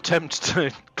Brucon attempt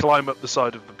to climb up the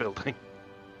side of the building?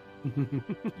 You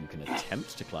can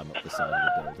attempt to climb up the side of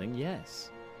the building. Yes.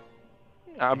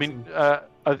 I mean,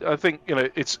 I think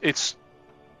it's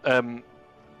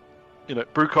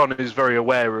Brucon is very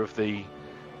aware of the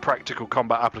practical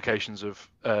combat applications of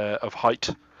height,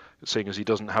 seeing as he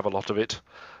doesn't have a lot of it.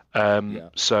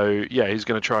 So yeah, he's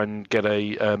going to try and get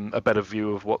a better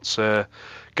view of what's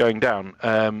going down.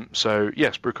 So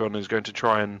yes, Brucon is going to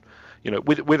try and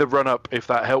with a run up, if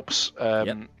that helps.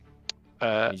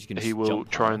 He will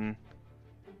try and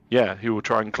he will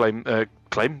try and climb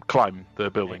the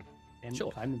building.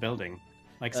 Sure. Climb the building,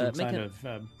 like some kind of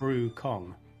Brew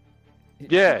Kong.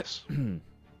 Yes.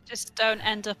 Just don't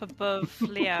end up above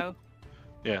Leo.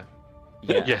 Yeah.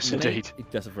 Yeah. Yes, indeed.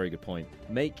 That's a very good point.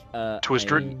 Make 'Twas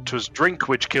drink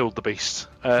which killed the beast.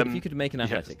 If you could make an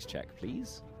athletics check,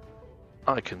 please.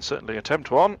 I can certainly attempt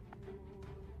one.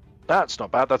 That's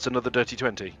not bad. That's another dirty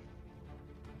 20.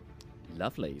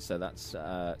 Lovely. So that's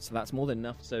more than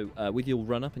enough. So with your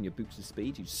run up and your boots of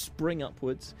speed, you spring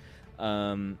upwards.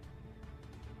 High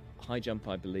jump,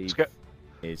 I believe,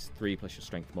 is 3 plus your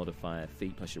strength modifier,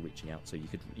 feet plus your reaching out. So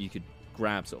you could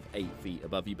grab sort of 8 feet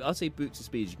above you. But I'll say boots of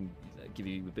speed, you can give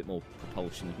you a bit more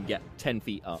propulsion. You can get 10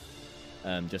 feet up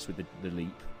just with the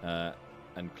leap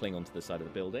and cling onto the side of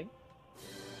the building.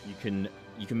 You can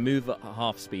move at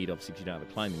half speed, obviously, because you don't have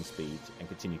a climbing speed, and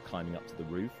continue climbing up to the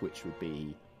roof, which would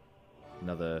be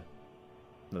another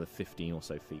 15 or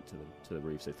so feet to the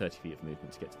roof. So 30 feet of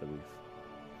movement to get to the roof.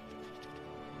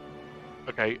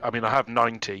 Okay, I mean I have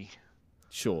 90.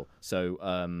 Sure. So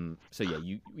yeah,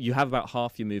 you have about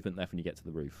half your movement left when you get to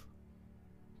the roof.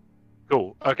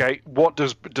 Cool. Okay, what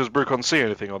does Brucon see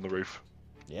anything on the roof?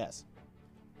 Yes.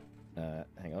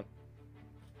 Hang on.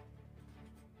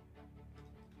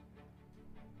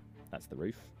 That's the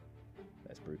roof.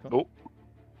 There's Brucon. Cool.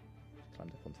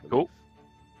 Climbed up onto the Cool. roof.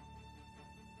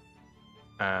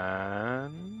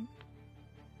 And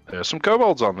there's some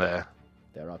kobolds on there.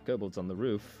 There are kobolds on the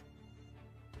roof.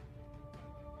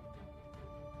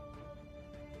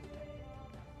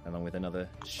 Along with another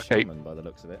shaman by the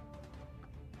looks of it.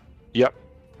 Yep.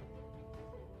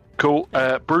 Cool.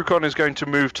 Brucon is going to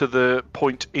move to the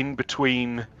point in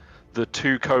between the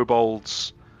two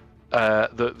kobolds.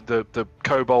 The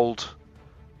kobold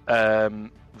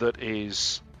that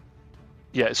is.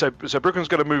 Yeah, so Brucon's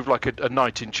going to move like a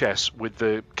knight in chess with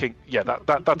the king. Yeah,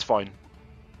 that's fine.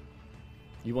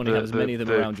 You want to have as many of them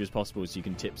around you as possible, so you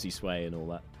can tipsy sway and all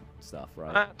that stuff,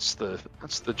 right? That's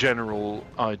the general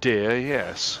idea.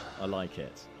 Yes. I like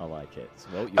it.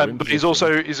 Well, but he's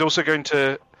also going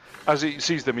to, as he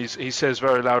sees them, he says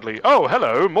very loudly, "Oh,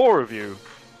 hello, more of you,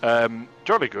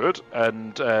 jolly good,"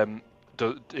 and in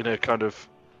a kind of,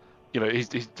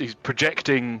 he's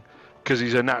projecting. Because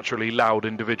he's a naturally loud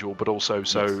individual, but also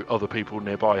so other people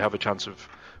nearby have a chance of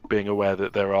being aware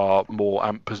that there are more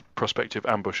prospective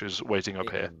ambushes waiting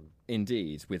up here.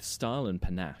 Indeed, with style and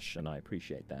panache, and I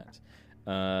appreciate that.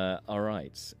 All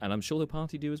right, and I'm sure the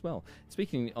party do as well.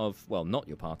 Speaking of, well, not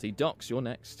your party, Docs, you're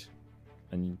next.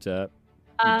 And you've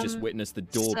just witnessed the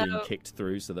door being kicked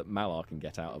through so that Malar can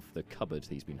get out of the cupboard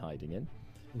he's been hiding in.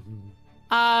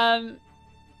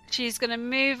 She's going to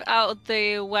move out of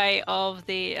the way of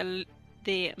the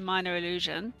minor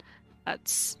illusion.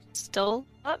 That's still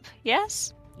up,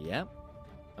 yes? Yeah.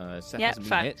 Seth Yep, hasn't been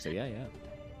fine. hit, so yeah.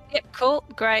 Yep, cool,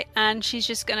 great. And she's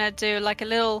just going to do like a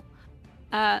little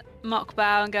mock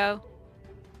bow and go,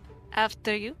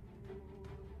 after you.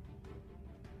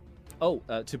 Oh,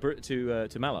 to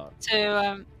Malar.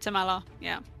 To Malar,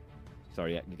 yeah.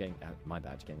 Sorry, yeah, you're getting my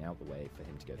bad. You're getting out of the way for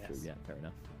him to go through. Yeah, fair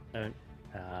enough.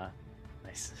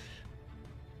 Nice.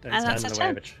 And Don't that's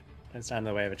stand in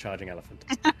the way of a charging elephant.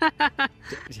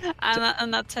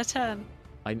 and that's her turn.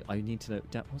 I need to know,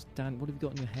 Dan, what have you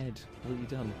got in your head? What have you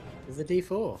done? It's a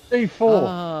D4. D4.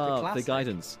 Ah, the classic.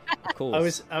 guidance. Of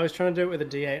course. I was trying to do it with a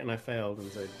D8 and I failed,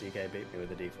 and so DK beat me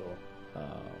with a D4. Oh,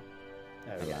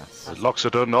 There we go. alas.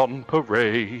 Loxodon on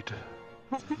parade.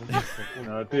 No,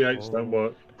 D8s don't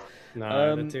work.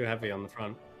 No, they're too heavy on the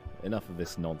front. Enough of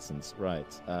this nonsense. Right.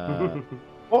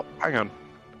 What? Hang on.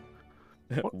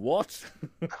 What?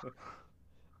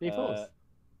 D4s.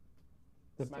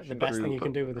 The best thing you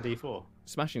can do with a D4.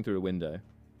 Smashing through a window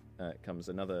comes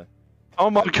another. Oh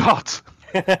my god!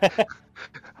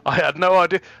 I had no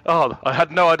idea. Oh, I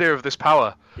had no idea of this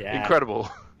power. Yeah. Incredible.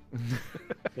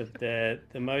 the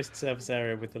most surface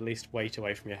area with the least weight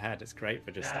away from your head. It's great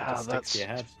for just it just sticks to your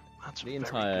head. That's The a very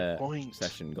entire good point.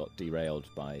 session got derailed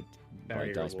by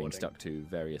Very dice being rewarding. stuck to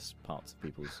various parts of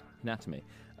people's anatomy.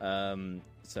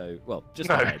 So, well, just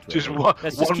No, the head. just really. one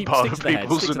Let's just part stick of to the head,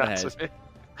 people's stick to the head. anatomy.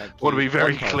 Thank Want to you. be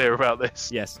very One clear about this.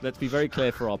 Yes, let's be very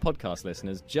clear for our podcast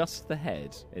listeners. Just the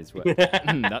head is what.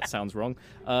 That sounds wrong.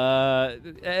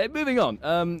 Moving on.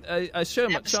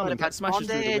 Sherman about smashes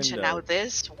through the bondage, window. and now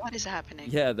this. What is happening?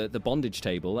 Yeah, the bondage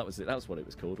table. That was it. That was what it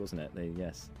was called, wasn't it?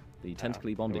 The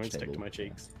tentacly bondage won't table. stick to my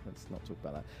cheeks. Let's not talk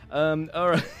about that. All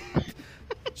right.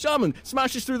 Shaman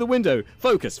smashes through the window.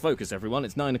 Focus, everyone.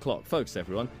 It's 9 o'clock. Focus,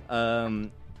 everyone.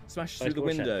 Smashes through the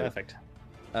window. Perfect.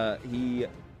 He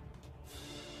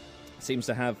seems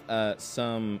to have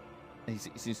some. He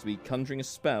seems to be conjuring a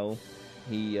spell.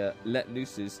 He let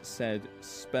loose his said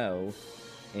spell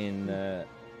in the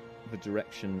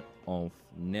direction of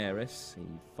Neris. He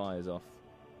fires off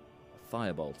a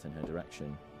firebolt in her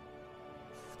direction.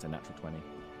 It's a natural 20.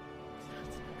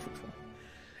 It's a natural 20.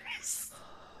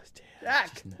 Oh, dear.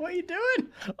 Jack, what are you doing?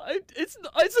 It's a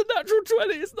natural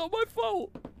 20. It's not my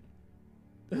fault.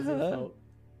 It's your fault.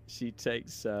 She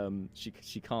takes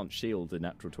she can't shield a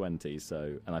natural 20,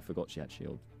 so, and I forgot she had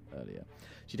shield earlier.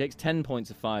 She takes 10 points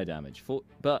of fire damage.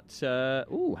 But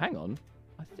hang on.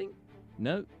 I think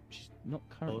no, she's not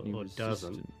currently or resistant.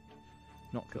 doesn't.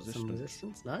 Not Got resistant. some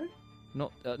resistance? No?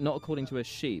 Not according to her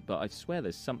sheet, but I swear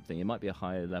there's something. It might be a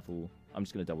higher level. I'm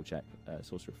just going to double check.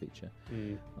 Sorcerer feature.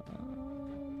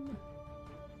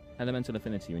 Elemental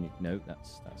affinity. No,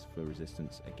 that's for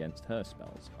resistance against her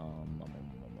spells.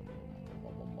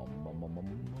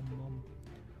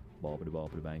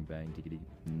 Bang bang diggity.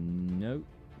 No,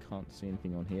 can't see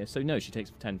anything on here. So no, she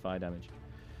takes 10 fire damage,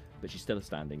 but she's still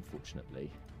standing. Fortunately,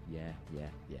 yeah.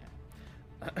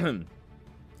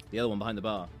 The other one behind the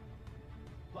bar.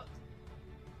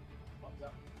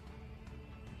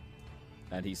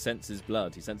 And he senses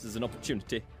blood. He senses an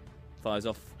opportunity. Fires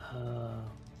off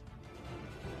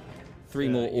 3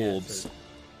 more orbs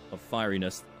of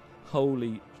fieriness.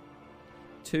 Holy.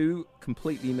 2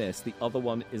 completely missed. The other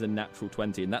one is a natural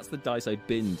 20. And that's the dice I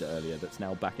binned earlier that's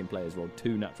now back in play as well.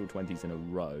 2 natural 20s in a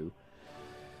row.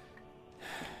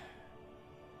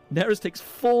 Neris takes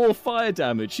 4 fire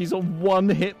damage. She's on 1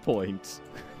 hit point.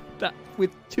 That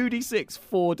with 2d6,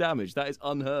 4 damage. That is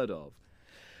unheard of.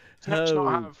 Does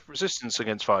not have resistance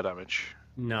against fire damage?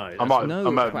 No. I might No,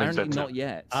 have apparently invented not it.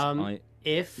 yet. I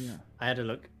had a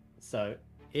look. So,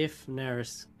 if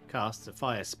Neris casts a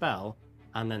fire spell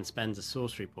and then spends a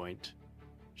sorcery point,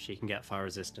 she can get fire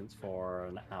resistance for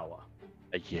an hour.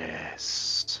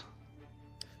 Yes.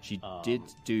 She did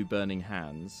do Burning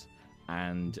Hands,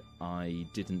 and I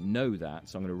didn't know that,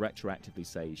 so I'm going to retroactively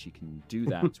say she can do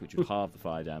that, which would halve the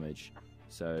fire damage.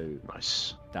 So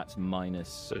nice. That's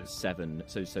 -7.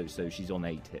 So she's on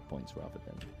 8 hit points rather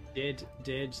than. Did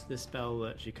the spell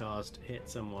that she cast hit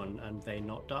someone and they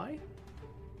not die?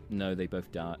 No, they both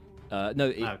died.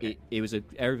 It was an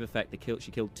area of effect.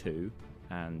 She killed 2,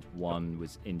 and 1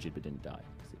 was injured but didn't die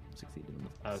because it succeeded in the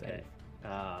save.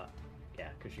 Yeah,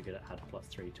 because you could have had a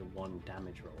 +3 to 1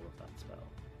 damage roll of that spell.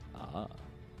 Ah,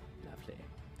 lovely.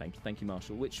 Thank you,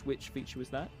 Marshall. Which feature was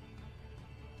that?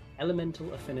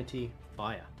 Elemental affinity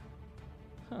fire.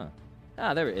 Huh.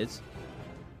 Ah, there it is.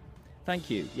 Thank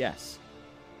you. Yes.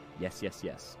 As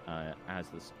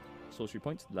the sorcery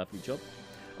points. Lovely job.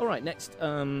 All right. Next.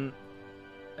 The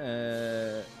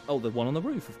one on the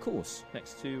roof, of course,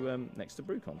 next to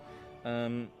Brucon.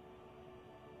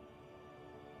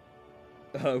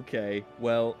 Okay.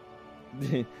 Well,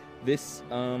 this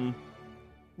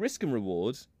risk and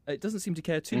reward. It doesn't seem to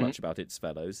care too much about its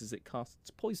fellows, as it casts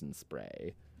poison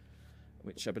spray,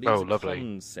 which I believe is a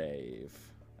con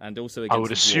save, and also against I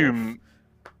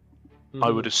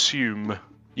would assume.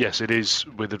 Yes, it is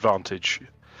with advantage.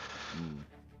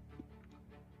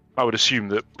 I would assume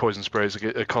that poison spray is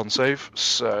a con save,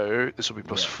 so this will be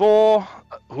 +4.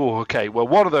 Oh, okay. Well,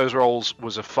 one of those rolls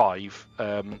was a 5,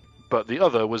 but the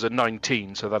other was a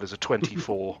 19, so that is a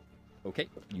 24. Okay,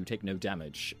 you take no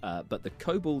damage, but the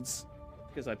kobolds,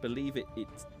 because I believe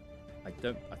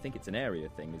I think it's an area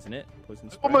thing, isn't it? Poison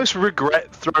spray? I almost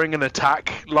regret throwing an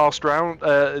attack last round,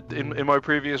 in my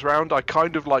previous round. I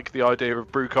kind of like the idea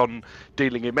of Brucon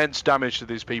dealing immense damage to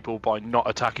these people by not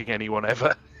attacking anyone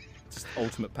ever. Just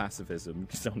ultimate pacifism,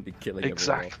 because I'm be killing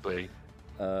exactly.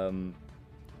 everyone.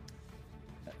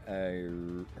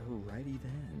 Alrighty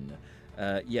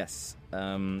then. Yes.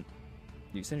 You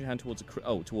extend your hand towards a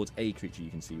creature you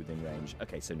can see within range.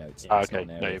 Okay, so no, it's not an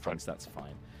area of things, that's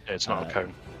fine. Yeah, it's not a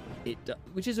cone.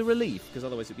 Which is a relief, because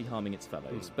otherwise it'd be harming its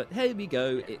fellows. But here we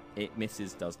go. It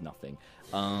misses, does nothing.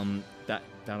 That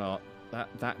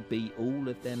be all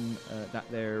of them. That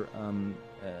they're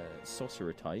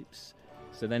sorcerer types.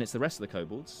 So then it's the rest of the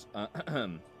kobolds.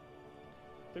 2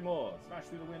 more. Smash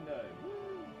through the window. Woo!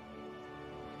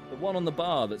 The one on the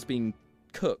bar that's been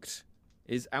cooked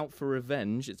is out for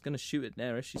revenge. It's going to shoot at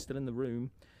Neris. She's still in the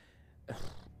room.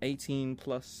 18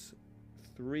 plus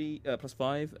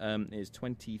 5 is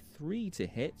 23 to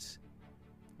hit.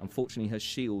 Unfortunately, her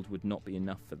shield would not be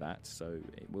enough for that, so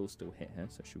it will still hit her.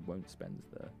 So she won't spend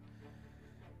the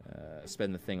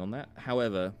thing on that.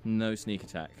 However, no sneak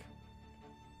attack,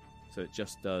 so it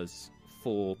just does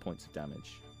 4 points of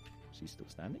damage. She's still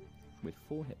standing with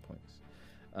 4 hit points.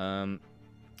 The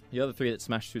other 3 that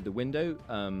smashed through the window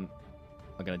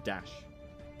are going to dash,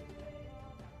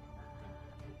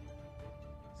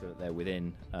 so that they're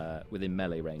within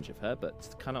melee range of her,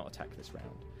 but cannot attack this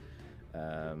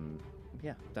round.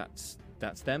 Yeah, that's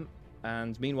them.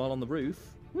 And meanwhile, on the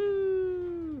roof,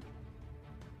 woo!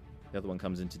 The other one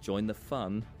comes in to join the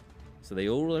fun. So they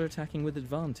all are attacking with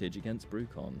advantage against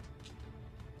Brucon.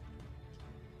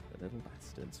 The little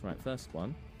bastards. Right, first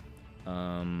one.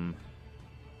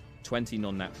 20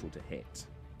 non-natural to hit.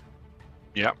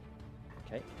 Yeah.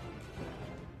 Okay.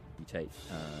 You take.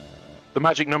 The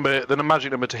magic number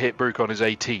to hit Brucon is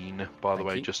 18. By the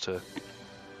way, 18. just to.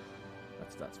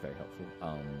 That's very helpful.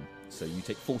 So you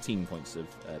take 14 points of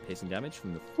piercing damage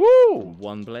from the Woo!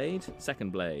 one blade.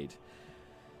 Second blade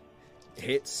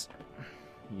hits.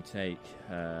 You take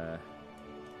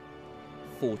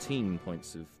 14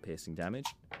 points of piercing damage.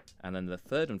 And then the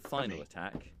third and final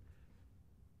attack,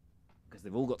 because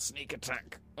they've all got sneak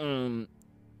attack, 20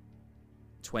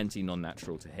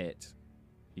 non-natural to hit.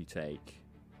 You take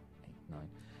 8, 9,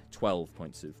 12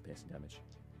 points of piercing damage.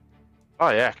 Oh,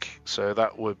 heck. So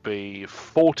that would be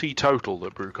 40 total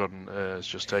that Brucon has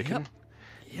just taken.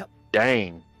 Yep.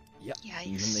 Dang. Yep. Yikes.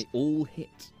 Even they all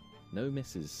hit. No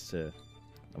misses,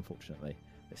 unfortunately,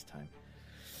 this time.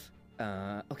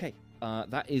 Okay.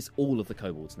 That is all of the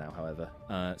kobolds now, however.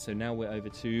 So now we're over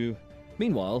to,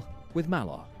 meanwhile, with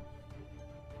Malar.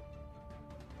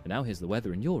 And now here's the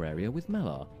weather in your area with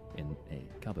Malar in a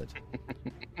cupboard.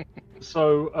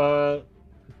 So,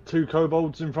 2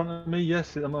 kobolds in front of me.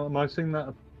 Yes, am I seeing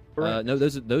that correct? No,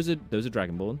 those are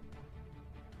Dragonborn.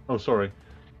 Oh, sorry.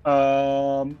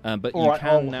 But you right, can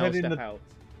I'll now head in step the- out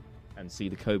and see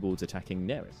the kobolds attacking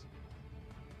Neris.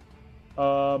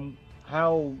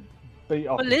 How beat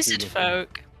up? Well, is she lizard looking?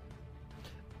 folk.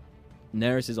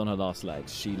 Neris is on her last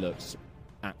legs. She looks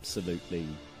absolutely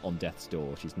on death's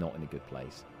door. She's not in a good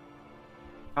place.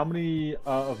 How many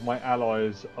of my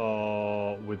allies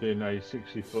are within a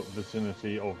 60-foot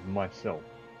vicinity of myself?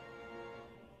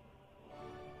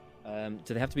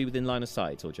 Do they have to be within line of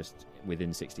sight or just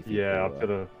within 60 feet? Yeah, or, I've got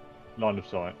a line of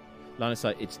sight. line of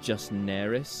sight. It's just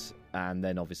Neris, and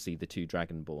then obviously the 2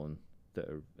 Dragonborn that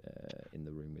are in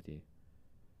the room with you.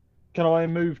 Can I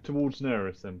move towards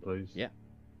Neris then, please? Yeah.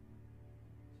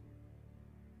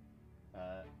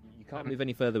 You can't move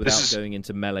any further without going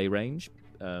into melee range,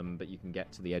 but you can get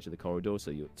to the edge of the corridor,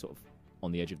 so you're sort of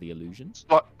on the edge of the illusion.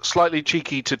 Slightly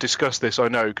cheeky to discuss this, I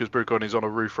know, because Brucon is on a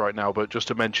roof right now, but just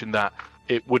to mention that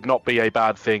it would not be a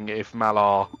bad thing if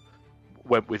Malar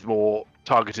went with more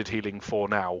targeted healing for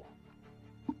now.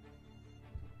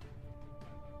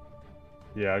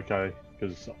 Yeah, okay,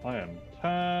 because I am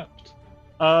tapped.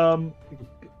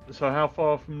 So how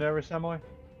far from Neris am I?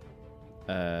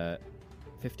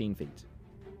 15 feet.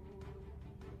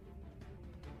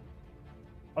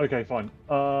 Okay, fine.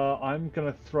 I'm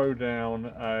gonna throw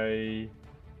down a.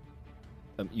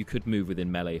 You could move within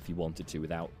melee if you wanted to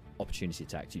without opportunity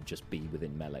attacks. You'd just be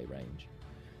within melee range.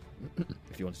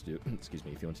 If you wanted to do, if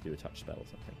you want to do a touch spell or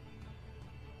something.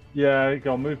 Yeah,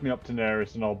 go on, move me up to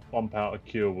Neris, and I'll bump out a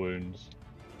Cure Wounds.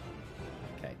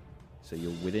 Okay, so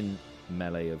you're within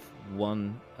melee of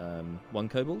one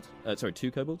kobold. Sorry,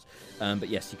 2 kobolds. But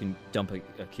yes, you can dump a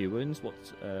Cure Wounds. Roll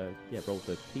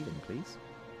the healing, please.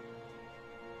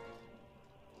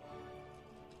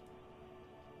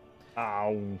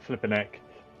 Ow, flippin' heck.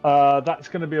 That's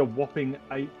going to be a whopping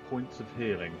 8 points of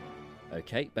healing.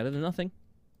 Okay, better than nothing.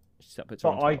 That puts her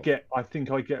But on 12. I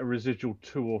think I get a residual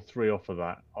 2 or 3 off of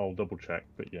that. I'll double check,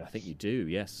 but yes. I think you do.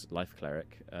 Yes, life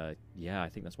cleric. Yeah, I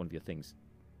think that's one of your things.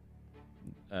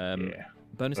 Yeah.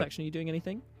 Bonus action. Are you doing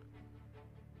anything?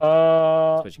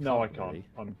 No, Suppose you I can't can't. really.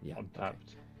 I'm Yeah,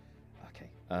 tapped. Okay.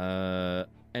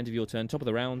 End of your turn. Top of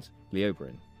the round.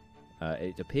 Leobrin.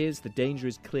 It appears the danger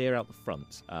is clear out the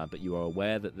front, but you are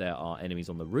aware that there are enemies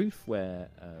on the roof where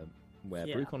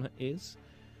Yeah. Brucon is,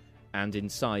 and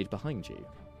inside behind you.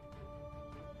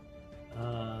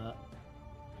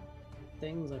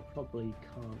 Things I probably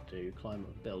can't do. Climb up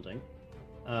a building.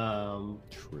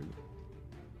 True.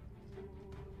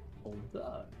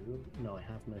 Although, no, I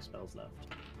have no spells left.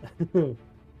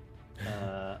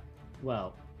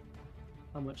 Well,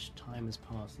 how much time has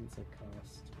passed since I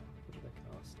cast? What did I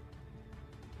cast?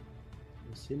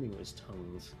 I'm assuming it was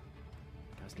tongues.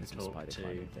 Guys, Can some talk spider to-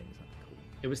 climbing things. That'd be cool.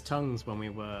 It was tongues when we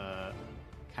were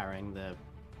carrying the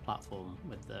platform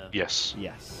with the. Yes.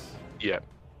 Yes. Yeah.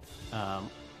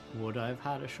 Would I have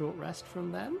had a short rest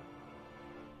from them?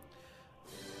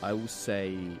 I will say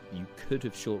you could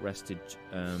have short rested.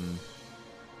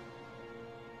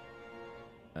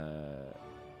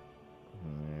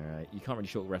 You can't really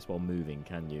short rest while moving,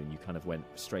 can you? And you kind of went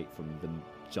straight from them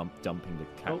dumping the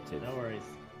captive. Oh, no worries.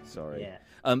 Sorry. Yeah.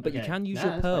 But you Okay. can use No,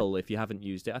 your that's pearl if you haven't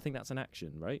used it. I think that's an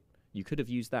action, right? You could have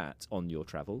used that on your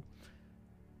travel,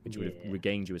 which would Yeah. have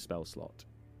regained you a spell slot.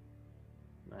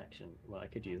 Action. Well, I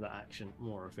could use that action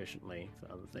more efficiently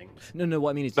for other things. No,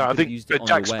 what I mean is No, you I could have think used it on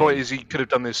Jack's your way. point is he could have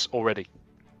done this already.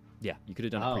 Yeah, you could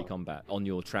have done it Oh. pre-combat on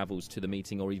your travels to the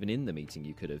meeting, or even in the meeting.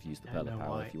 You could have used the I Pearl don't of know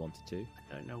Power why. if you wanted to.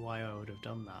 I don't know why I would have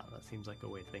done that. That seems like a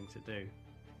weird thing to do.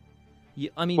 Yeah,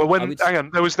 I mean, Well, I when would... hang on,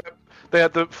 they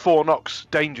had the 4 knocks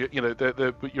danger. You know,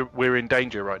 we're in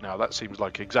danger right now. That seems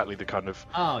like exactly the kind of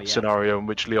Oh yeah. scenario in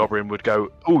which Leobrian would go,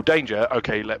 "Oh, danger!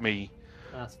 Okay, let me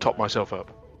That's top fine. myself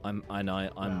up." I'm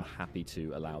Yeah. happy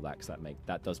to allow that because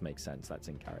that does make sense. That's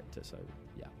in character, so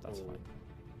yeah, that's Oh. fine.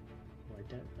 Well, I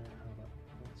don't know how that.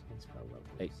 What's my spell level?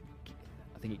 It,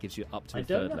 I think it gives you up to I a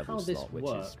don't third know level how this slot, which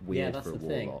works. is weird Yeah, that's for a the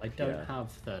thing. warlock. I don't yeah.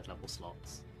 have third level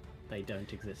slots. They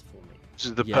don't exist for me. This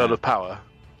is the Yeah. Pearl of Power.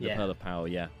 The Yeah. Pearl of Power,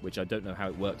 yeah, which I don't know how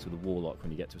it works with a warlock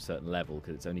when you get to a certain level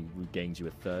because it's only regains you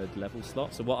a third level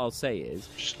slot. So what I'll say is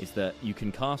that you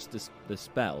can cast the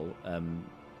spell.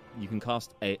 You can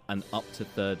cast an up to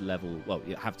third level. Well,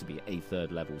 it have to be a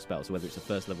third level spell. So whether it's a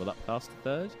first level up cast a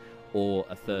third, or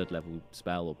a third level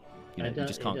spell, or you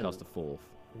just can't cast a fourth.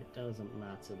 It doesn't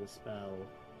matter. The spell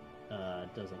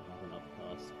doesn't have an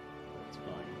upcast. That's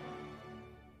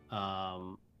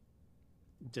fine.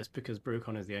 Just because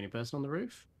Brucon is the only person on the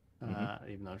roof,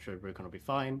 even though I'm sure Brucon will be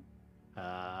fine,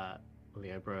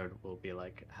 Leo Broad will be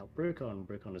like, help Brucon.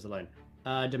 Brucon is alone.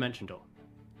 Dimension Door.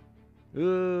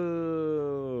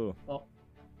 Ooh, Oh.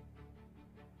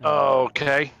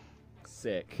 Okay.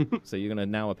 sick. So you're gonna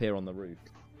now appear on the roof.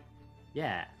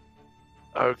 Yeah.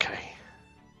 Okay.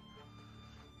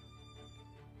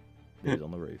 Who's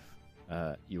on the roof?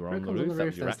 You were on Brucon's the roof. That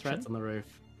was your there's action. threats on the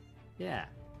roof. Yeah.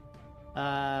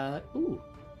 Ooh.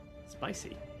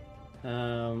 Spicy.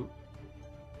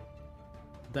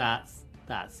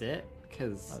 That's it.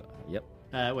 Because Yep.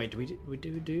 wait, do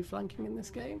we do flanking in this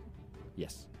game?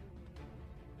 Yes.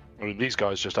 I mean, these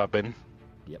guys just have been.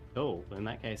 Oh, in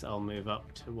that case, I'll move up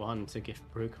to 1 to give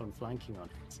Brucon flanking on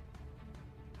it.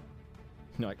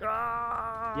 You're like,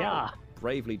 ah! Yeah.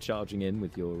 Bravely charging in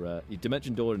with your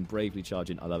Dimension Door and bravely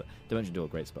charging. I love it. Dimension Door,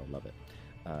 great spell, love it.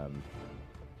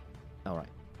 All right,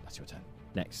 that's your turn.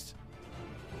 Next,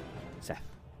 Seth.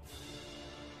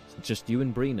 It's just you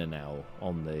and Brina now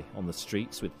on the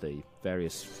streets with the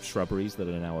various shrubberies that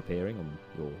are now appearing on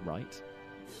your right.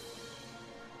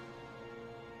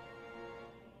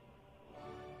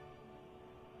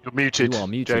 You're muted. You are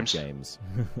muted, James. James.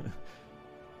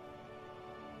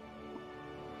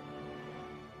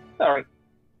 Sorry.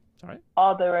 Sorry.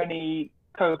 Are there any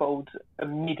kobolds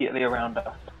immediately around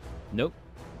us? Nope.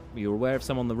 You're aware of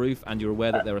some on the roof, and you're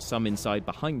aware that there are some inside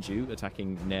behind you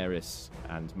attacking Neris,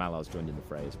 and Malar's joined in the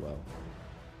fray as well.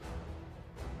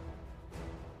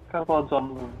 Kobolds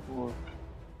on the roof.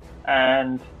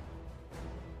 And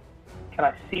can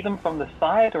I see them from the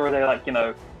side, or are they like,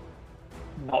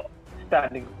 not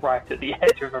standing right at the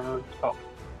edge of a rooftop?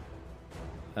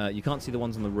 You can't see the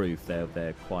ones on the roof. They're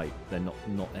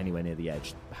not anywhere near the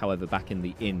edge. However, back in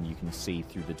the inn, you can see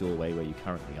through the doorway where you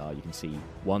currently are. You can see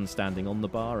one standing on the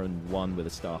bar and one with a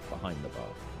staff behind the bar.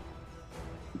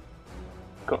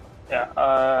 Cool.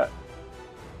 Yeah.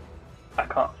 I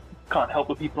can't help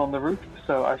the people on the roof,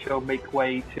 so I shall make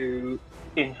way to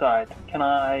inside. Can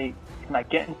I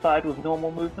get inside with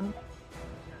normal movement?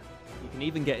 You can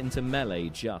even get into melee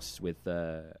just with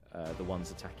the ones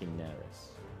attacking Neris.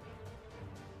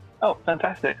 Oh,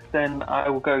 fantastic! Then I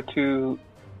will go to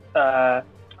I'll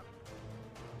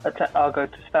go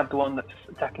to stab the one that's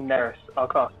attacking Neris. I'll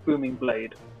cast Booming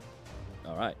Blade.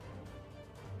 All right.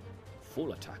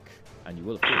 Full attack, and you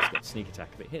will of course get sneak attack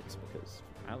if it hits because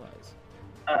allies.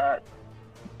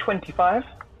 25.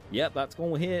 Yep, that's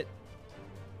going to hit.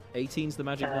 18's the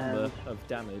magic number of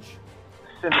damage.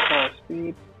 Scimitar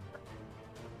speed.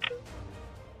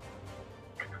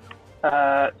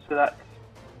 So that's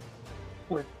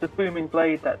with the Booming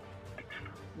Blade. That's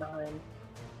 9,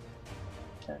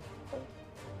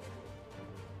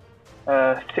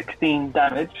 10, 16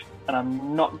 damage, and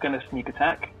I'm not going to sneak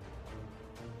attack.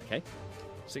 Okay.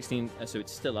 16. So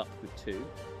it's still up with 2.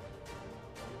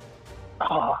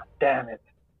 Oh, damn it!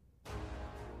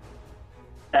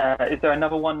 Is there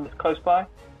another one that's close by?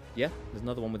 Yeah, there's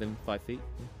another one within 5 feet.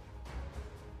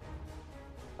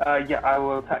 Yeah, I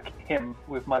will attack him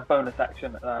with my bonus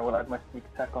action, and I will add my sneak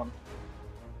attack on.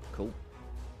 Cool.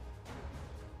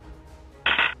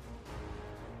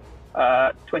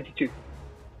 22.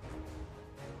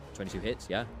 22 hits,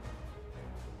 yeah.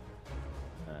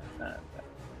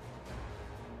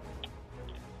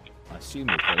 I assume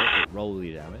you'll kill it, but roll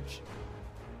the damage.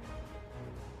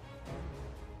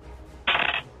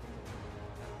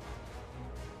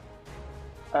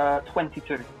 Uh,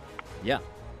 22. Yeah.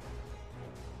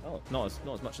 Oh, not as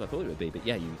much as I thought it would be, but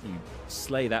yeah, you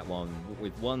slay that one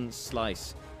with one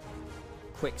slice.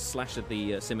 Quick slash of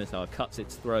the scimitar cuts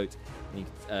its throat, and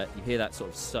you hear that sort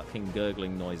of sucking,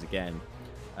 gurgling noise again.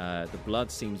 The blood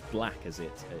seems black as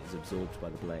it is absorbed by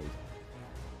the blade.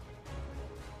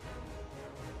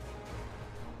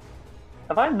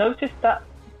 Have I noticed that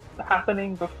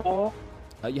happening before?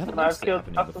 You haven't When I've noticed it killed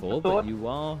happening stuff with before, the but sword? you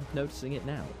are noticing it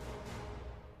now.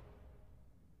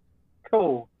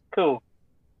 Cool.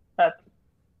 That's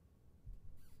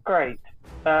great.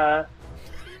 Did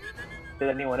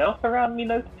anyone else around me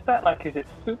notice that? Like, is it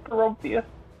super obvious?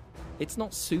 It's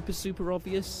not super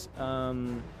obvious.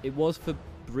 It was for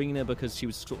Brina because she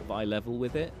was sort of eye level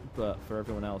with it, but for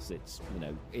everyone else, it's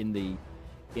in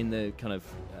the kind of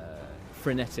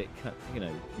frenetic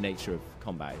nature of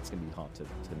combat, it's going to be hard to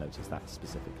notice that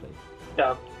specifically.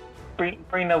 Yeah.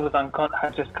 Brina was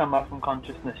had just come up from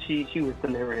consciousness. She was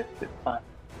delirious. It's fine.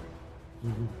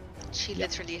 She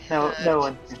literally No heard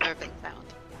one- disturbing sound.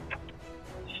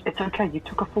 It's okay. You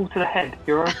took a fall to the head.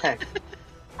 You're okay.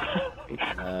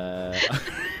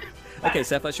 Okay,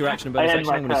 Seth, that's your action and bonus I end action.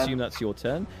 my I'm going to turn. assume that's your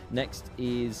turn. Next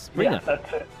is Yeah, Brina.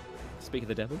 that's it. Speak of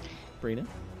the devil, Brina.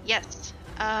 Yes.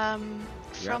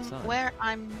 You're From outside. where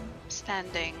I'm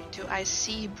standing, do I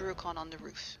see Brucon on the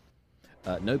roof?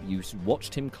 Nope, you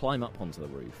watched him climb up onto the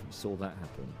roof. You saw that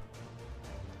happen.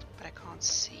 But I can't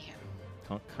see him.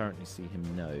 Can't currently see him,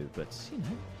 no, but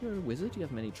you're a wizard. You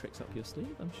have many tricks up your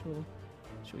sleeve. I'm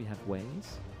sure you have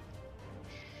ways.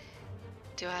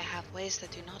 Do I have ways that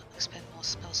do not expend more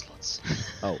spell slots?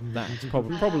 Oh, that's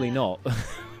probably not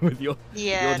with your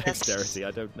Yeah, dexterity.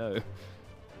 I don't know.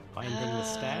 Finding the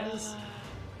stairs?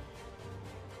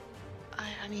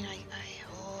 I mean,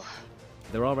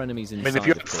 There are enemies I inside. mean, if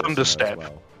you of had course, Thunderstep, as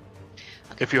well.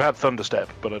 if you had Thunderstep,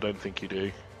 but I don't think you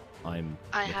do. I'm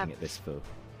I looking have at this for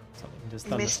something. Does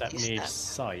Thunderstep Misty need Step.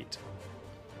 sight?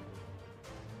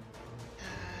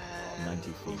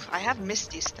 90 feet. I have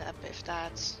Misty Step, if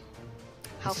that's...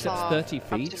 How Misty Step's far 30 up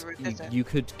to feet. the roof is it? You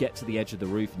could get to the edge of the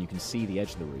roof, and you can see the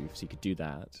edge of the roof, so you could do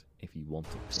that if you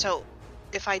wanted to. So,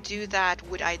 if I do that,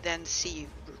 would I then see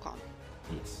Brucon?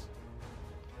 Yes.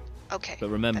 Okay. But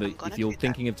remember, then I'm gonna if you're do that.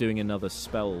 thinking of doing another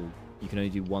spell, you can only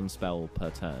do one spell per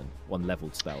turn, one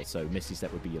leveled spell. So Misty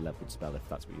Step would be your leveled spell if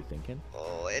that's what you're thinking.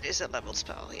 Oh, it is a leveled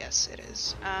spell. Yes, it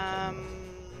is.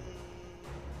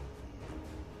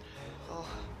 Oh.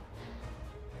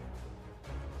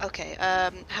 Okay.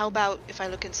 How about if I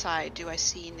look inside? Do I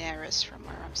see Neris from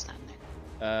where I'm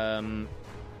standing?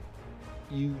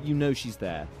 You know she's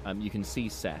there. You can see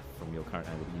Seth from your current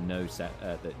angle. But you know Seth,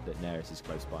 that Neris is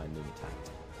close by and being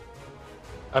attacked.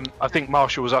 I think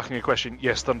Marshall was asking a question.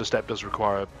 Yes, Thunderstep does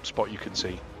require a spot you can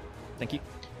see. Thank you.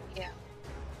 Yeah.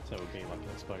 So it would be like an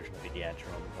explosion at the edge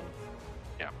rather than...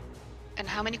 And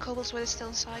how many kobolds were still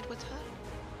inside with her?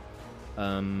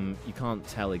 You can't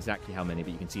tell exactly how many,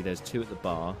 but you can see there's 2 at the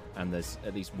bar, and there's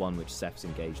at least 1 which Seth's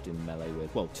engaged in melee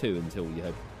with. Well, 2 until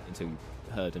you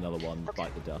heard another one Okay.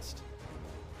 bite the dust.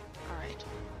 All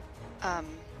right.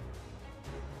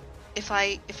 If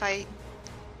I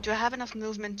do I have enough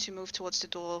movement to move towards the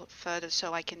door further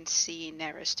so I can see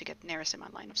Neris to get Neris in my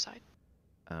line of sight?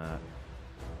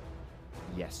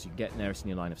 Yes, you can get Neris in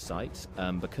your line of sight.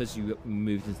 Because you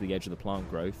moved into the edge of the plant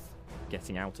growth,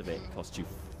 getting out of it costs you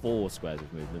 4 squares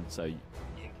of movement. So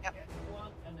Yep.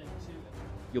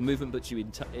 your movement puts you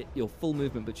in your full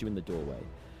movement puts you in the doorway.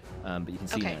 But you can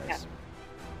see Okay, Neris.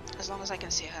 yeah. As long as I can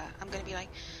see her, I'm gonna be like,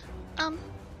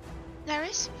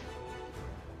 Neris,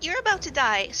 you're about to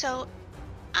die, so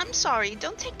I'm sorry.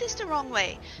 Don't take this the wrong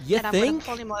way. You and think?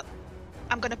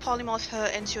 I'm gonna polymorph her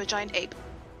into a giant ape.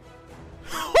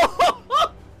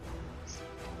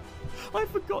 I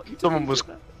forgot you.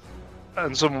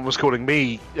 Someone was calling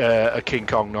me a King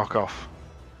Kong knockoff.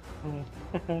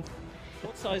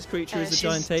 What size creature is a she's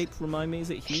giant ape? Remind me, is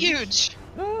it huge?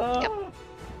 Huge.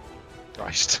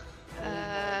 Christ.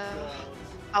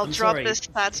 I'll I'm drop sorry. the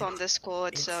stats on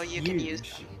Discord so It's you can use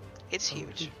huge. them. It's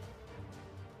huge.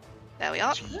 There we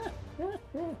are.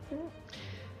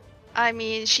 I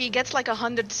mean, she gets like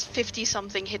 150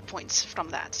 something hit points from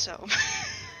that, so.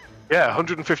 Yeah,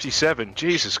 157.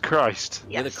 Jesus Christ.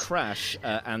 Yes. With a crash,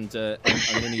 and I'm going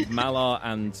to need Malar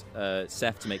and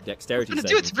Seth to make dexterity I was gonna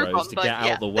do saving it to throws Brucon, to but get out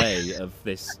yeah. of the way of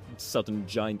this sudden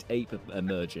giant ape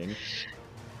emerging.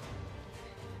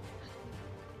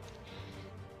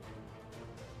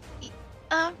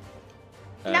 Now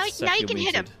Seth, you you're can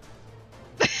hit him.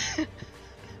 muted.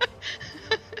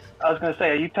 I was going to say,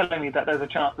 are you telling me that there's a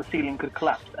chance the ceiling could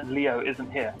collapse and Leo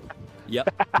isn't here? Yep,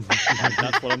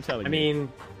 that's what I'm telling you.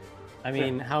 I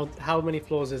mean, how many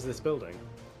floors is this building?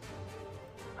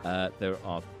 There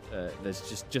are.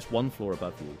 There's just one floor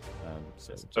above you.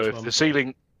 So So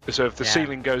if the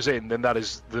ceiling goes in, then that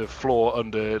is the floor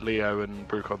under Leo and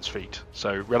Brucon's feet.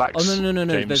 So relax. Oh no!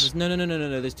 James. No!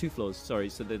 There's 2 floors. Sorry.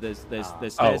 So there's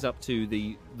stairs up to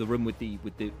the room with the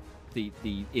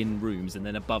in rooms, and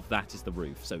then above that is the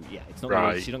roof. So yeah, it's not.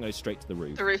 Right. She's not going straight to the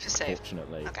roof. The roof is safe.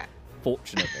 Fortunately. Okay.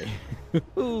 Fortunately.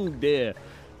 Oh dear,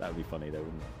 that would be funny though,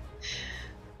 wouldn't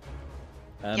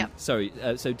it? Yep. Sorry.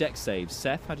 So dex saves.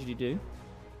 Seth, how did you do?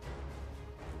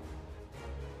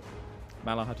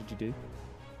 Malar, how did you do?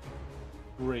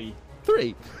 3.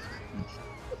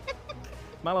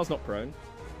 Malar's not prone.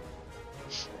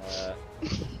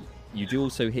 You do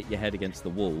also hit your head against the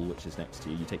wall, which is next to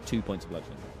you. You take 2 points of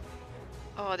bludgeoning.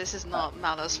 Oh, this is not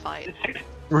Malar's fight.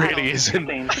 Really isn't.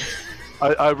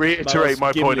 I reiterate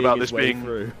my point about this being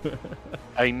through.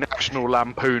 a National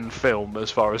Lampoon film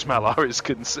as far as Malar is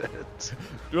concerned.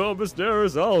 Oh, Miss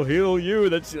Neris, I'll heal you.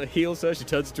 Then she heals her. She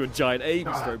turns into a giant ape.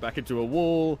 He's thrown back into a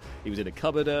wall. He was in a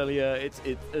cupboard earlier.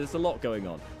 There's a lot going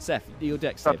on. Seth, your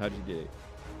dex save. How did you do?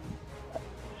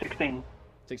 16.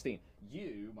 16.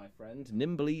 You, my friend,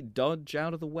 nimbly dodge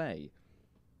out of the way.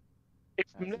 If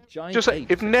Giant ape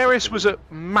Neris was at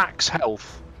max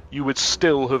health, you would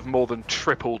still have more than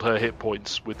tripled her hit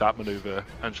points with that maneuver,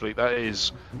 Angelique. That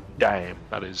is, damn,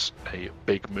 that is a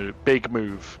big move. Big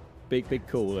move. Big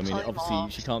call. I mean, Polymorph obviously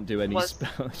she can't do any was-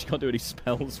 she can't do any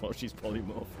spells while she's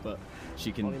polymorph, but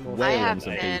she can Polymorph. wail I on have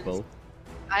some been- people.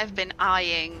 I've been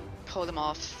eyeing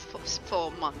Polymorph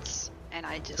for months, and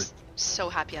I just so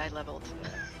happy I leveled.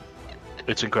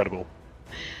 It's incredible.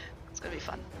 It's gonna be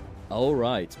fun. All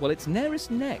right. Well, it's Neris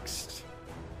next.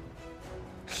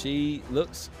 She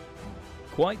looks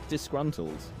quite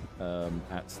disgruntled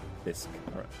at this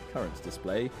current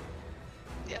display.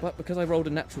 Yeah. But because I rolled a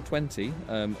natural 20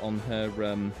 on her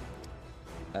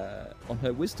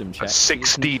wisdom check,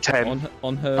 6d10.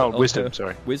 on her Oh, on wisdom, her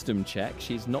sorry. wisdom check,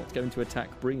 she's not going to attack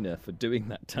Brina for doing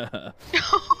that to her.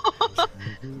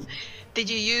 Did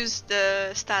you use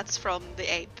the stats from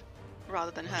the ape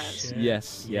rather than hers? Shit.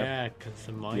 Yes, yep. Yeah, because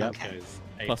the mind Yep. goes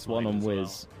Plus 1 on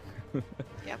Wiz.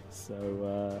 Yep.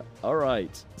 So, all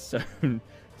right. So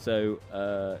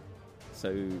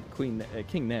King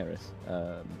Neris,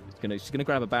 she's gonna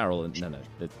grab a barrel and no,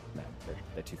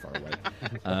 they're too far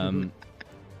away.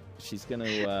 She's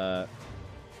gonna.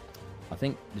 I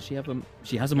think she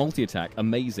has a multi-attack.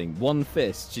 Amazing. One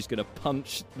fist. She's gonna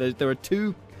punch. There are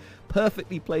 2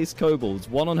 perfectly placed kobolds.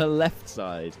 One on her left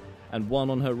side and one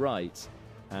on her right.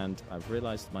 And I've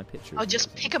realised my picture. I'll is just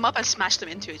missing. pick them up and smash them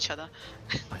into each other.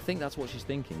 I think that's what she's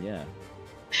thinking, yeah.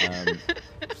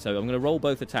 So I'm going to roll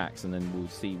both attacks and then we'll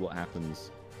see what happens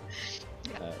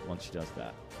once she does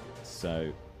that.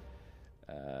 So,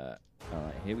 alright,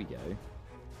 here we go.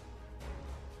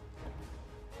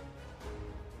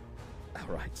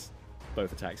 Alright,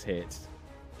 both attacks hit.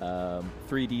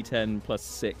 3d10 plus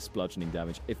 6 bludgeoning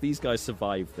damage. If these guys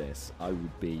survive this, I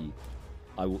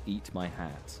will eat my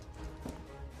hat.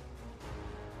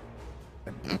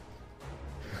 Okay.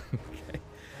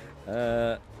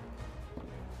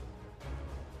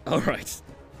 All right.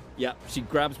 Yeah, she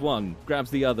grabs one, grabs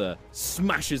the other,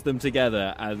 smashes them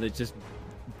together, and they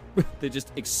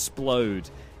just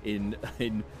explode in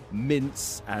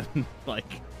mince and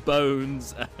like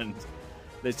bones, and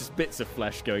there's just bits of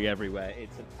flesh going everywhere.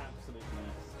 It's an absolute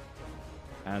mess.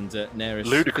 And Neris,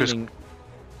 Ludicrous.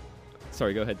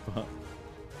 Sorry, go ahead, Bart.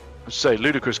 Say,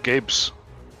 Ludicrous Gibbs.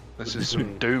 This is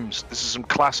some Dooms. This is some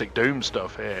classic Doom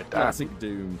stuff here. Damn. Classic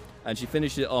Doom. And she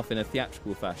finished it off in a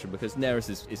theatrical fashion because Neris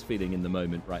is feeling in the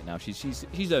moment right now.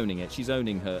 She's owning it. She's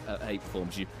owning her ape form.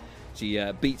 She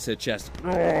beats her chest,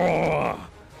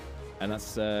 and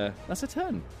that's a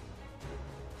turn.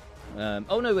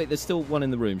 Oh no, wait. There's still one in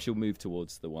the room. She'll move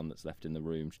towards the one that's left in the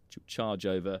room. She'll charge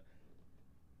over,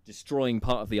 destroying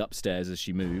part of the upstairs as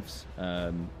she moves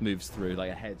through. Like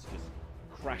her head's just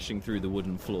crashing through the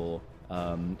wooden floor.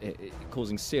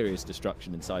 Causing serious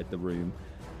destruction inside the room.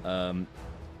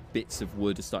 Bits of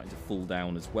wood are starting to fall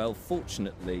down as well.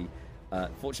 Fortunately,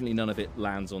 none of it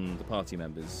lands on the party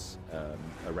members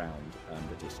around,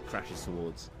 but just crashes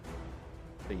towards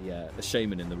the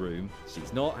shaman in the room.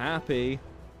 She's not happy.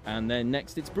 And then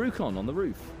next it's Brucon on the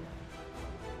roof.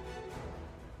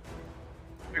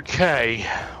 Okay.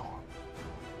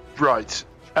 Right.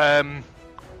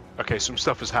 Okay, some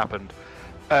stuff has happened.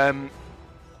 I'm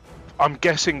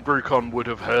guessing Brucon would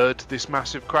have heard this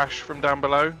massive crash from down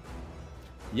below.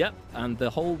 Yep, and the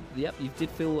whole... Yep, you did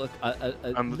feel a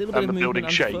little bit of the movement building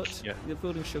shake. underfoot. Yeah. The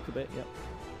building shook a bit, yep.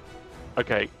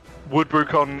 Okay. Would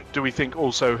Brucon, do we think,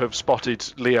 also have spotted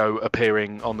Leo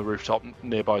appearing on the rooftop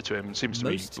nearby to him? It seems to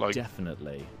Most me like...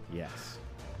 definitely, yes.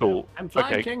 Cool. I'm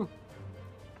Okay. flanking.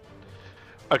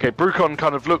 Okay, Brucon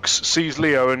kind of looks, sees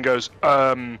Leo and goes,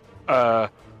 I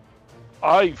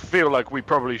feel like we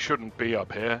probably shouldn't be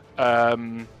up here.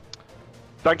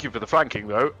 Thank you for the flanking,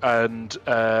 though. And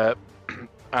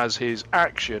as his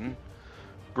action,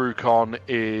 Brucon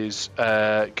is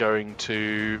going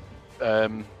to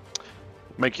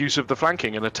make use of the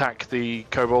flanking and attack the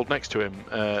kobold next to him.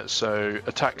 So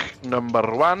attack number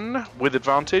 1 with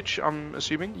advantage, I'm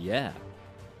assuming? Yeah.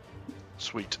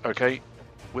 Sweet, okay.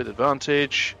 With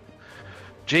advantage.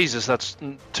 Jesus, that's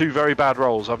 2 very bad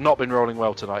rolls. I've not been rolling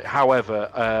well tonight. However,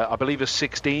 I believe a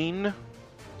 16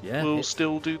 will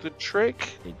still do the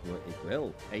trick. It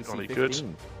will. AC Jolly 15.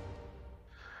 good.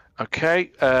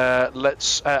 Okay,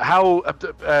 let's... well,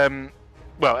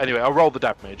 anyway, I'll roll the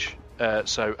damage.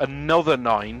 So another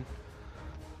 9.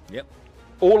 Yep.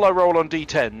 All I roll on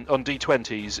D10, on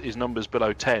D20s, is numbers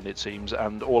below 10, it seems,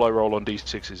 and all I roll on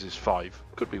D6s is 5.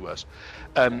 Could be worse.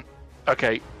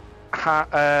 Okay.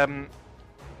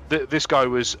 This guy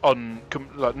was on...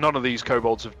 Like, none of these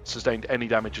kobolds have sustained any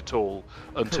damage at all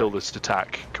until this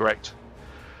attack, correct?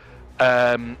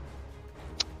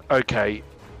 Okay.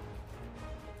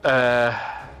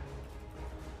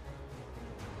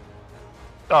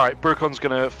 Alright, Brucon's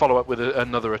going to follow up with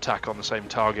another attack on the same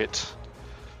target.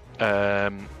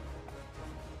 And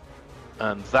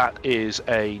that is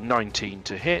a 19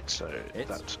 to hit, so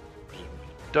that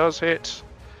does hit.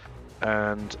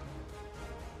 And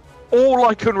all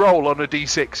I can roll on a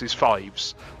d6 is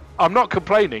 5s. I'm not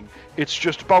complaining, it's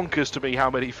just bonkers to me how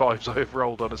many 5s I've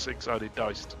rolled on a 6-sided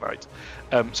dice tonight.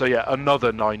 So yeah,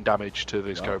 another 9 damage to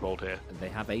this kobold here. And they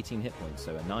have 18 hit points,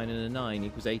 so a 9 and a 9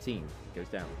 equals 18. It goes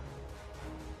down.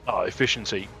 Oh,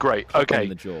 efficiency. Great. Okay. On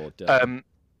the jaw.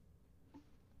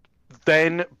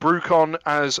 Then Brucon,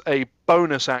 as a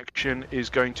bonus action, is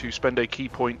going to spend a key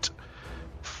point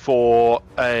for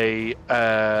a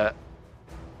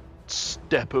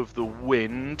step of the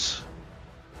wind,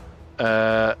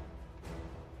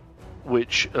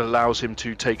 which allows him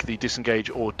to take the disengage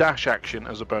or dash action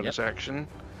as a bonus action.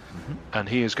 Mm-hmm. And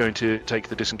he is going to take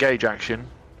the disengage action.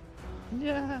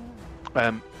 Yeah.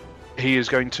 He is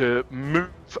going to move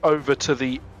over to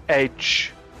the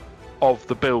edge of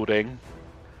the building,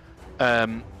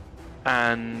 and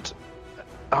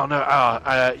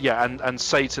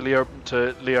say to Leo,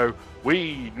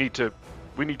 we need to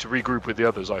regroup with the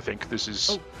others. I think this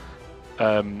is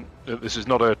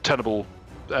not a tenable,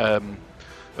 a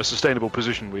sustainable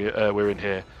position we're in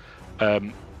here.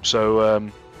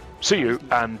 See you,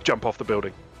 and jump off the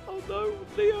building. Oh no,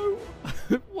 Leo!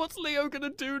 What's Leo gonna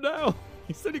do now?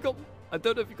 He said he got... I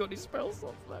don't know if he got any spell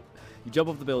slots left. You jump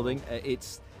off the building.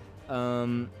 It's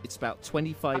about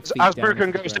 25 feet as down. As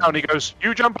Brucon goes down, he goes,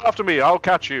 "You jump after me, I'll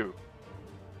catch you."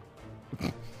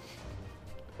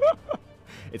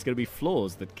 It's going to be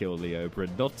floors that kill Leo,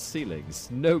 Bryn, not ceilings.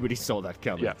 Nobody saw that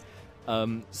coming. Yeah.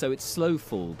 So it's slow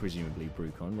fall, presumably,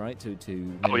 Brucon, right? To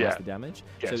minimize the damage.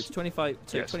 Yes. So it's 25.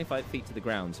 So yes. 25 feet to the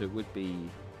ground. So it would be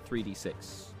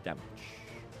 3d6 damage.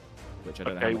 Which I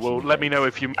don't know how Okay, much well, you let take. me know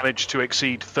if you manage to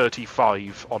exceed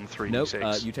 35 on 3d6.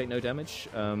 No, you take no damage.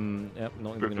 Yep, not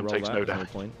even going to roll takes that. no There's damage.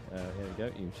 point. There we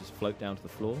go. You just float down to the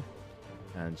floor,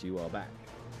 and you are back.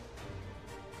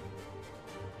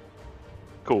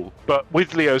 Cool. But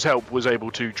with Leo's help, was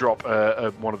able to drop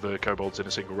one of the kobolds in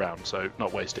a single round, so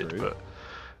not wasted. True.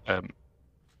 But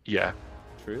yeah.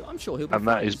 True. I'm sure he'll be And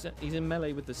fine. that is- He's in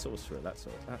melee with the sorcerer. That's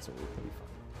all. He'll be fine.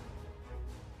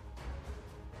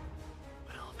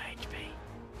 12 HP.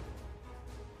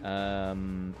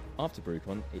 After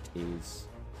Brucon, it is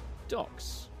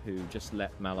Dox, who just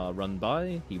let Malar run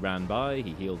by. He ran by,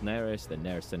 he healed Neris, then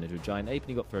Neris turned into a giant ape,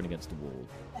 and he got thrown against a wall.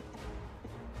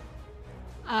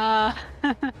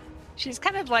 She's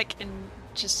kind of like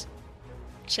just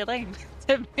chilling,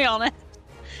 to be honest.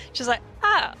 She's like,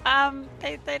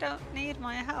 they don't need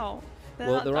my help. They're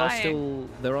Well, not dying.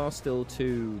 there are still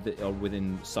 2 that are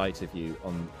within sight of you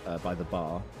on by the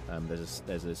bar. There's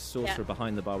a sorcerer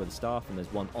behind the bar with a staff, and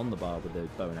there's one on the bar with a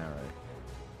bow and arrow.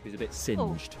 He's a bit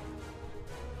singed.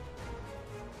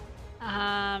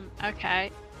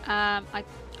 Okay. I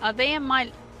Are they in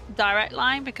my direct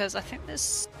line? Because I think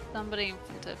there's somebody in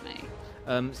front of me.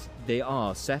 They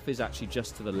are. Seth is actually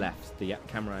just to the left. The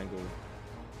camera angle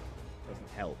doesn't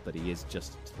help, but he is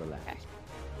just to the left.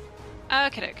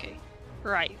 Okay.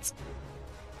 Right.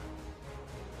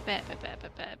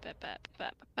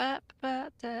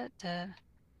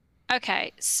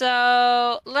 Okay,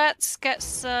 so let's get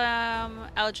some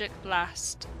Eldritch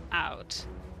Blast out.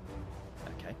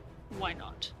 Okay. Why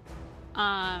not?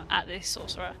 At the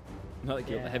sorcerer. Not like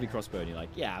you got the heavy crossbow and you're like,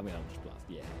 yeah, I'm gonna Eldritch Blast.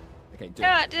 Yeah. Okay, do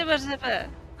Yeah, it.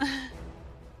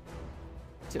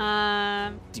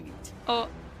 do it. Oh.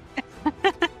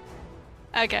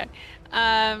 Okay.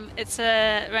 It's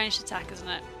a ranged attack, isn't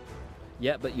it?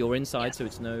 Yeah, but you're inside, so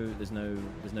there's no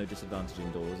disadvantage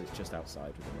indoors. It's just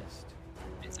outside with the mist.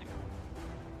 Amazing.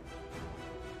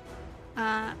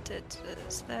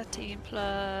 It's 13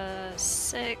 plus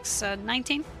 6, so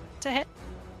 19 to hit.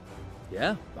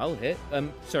 Yeah, I'll hit.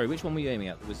 Sorry, which one were you aiming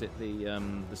at? Was it the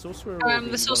sorcerer? Or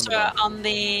The sorcerer on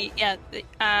the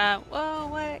well,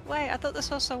 wait. I thought the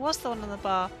sorcerer was the one on the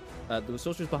bar. The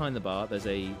sorcerer's behind the bar. There's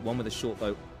a one with a short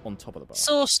bow on top of the bar.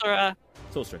 Sorcerer.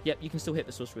 Yep, you can still hit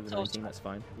the sorcerer with an 18. That's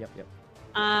fine. Yep.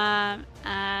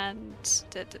 And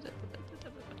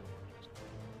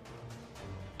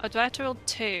oh, do I have to roll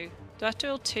 2? Do I have to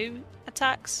roll 2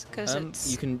 attacks?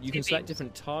 Because you can select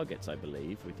different targets, I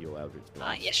believe, with your Eldritch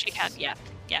Blast. Yes, you can. Yeah.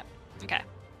 Okay.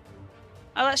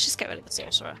 Oh, let's just get rid of the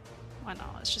sorcerer. Why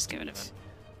not? Let's just get rid of him.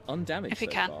 Undamaged if you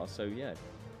so can. far, so yeah.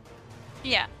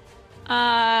 Yeah.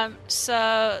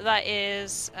 So that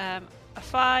is a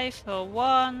 5 for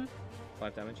 1.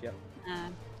 5 damage. Yep.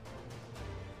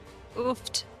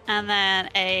 Oofed, and then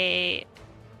a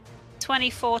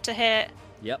 24 to hit.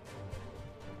 Yep.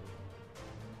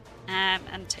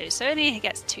 And 2, so only he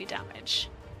gets 2 damage.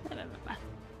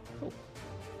 Cool.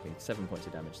 7 points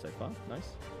of damage so far.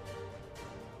 Nice.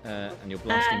 And you're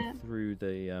blasting through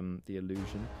the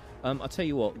illusion. I'll tell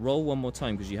you what. Roll one more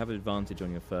time because you have an advantage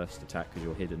on your first attack because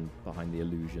you're hidden behind the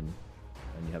illusion,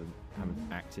 and you haven't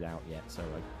acted out yet. So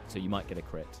you might get a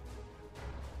crit.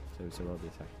 So roll the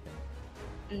attack again.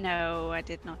 No, I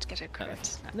did not get a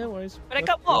crit. No worries. But I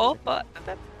got more. But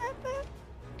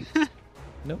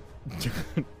no.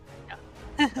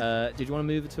 Did you want to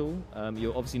move at all?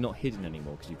 You're obviously not hidden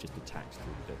anymore because you've just attacked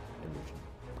through the illusion.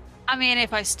 I mean,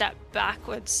 if I step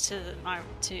backwards to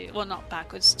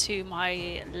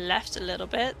my left a little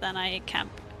bit, then I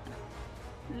camp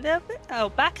a little bit. Oh,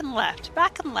 back and left. You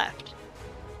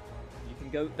can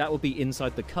go. That will be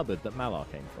inside the cupboard that Malar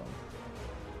came from.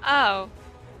 Oh.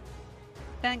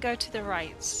 Then go to the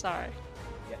right. Sorry.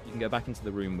 Yeah, you can go back into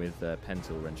the room with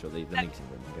Pentil, Renshaw, the meeting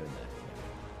room, and go in there.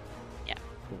 Yeah.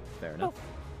 Cool. Fair enough.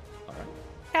 All right.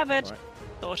 Covered. All right.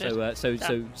 Sorted.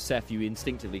 So Seth, you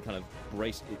instinctively kind of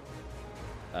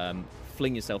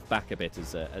fling yourself back a bit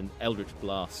as an Eldritch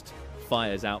Blast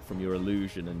fires out from your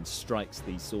illusion and strikes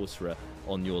the sorcerer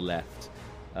on your left.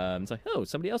 It's like, oh,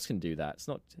 somebody else can do that. It's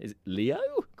not. Is it Leo?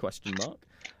 Question mark.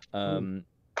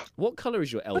 What color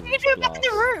is your Eldritch Blast? What do you do back in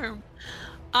the room?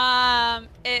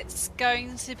 It's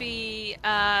going to be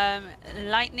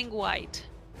lightning white.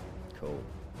 Cool.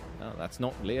 Oh, that's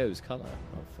not Leo's color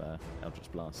of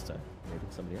Eldritch Blast, so maybe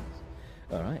it's somebody else.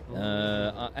 All right.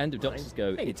 End of Doctor's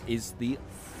Go. It is the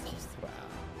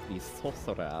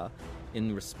Thothra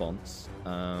in response.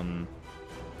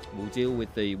 We'll deal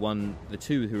with the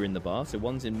two who are in the bar. So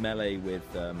one's in melee with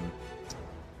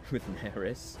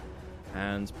Neris,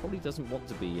 and probably doesn't want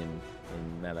to be in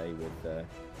melee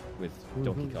with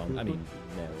Donkey Kong. I mean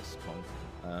Neris Kong.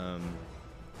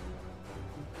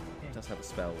 It does have a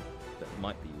spell that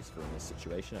might be useful in this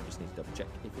situation. I just need to double check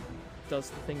if it does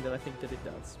the thing that I think that it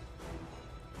does.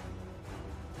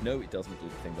 No, it doesn't do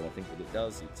the thing that I think that it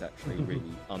does. It's actually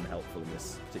really unhelpful in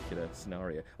this particular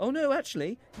scenario. Oh no,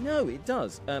 actually, no, it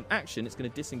does. Action, it's going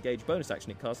to disengage. Bonus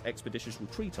action, it casts Expeditious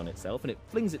Retreat on itself, and it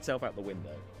flings itself out the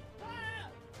window.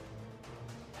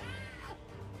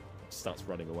 It starts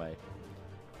running away.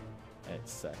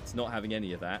 It's not having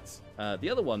any of that. The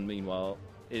other one, meanwhile,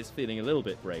 is feeling a little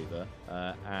bit braver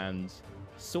and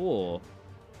saw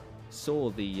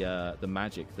the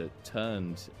magic that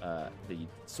turned the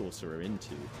sorcerer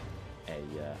into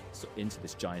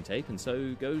this giant ape, and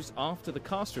so goes after the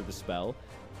caster of the spell,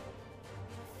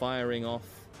 firing off.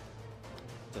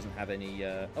 Doesn't have any.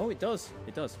 Oh, it does.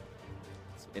 It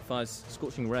fires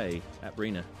Scorching Ray at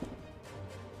Brina.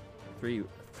 Three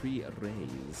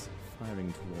rays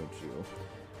firing towards you.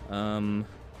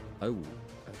 Oh,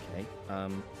 okay.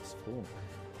 It's 4.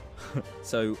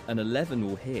 So an 11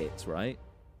 will hit, right?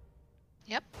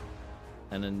 Yep.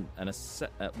 And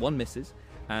one misses,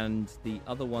 and the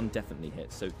other one definitely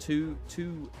hits. So two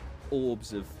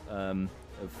orbs of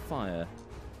fire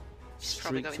She's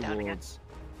probably streak going down again. towards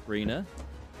Brina.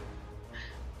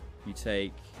 You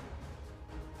take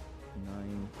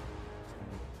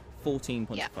 14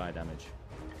 points Yeah. of fire damage.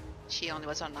 She only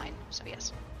was on 9, so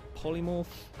yes. Polymorph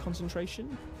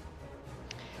concentration?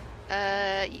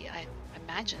 Yeah, I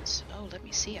imagine so. Let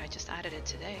me see. I just added it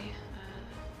today.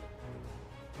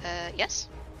 Yes.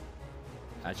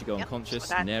 As you go Yep, unconscious,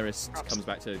 so that Neris drops. comes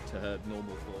back to her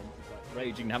normal form. She's like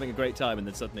raging, having a great time, and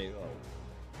then suddenly, oh.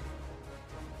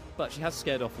 But she has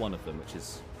scared off one of them, which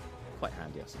is quite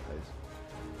handy, I suppose.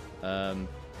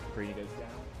 Brina goes down.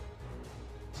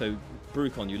 So,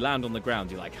 Brucon, you land on the ground,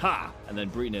 you're like, ha! And then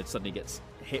Brina suddenly gets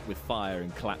hit with fire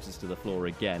and collapses to the floor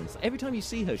again. So every time you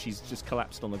see her, she's just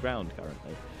collapsed on the ground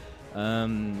currently.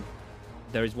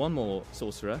 There is one more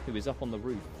sorcerer who is up on the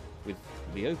roof with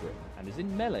Leobrin and is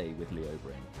in melee with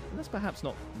Leobrin. And that's perhaps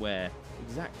not where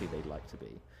exactly they'd like to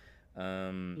be.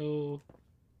 Hello.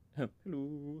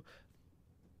 Hello.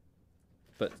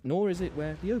 But nor is it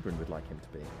where Leobrin would like him to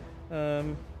be.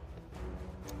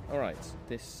 Alright,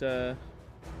 this...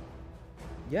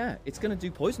 yeah, it's going to do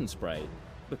poison spray.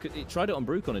 Because it tried it on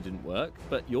Brucon, it didn't work.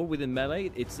 But you're within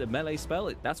melee, it's a melee spell,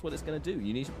 that's what it's going to do.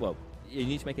 You need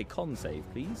to make a con save,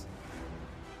 please.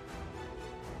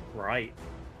 Right.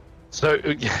 So,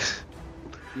 yes.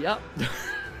 Yep.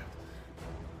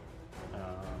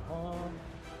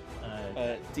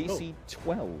 DC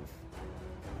 12.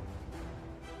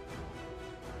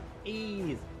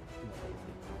 Ease.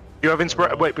 You have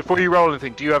inspiration. Wait, before you roll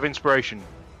anything, do you have inspiration?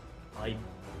 I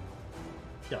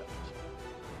don't.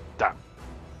 Damn.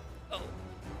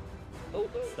 Oh,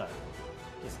 So,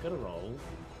 it's got to roll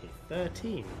a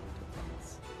 13 to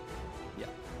pass. yeah.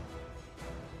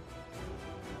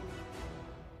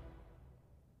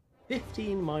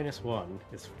 15 minus 1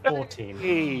 is 14.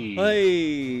 Hey.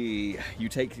 Hey,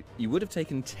 you would have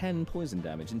taken 10 poison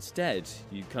damage. Instead,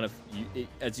 you kind of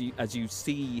as you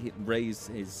see him raise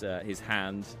his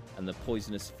hand and the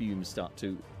poisonous fumes start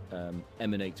to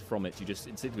emanate from it, you just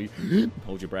instinctively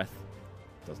hold your breath.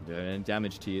 Doesn't do any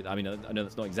damage to you. I mean, I know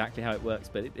that's not exactly how it works,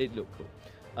 but it looked cool.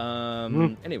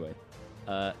 Anyway,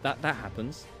 that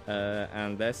happens,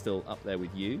 and they're still up there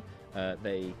with you.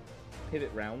 They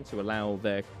pivot round to allow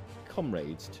their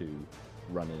comrades to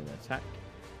run in and attack.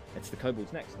 It's the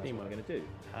kobolds next. That's what we're going to do.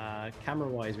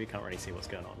 Camera-wise, we can't really see what's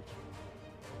going on.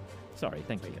 Sorry,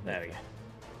 thank you. There we go.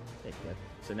 There you go.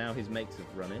 So now his mates have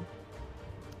run in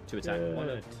to attack.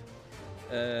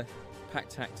 Good. Pack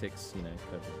tactics,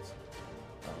 kobolds.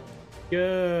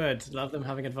 Good. Love them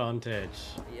having advantage.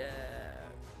 Yeah.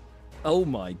 Oh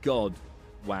my god.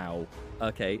 Wow.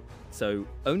 Okay, so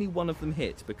only one of them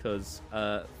hit because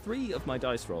 3 of my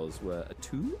dice rolls were a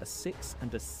 2, a 6,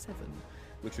 and a 7,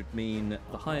 which would mean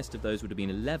the highest of those would have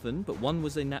been 11, but one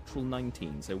was a natural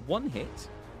 19. So one hit.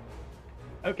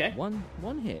 Okay. One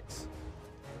hit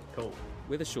Cool.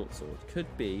 with a short sword could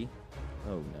be.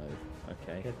 Oh no.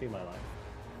 Okay. Could be my life.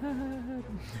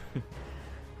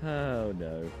 Oh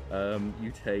no.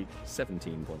 You take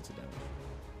 17 points of damage.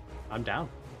 I'm down.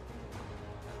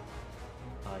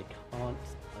 I can't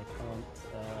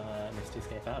Misty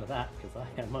Escape out of that because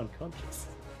I am unconscious.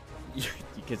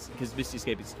 Because Misty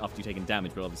Escape is after you've taken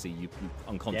damage, but obviously you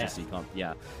unconscious, Yeah. so you can't.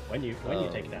 Yeah. When you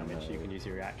take damage, you can use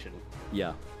your reaction.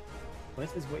 Yeah. Well,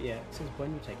 this is what. Yeah, it says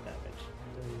when you take damage.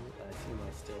 I assume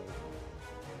I still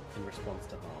in response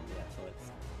to harm. Yeah, so I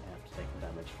have to take the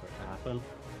damage for it to happen.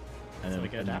 And So then we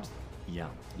go down.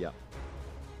 Yeah.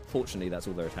 Fortunately, that's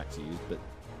all their attacks are used, but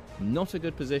not a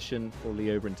good position for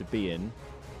Leobrin to be in.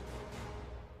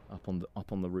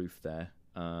 Up on the roof there.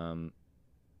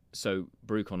 So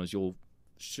Brucon, as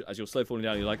you're slow falling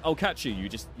down, you're like, "I'll catch you."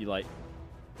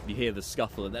 You hear the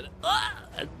scuffle and then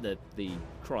and the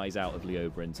cries out of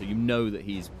Leobrin, so you know that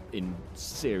he's in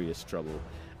serious trouble.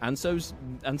 And so's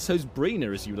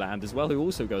Brina as you land as well, who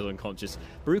also goes unconscious.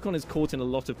 Brucon is caught in a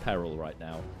lot of peril right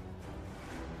now.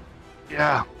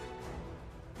 Yeah.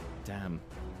 Damn.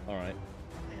 All right.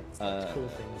 Such cool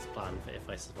things planned for if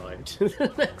I survived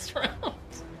the next round.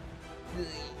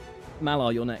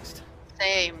 Malar, you're next.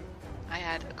 Same. I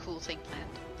had a cool thing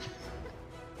planned.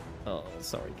 Oh,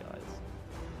 sorry, guys.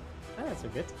 Oh, that's so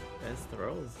good. There's the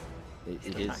rolls. It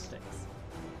the is. tactics.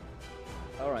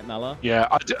 All right, Malar. Yeah,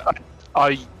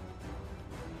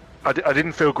 I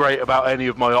didn't feel great about any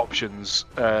of my options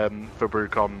for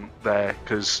Brucon there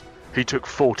because he took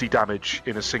 40 damage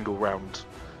in a single round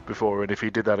before, and if he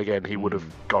did that again, he would have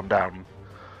gone down.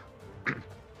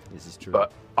 This is true.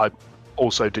 But I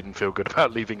also didn't feel good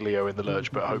about leaving Leo in the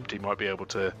lurch, but hoped he might be able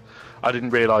to. I didn't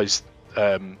realise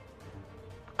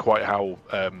quite how.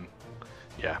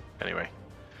 Yeah. Anyway,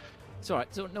 It's all right.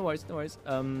 So no worries, no worries.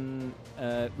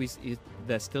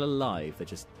 They're still alive. They're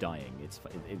just dying.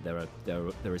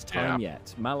 There is time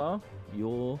yet. Malar,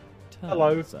 your turn.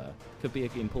 Hello. Sir. Could be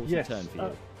an important Yes. turn for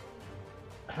you.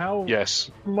 How? Yes.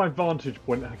 From my vantage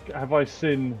point, have I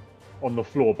seen on the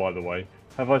floor? By the way,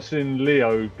 have I seen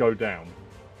Leo go down?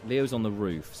 Leo's on the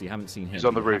roof, so you haven't seen him. He's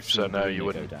on the You have roof, so seen no, Brina you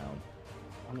wouldn't. go down.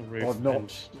 On the roof, I've not-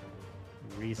 and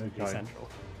reasonably Okay. central.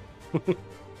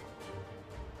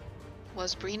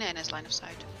 Was Brina in his line of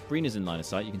sight? Brina's in line of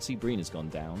sight. You can see Brina's gone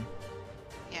down.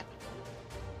 Yeah.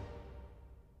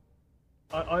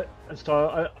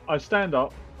 I stand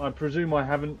up. I presume I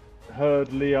haven't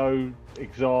heard Leo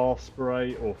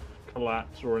exasperate or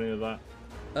collapse or any of that.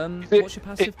 What's your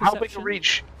passive How perception? big a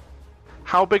reach?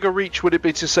 How big a reach would it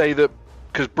be to say that?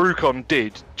 Because Brucon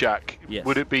did, Jack. Yes.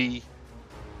 Would it be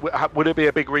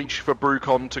a big reach for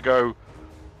Brucon to go?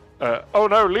 Oh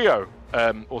no, Leo,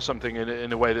 or something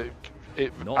in a way that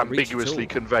it Not a reach at ambiguously all.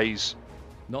 conveys.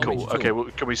 Not a reach Cool. at Okay. all.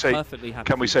 Well, can we say? Perfectly happy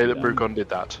Can we to say do that Brucon did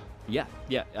that? Yeah,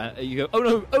 yeah. You go,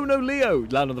 oh no, Leo!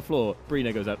 Land on the floor.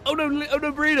 Brina goes out. Oh no,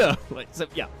 Brina! Like, so,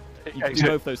 yeah. You can do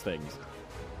both those things.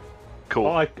 Cool.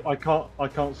 I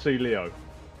can't see Leo.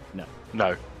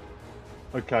 No.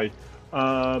 Okay.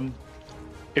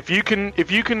 If you can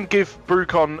give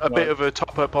Brucon a bit Right. of a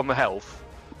top up on the health,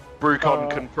 Brucon Uh,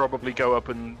 can probably go up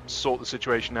and sort the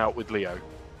situation out with Leo.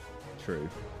 True.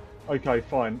 Okay,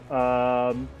 fine.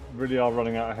 Really are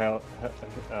running out of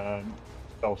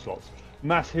spell slots.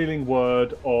 Mass healing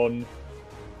word on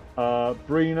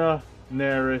Brina,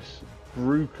 Neris,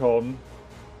 Brucon,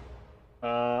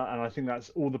 and I think that's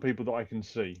all the people that I can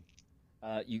see.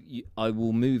 I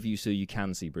will move you so you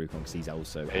can see Brucon because he's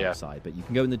also Yeah. outside. But you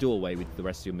can go in the doorway with the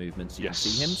rest of your movement so you Yes.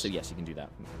 can see him. So yes, you can do that.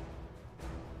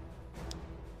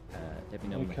 Let me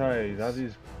know when the Okay, clock that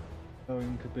is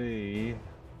going to be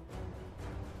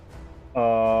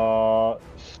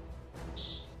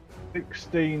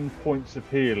 16 points of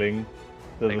healing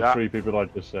to Take the that. 3 people I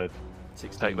just said.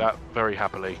 16 Take that very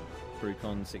happily.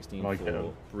 Brucon, 16 Like for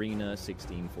it. Brina,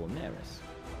 16 for Neris.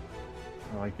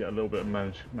 And I get a little bit of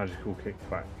magical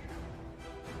kickback.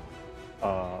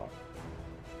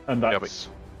 And Yeah, that's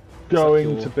but- going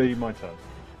your- to be my turn.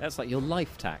 That's like your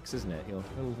life tax, isn't it? Your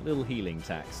little healing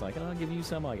tax. Like, I'll give you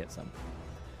some, I get some.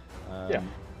 Yeah.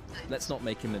 Let's not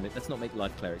make him. Let's not make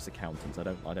life clerics accountants. I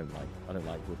don't like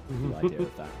the idea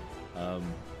of that.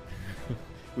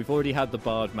 We've already had the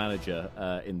bard manager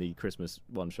in the Christmas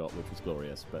one shot, which was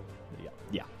glorious. But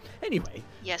yeah. Anyway,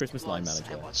 Yes, Christmas it line was.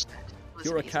 manager. I watched that. It was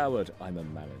You're a amazing. coward. I'm a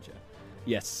manager.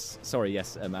 Yes. Sorry.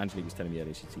 Yes. Angelique was telling me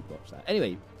earlier she'd watch that.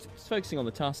 Anyway, just focusing on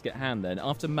the task at hand. Then,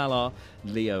 after Malar,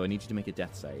 Leo, I need you to make a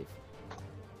death save.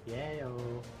 Yeah.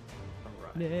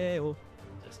 Alright. Leo.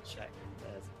 Just check if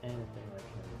there's anything I can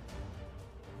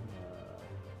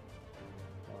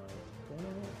find there.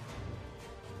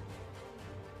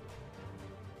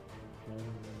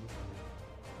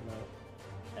 No.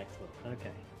 Excellent.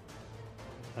 Okay.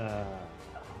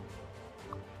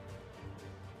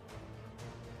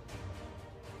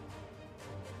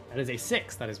 That is a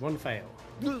 6. That is one fail.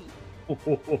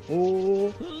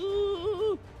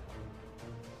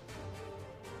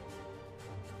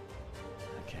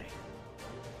 Okay.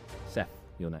 Seth,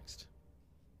 you're next.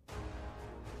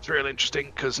 It's real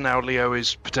interesting because now Leo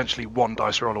is potentially one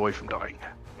dice roll away from dying.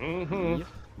 Mm-hmm. Yep.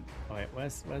 Wait,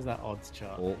 where's that odds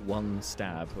chart? Or one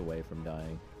stab away from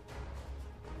dying.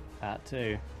 That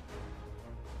too.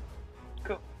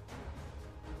 Cool.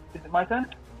 Is it my turn?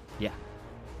 Yeah.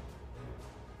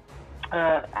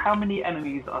 How many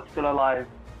enemies are still alive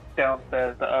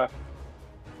downstairs that are?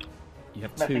 You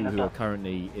have Messing two us who are up.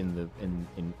 currently in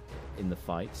the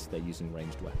fights. They're using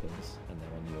ranged weapons, and they're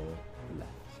on your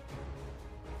left.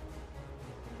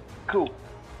 Cool.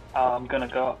 I'm gonna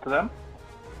go up to them.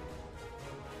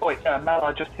 Oh wait,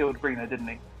 Malar just healed Brina, didn't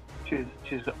he? She's.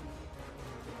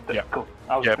 Yeah. Cool.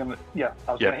 I was Yeah. gonna. Yeah.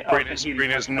 I was Yeah, gonna. I was gonna Brina's, heal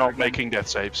Brina's you not again. making death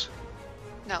saves.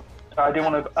 No. I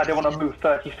didn't want to move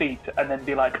 30 feet and then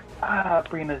be like,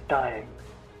 Brina's dying.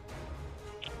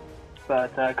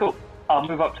 But cool. I'll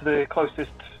move up to the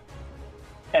closest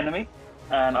enemy,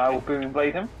 and I will boom and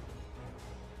blade him.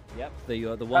 Yep. The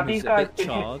one these who's a guys bit been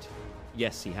hit? charred.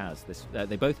 Yes, he has.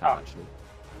 They both have Oh. actually.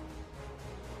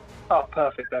 Oh,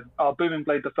 perfect then. I'll boom and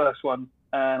blade the first one,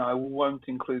 and I won't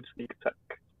include sneak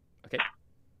attack. Okay.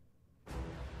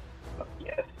 But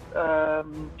yes.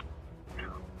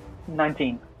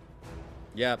 19.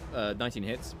 Yeah. 19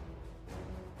 hits.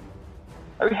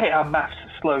 I really hate how maths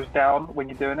slows down when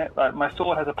you're doing it. Like, my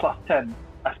sword has a plus 10.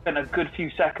 I spent a good few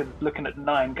seconds looking at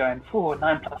 9 going,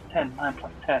 9 plus 10, 9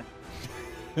 plus 10.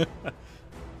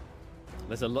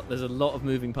 There's a lot of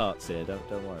moving parts here. Don't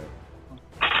worry.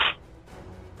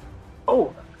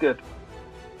 Oh, that's good.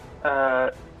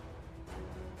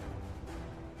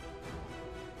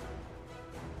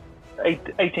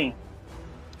 18.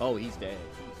 Oh, he's dead.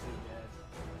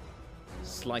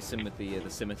 Slice him with the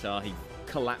scimitar. He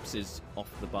collapses off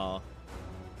the bar.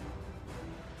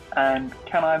 And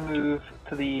can I move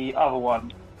to the other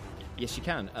one? Yes, you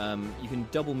can. You can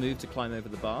double move to climb over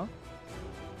the bar.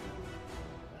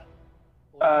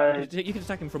 You can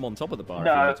attack him from on top of the bar if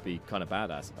you want to be kind of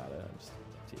badass about it. Just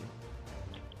up to you.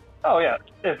 Oh yeah,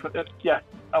 yeah.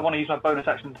 I want to use my bonus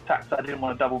action to attack, so I didn't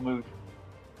want to double move.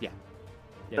 Yeah.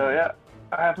 So yeah,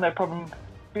 I have no problem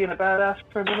being a badass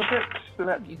for a little bit. So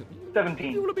that's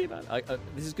 17. You want to be bad.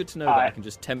 This is good to know that I can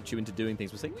just tempt you into doing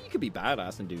things. We're saying, well, you could be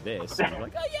badass and do this. And you're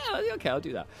like, oh yeah, okay, I'll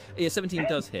do that. Yeah, 17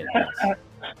 does hit. Yes.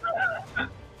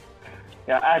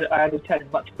 Yeah, I added 10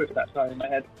 much quicker that time in my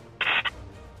head.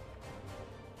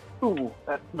 Ooh,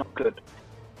 that's not good.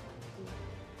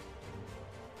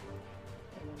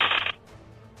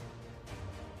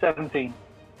 $17.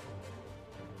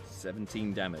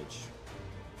 17 damage.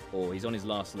 Oh, he's on his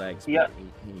last legs, but Yep.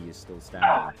 he is still standing.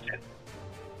 Ah, shit.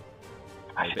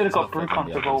 I should have got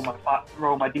Brucon to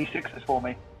roll my d6s for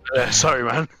me. Sorry,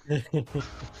 man.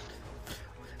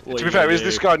 What To are be fair, you is gonna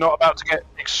this do? guy not about to get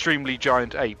extremely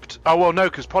giant aped? Oh well, no,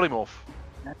 because polymorph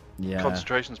Yeah,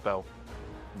 concentration spell.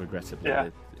 regrettably. Yeah.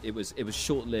 It was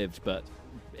short-lived, but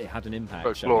it had an impact.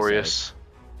 But shall we say. glorious.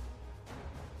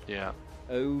 Yeah,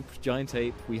 Oh, giant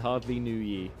ape, we hardly knew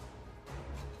ye.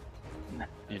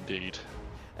 indeed.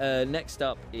 Next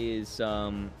up is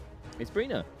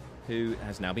Brina, who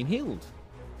has now been healed.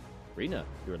 Brina,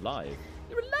 you're alive.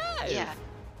 You're alive. Yeah.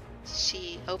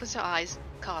 She opens her eyes,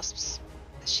 gasps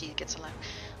as she gets alone.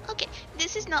 Okay,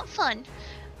 this is not fun.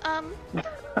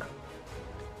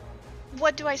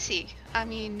 What do I see? I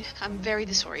mean, I'm very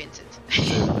disoriented.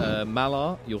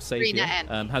 Malar, your savior,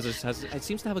 Brina it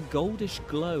seems to have a goldish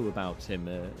glow about him,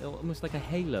 almost like a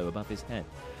halo above his head,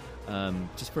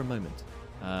 just for a moment.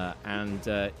 And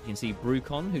you can see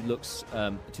Brucon, who looks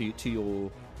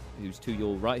who's to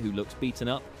your right, who looks beaten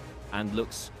up and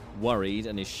looks worried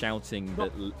and is shouting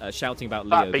about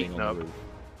Leo being beaten on up. the roof.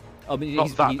 I mean,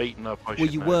 Not that beaten up. Well,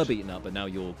 you were beaten up, but now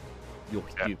your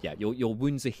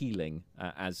wounds are healing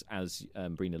as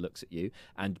Brina looks at you,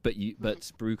 but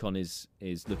Brucon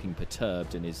is looking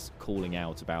perturbed and is calling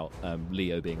out about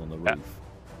Leo being on the roof.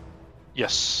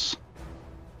 Yes.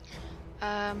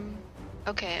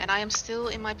 Okay, and I am still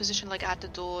in my position, like at the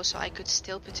door, so I could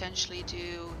still potentially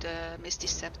do the Misty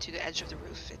Step to the edge of the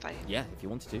roof if I. Yeah, if you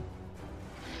wanted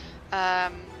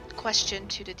to. Question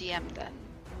to the DM then.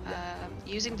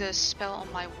 Using the spell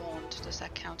on my wand, does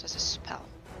that count as a spell?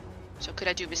 So could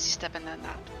I do Misty Step and then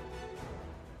that?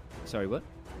 Sorry, what?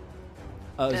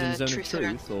 Oh, is in The Zone of Truth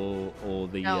Truth or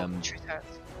the No, Truth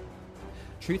Hurts.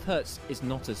 Truth Hurts is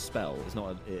not a spell. It's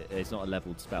not a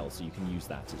leveled spell, so you can use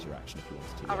that as your action if you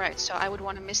wanted to. Alright, so I would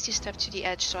want to Misty Step to the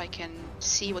edge so I can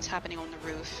see what's happening on the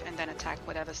roof and then attack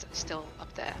whatever's still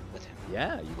up there with him.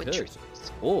 Yeah, you With could. Truth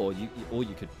Hurts. Or you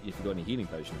could, if you've got any healing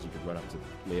potions, you could run up to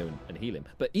Leo and heal him.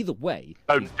 But either way,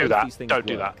 Don't do both that. these things Don't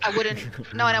do work. that. I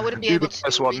wouldn't. No, and I wouldn't be Do able the to.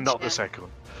 first one, reach not the him. second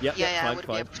one. Yep, Yeah, I fine, wouldn't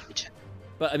fine. be able to reach him.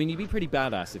 But I mean, you'd be pretty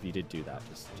badass if you did do that.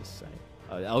 Just saying.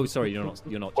 Oh, sorry, you're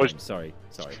not Or- James. Sorry.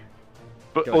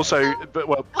 But Go also, ahead.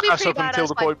 well, I'll be that's pretty up until badass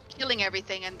the by point. killing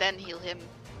everything and then heal him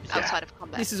Yeah. outside of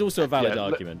combat. This is also a valid Yeah,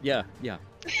 argument. Yeah.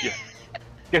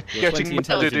 Getting 20 murdered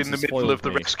intelligence in the has middle spoiled of the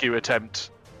me. rescue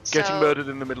attempt. Getting So- murdered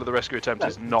in the middle of the rescue attempt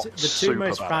is not the two super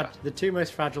most bad. the two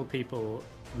most fragile people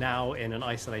now in an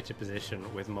isolated position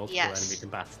with multiple Yes. enemy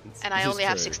combatants. And I This is only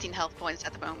have true. 16 health points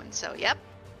at the moment, so yep.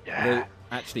 Although,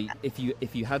 actually, if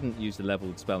you hadn't used a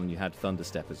leveled spell and you had Thunder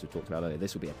Step, as we talked about earlier,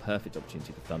 this would be a perfect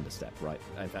opportunity for Thunder Step, right?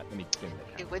 In fact, let me bring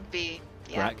that It down. would be.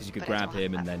 Yeah, Because you could but I grab don't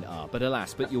him have and that. then but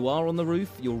alas, but you are on the roof,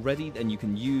 you're ready, and you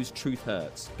can use Truth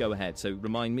Hurts. Go ahead. So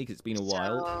remind me, because it's been a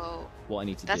while, So what I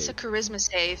need to that's do. a charisma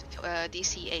save,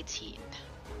 DC 18.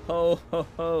 Ho ho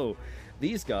ho!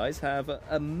 These guys have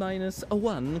a minus a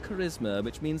 1 charisma,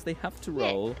 which means they have to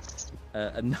roll Yes.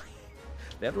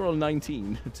 they have to roll a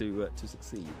 19 to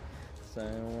succeed.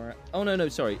 So oh no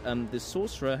sorry. The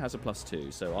sorcerer has a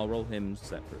 +2, so I'll roll him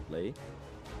separately.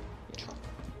 Yeah.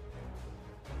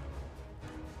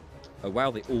 Oh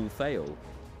wow, they all fail.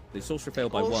 The sorcerer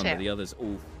failed by all 1, fail. but the others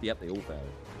all they all fail.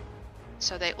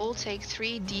 So they all take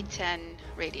 3d10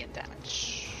 radiant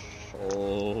damage.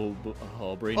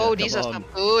 Brina, Oh, these come are on. some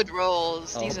good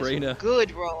rolls. Oh, These are Brina. some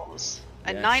good rolls.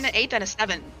 A Yes. 9, an 8, and a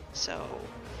 7. So.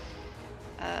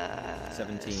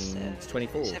 17,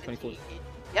 24, 24.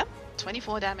 Yep,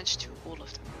 24 damage to all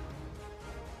of them.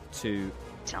 To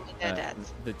Tell me they're dead.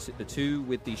 the two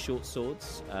with the short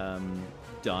swords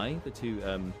die. The two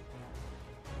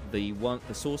the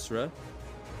sorcerer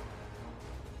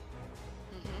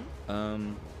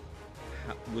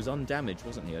was undamaged,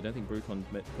 wasn't he? I don't think Brucon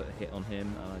put a hit on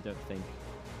him. I don't think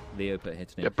Leo put a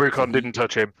hit on him. Yeah, Brucon didn't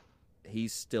touch him.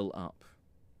 He's still up,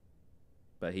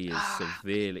 but he is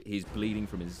severely. He's bleeding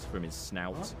from his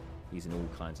snout. What? He's in all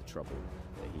kinds of trouble,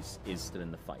 but he is still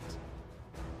in the fight.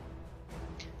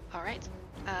 All right.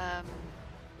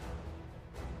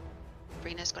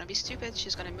 Brina's gonna be stupid.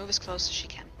 She's gonna move as close as she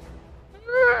can.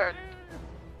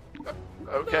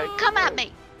 Okay. Come at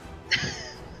me.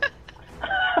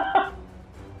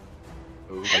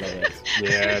 Ooh, I love it.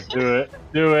 Yeah,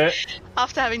 do it.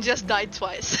 After having just died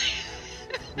twice.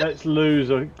 Let's lose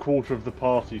a quarter of the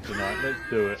party tonight. Let's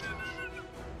do it.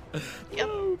 Yep.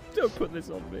 Oh, don't put this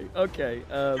on me. Okay,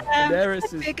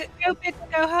 Daenerys is... Go big or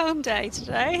go home day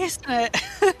today, isn't it?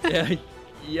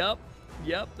 Yeah,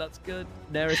 yep, that's good.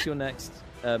 Daenerys, you're next.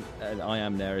 And I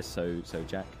am Daenerys, so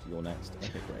Jack, you're next.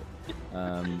 Okay, great.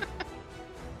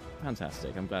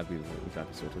 Fantastic. I'm glad we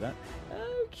sorted that.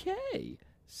 Okay,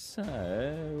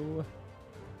 so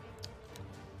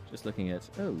just looking at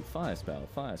fire spell,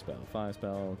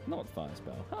 not fire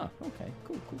spell. Huh. Okay.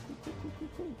 Cool.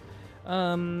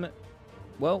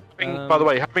 Well, By the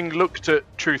way, having looked at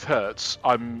Truth Hurts,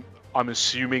 I'm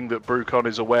assuming that Brucon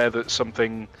is aware that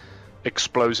something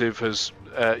explosive has,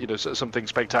 something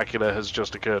spectacular has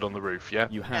just occurred on the roof. Yeah.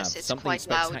 You have Yes, it's something quite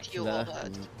loud, you spectacular. all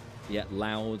heard.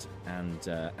 Loud and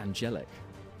angelic.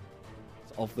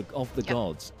 Of the Yep.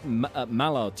 gods.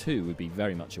 Malar too would be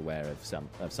very much aware of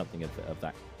something of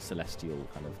that celestial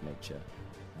kind of nature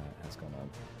has gone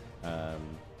on.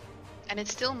 And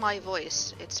it's still my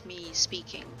voice. It's me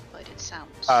speaking, but it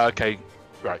sounds. Okay.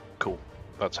 Right. Cool.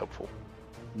 That's helpful.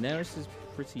 Daenerys is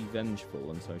pretty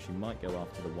vengeful, and so she might go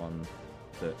after the one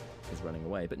that is running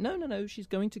away. But no, she's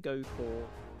going to go for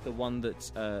the one that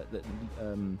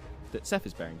Seth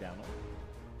is bearing down on,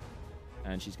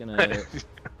 and she's going to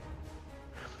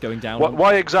going down.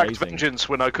 Why exact grazing. vengeance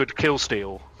when I could kill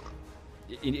steal?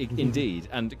 Indeed,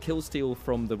 and kill steal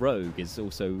from the rogue is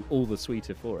also all the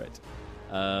sweeter for it.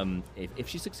 If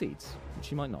she succeeds,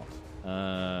 she might not.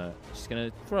 She's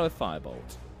going to throw a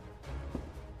firebolt.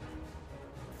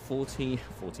 14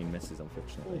 misses,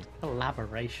 unfortunately.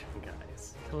 Collaboration,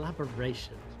 guys.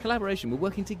 Collaboration. We're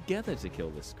working together to kill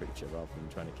this creature rather than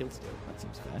trying to kill steal. That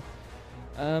seems fair.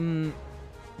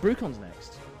 Brucon's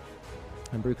next.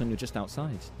 And Brucon, you're just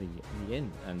outside the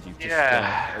inn, and you've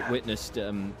just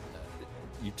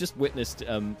witnessed.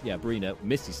 Brina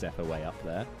misty step her way up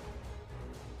there.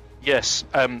 Yes.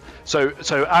 So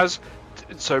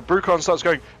Brucon starts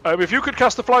going. If you could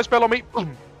cast the fly spell on me,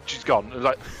 boom, she's gone. It's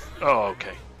like, oh,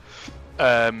 okay.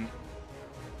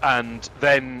 And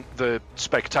then the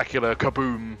spectacular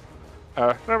kaboom.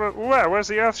 Where's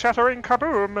the earth-shattering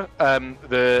kaboom?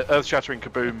 The earth-shattering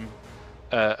kaboom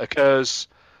occurs.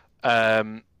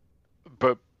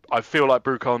 But I feel like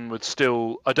Brucon would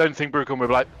still. I don't think Brucon would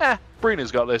be like,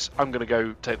 Brina's got this. I'm going to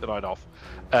go take the night off.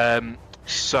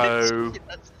 So.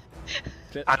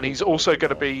 And he's also going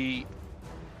to be.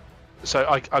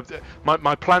 So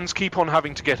my plans keep on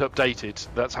having to get updated.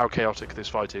 That's how chaotic this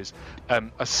fight is.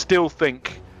 I still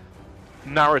think,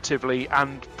 narratively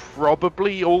and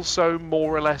probably also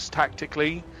more or less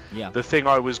tactically, the thing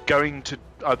I was going to,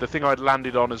 the thing I'd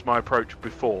landed on as my approach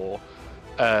before,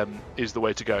 is the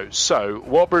way to go. So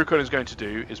what Brucon is going to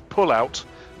do is pull out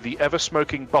the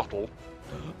ever-smoking bottle.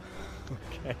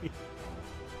 Okay.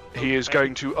 He is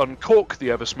going to uncork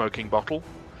the ever-smoking bottle,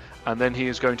 and then he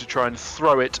is going to try and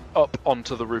throw it up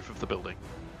onto the roof of the building.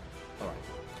 All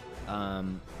right.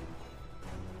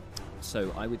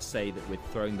 So I would say that with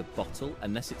throwing the bottle,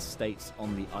 unless it states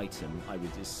on the item,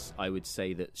 I would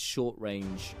say that short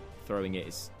range throwing it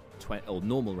is 20, or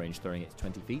normal range throwing it is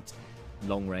 20 feet.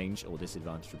 Long range or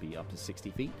disadvantage would be up to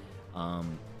 60 feet.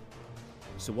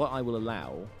 So what I will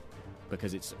allow,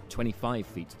 because it's 25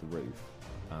 feet to the roof,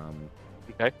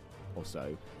 okay, or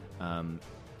so.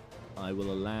 I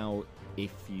will allow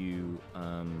if you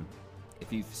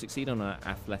succeed on an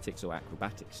athletics or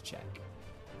acrobatics check,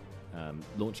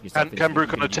 launching yourself. And can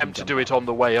Brucon attempt to do it on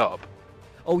the way up?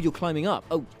 Oh, you're climbing up.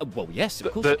 Oh, well, yes,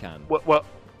 of course you can. Well,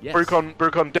 yes.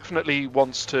 Brucon definitely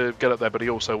wants to get up there, but he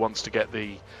also wants to get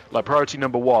the priority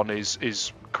number 1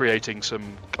 is creating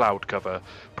some cloud cover.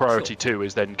 Priority 2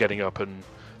 is then getting up and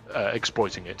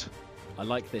exploiting it. I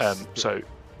like this.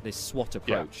 This SWAT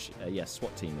approach,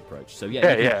 SWAT team approach. So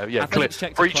yeah. Clear.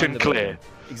 Breach and clear. Building.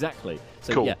 Exactly.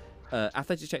 So cool.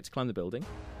 Athletics check to climb the building.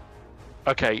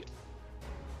 Okay.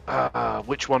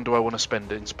 Which one do I want to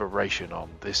spend inspiration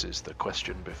on? This is the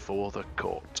question before the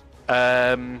court.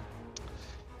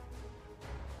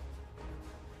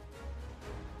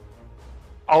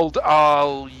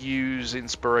 I'll use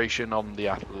inspiration on the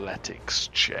athletics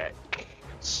check.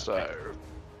 So,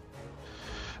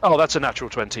 oh, that's a natural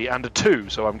 20 and a 2.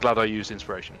 So I'm glad I used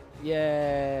inspiration.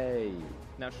 Yay!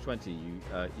 Natural 20.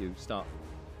 You start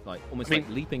like almost like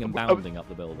leaping and bounding up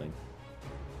the building.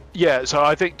 Yeah. So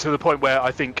I think to the point where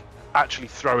I think actually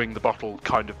throwing the bottle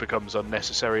kind of becomes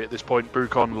unnecessary at this point.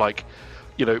 Brucon, like,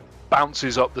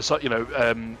 bounces up the side,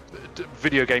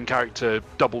 video game character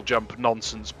double jump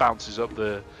nonsense, bounces up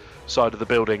the side of the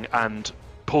building and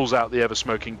pulls out the ever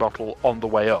smoking bottle on the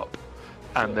way up,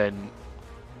 and then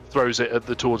throws it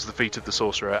towards the feet of the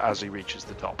sorcerer as he reaches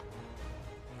the top.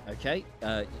 Okay,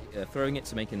 throwing it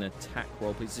to make an attack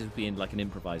roll, please. This would be in like an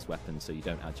improvised weapon, so you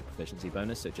don't add your proficiency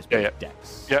bonus, so just be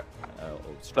dex. Yeah,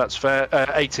 that's fair.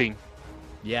 18.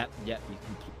 Yeah, you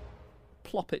can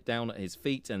plop it down at his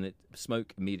feet, and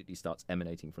smoke immediately starts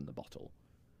emanating from the bottle.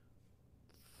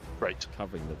 Great.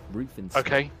 Covering the roof in smoke.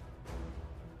 Okay.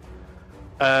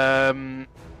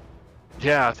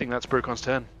 Yeah, I think that's Brucon's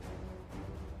turn.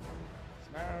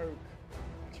 Smoke!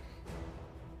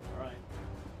 Alright.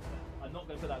 I'm not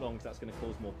going to put that long because that's going to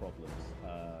cause more problems.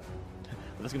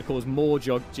 That's going to cause more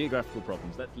geographical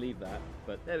problems. Let's leave that.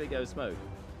 But there we go, smoke.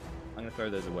 I'm going to throw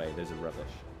those away. Those are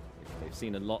rubbish. They've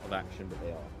seen a lot of action, but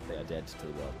they are dead to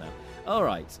the world now. All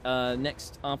right.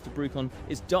 Next, after Brucon,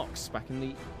 is Dox back in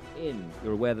the inn.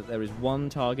 You're aware that there is one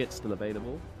target still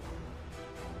available.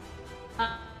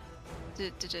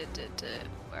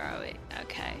 Where are we?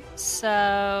 Okay,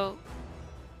 so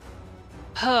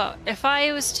if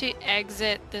I was to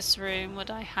exit this room,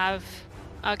 would I have?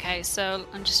 Okay, so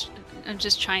I'm just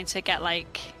trying to get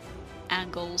like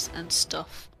angles and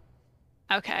stuff.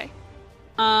 Okay.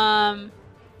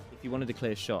 If you wanted to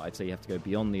clear shot, I'd say you have to go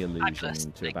beyond the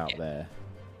illusion to about there.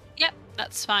 Yep,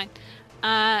 that's fine.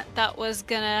 That was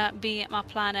gonna be my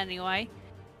plan anyway.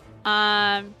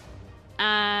 And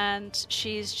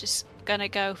she's just gonna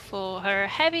go for her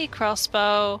heavy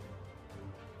crossbow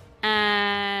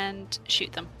and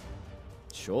shoot them.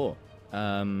 Sure.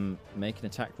 Make an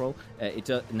attack roll.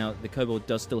 Now, the kobold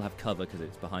does still have cover because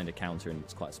it's behind a counter and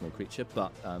it's quite a small creature,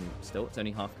 but still, it's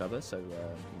only half cover, so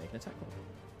make an attack roll.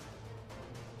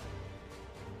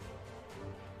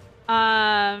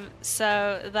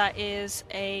 So that is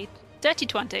a dirty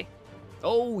 20.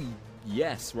 Oh,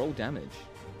 yes. Roll damage.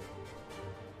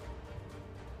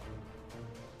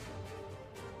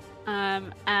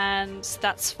 And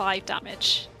that's 5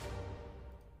 damage.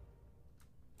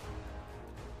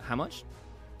 How much?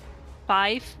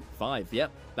 5. 5,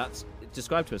 yep.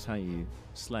 Describe to us how you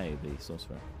slay the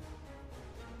sorcerer.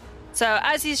 So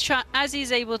as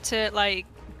he's able to like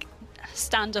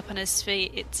stand up on his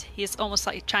feet, he's almost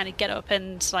like trying to get up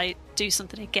and like do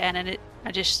something again, and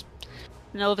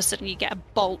all of a sudden you get a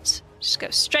bolt just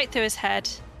goes straight through his head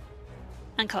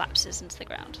and collapses into the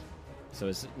ground. So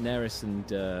as Neris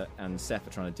and Seth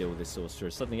are trying to deal with this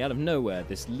sorcerer, suddenly out of nowhere,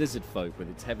 this lizard folk with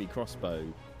its heavy crossbow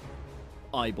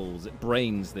eyeballs, it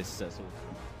brains this sorcerer.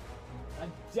 And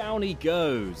down he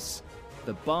goes.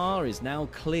 The bar is now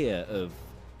clear of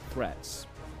threats.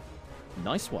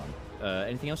 Nice one.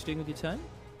 Anything else you're doing with your turn?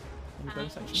 Any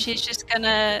bonus actions? She's just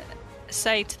gonna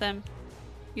say to them,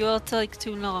 "You'll take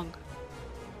too long."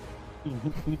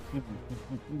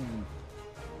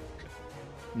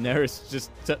 Neris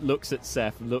just looks at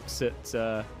Seth, looks at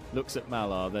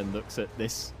Malar, then looks at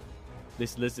this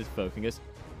lizard folk and goes,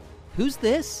 "Who's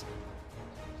this?"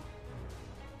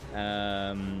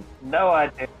 No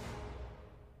idea.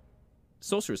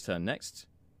 Sorcerer's turn next.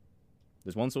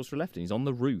 There's one sorcerer left, and he's on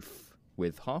the roof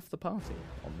with half the party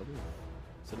on the roof.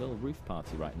 It's a little roof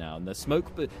party right now, and the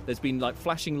smoke. There's been like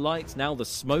flashing lights. Now the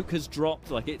smoke has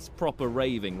dropped. Like it's proper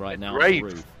raving right now on the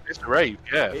roof. It's a rave,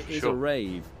 yeah. It is a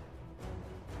rave.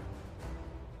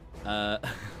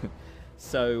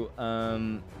 So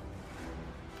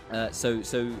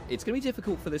it's going to be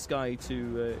difficult for this guy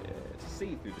to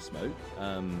see through the smoke.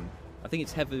 I think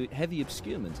it's heavy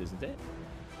obscurement, isn't it?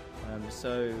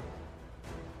 So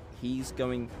he's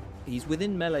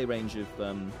within melee range of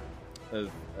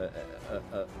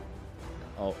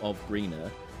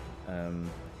Brina,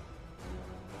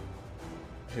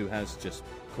 who has just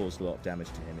caused a lot of damage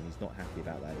to him, and he's not happy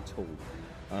about that at all.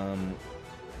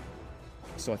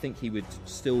 So I think he would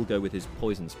still go with his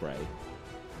poison spray.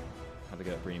 Have a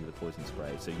go at Brina with a poison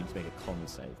spray. So you need to make a con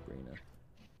save, Brina.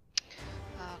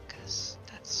 Oh, because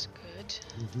that's good.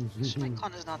 My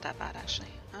con is not that bad,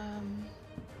 actually.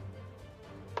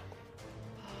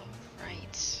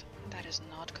 Alright. That is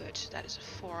not good. That is a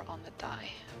 4 on the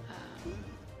die.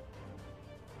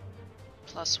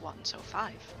 +1, so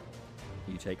 5.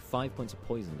 You take 5 points of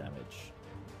poison damage.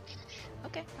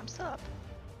 Okay, I'm still up.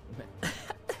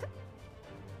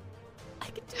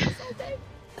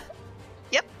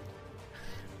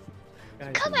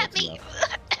 Guys, Come at me!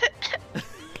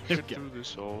 Do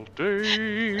this all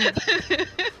day.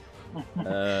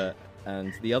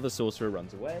 And the other sorcerer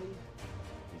runs away.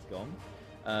 He's gone.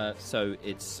 So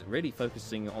it's really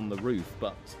focusing on the roof,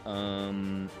 but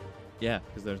yeah,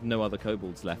 because there's no other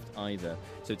kobolds left either.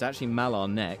 So it's actually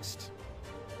Malar next,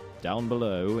 down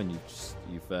below, and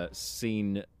you've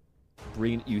seen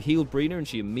Brina. You healed Brina, and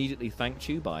she immediately thanked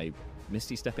you by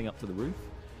Misty stepping up to the roof.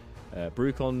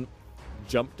 Brucon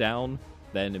jumped down,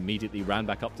 then immediately climbed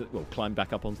back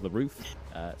up onto the roof,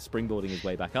 springboarding his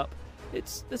way back up.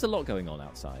 There's a lot going on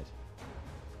outside.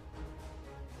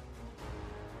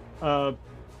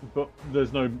 But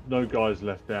there's no guys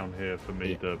left down here for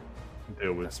me to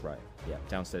deal with. That's right. Yeah,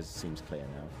 downstairs seems clear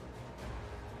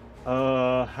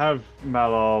now. Have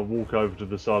Malar walk over to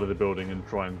the side of the building and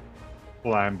try and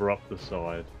clamber up the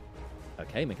side.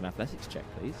 Okay, make an athletics check,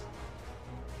 please.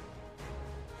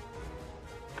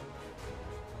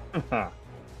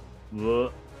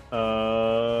 You've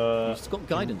got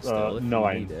guidance still if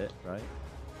 9. you need it, right?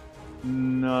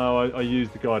 No, I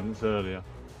used the guidance earlier.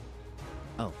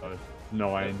 Oh. So,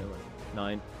 9.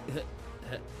 9.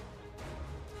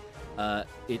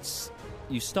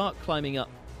 You start climbing up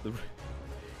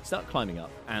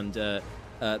and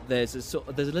there's a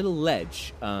little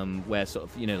ledge where sort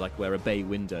of like where a bay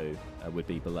window would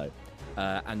be below,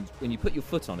 and when you put your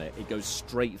foot on it, it goes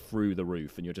straight through the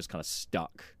roof, and you're just kind of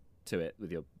stuck to it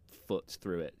with your foot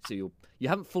through it. So you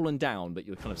haven't fallen down, but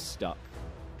you're kind of stuck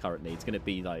currently. It's going to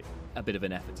be like a bit of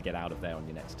an effort to get out of there on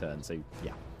your next turn. So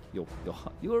yeah, you're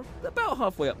about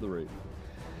halfway up the roof.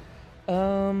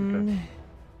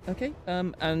 Okay.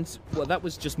 And well, that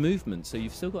was just movement. So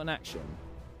you've still got an action.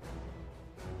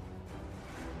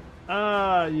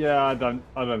 Yeah, I don't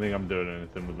think I'm doing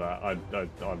anything with that.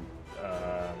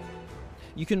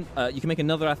 You can make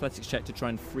another athletics check to try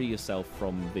and free yourself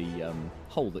from the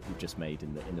hole that you've just made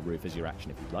in the roof as your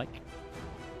action, if you'd like.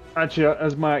 Actually,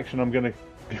 as my action, I'm gonna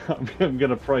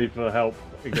pray for help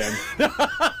again.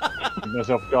 Give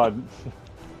myself guidance.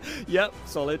 Yep,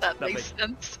 solid. That makes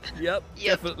sense. Yep,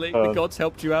 definitely. The gods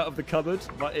helped you out of the cupboard.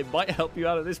 It might help you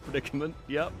out of this predicament.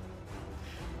 Yep.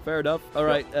 Fair enough. All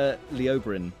right,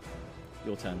 Leobrin,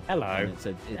 your turn. Hello.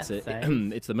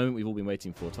 And it's the moment we've all been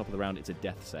waiting for. Top of the round. It's a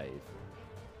death save.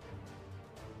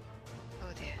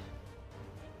 Oh dear.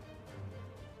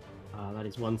 That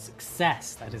is one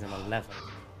success. That is an 11.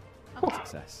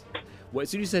 Success. Well, as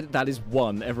soon as you said that is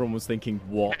 1, everyone was thinking,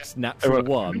 what? Natural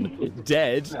 1?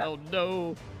 Dead? Oh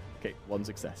no. Okay, 1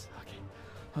 success.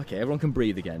 Okay, everyone can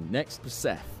breathe again. Next,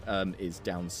 Seth is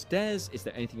downstairs. Is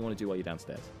there anything you want to do while you're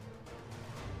downstairs?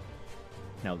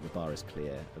 Now that the bar is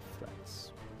clear of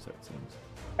threats, so it seems.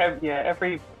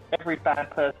 Every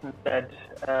bad person's dead,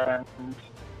 and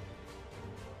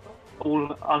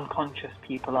all unconscious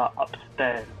people are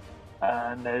upstairs,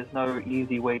 and there's no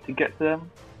easy way to get to them.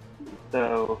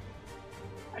 So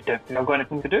I don't think I've got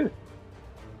anything to do.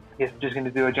 I guess I'm just going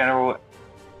to do a general.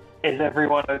 Is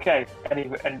everyone okay?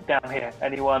 And down here,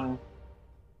 anyone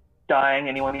dying?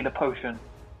 Anyone need a potion?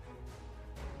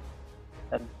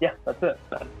 And yeah, that's it.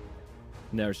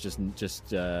 Neris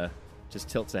just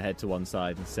tilts her head to one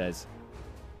side and says,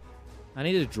 "I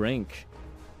need a drink."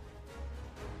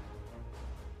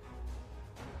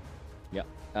 Yeah.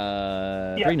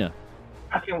 Brina.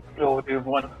 I can do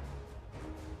one.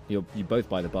 You both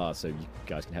by the bar, so you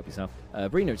guys can help yourself.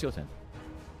 Brina, it's your turn.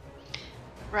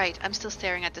 Right, I'm still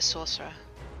staring at the sorcerer.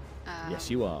 Yes,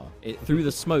 you are. Through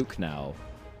the smoke now.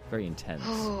 Very intense.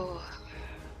 Oh,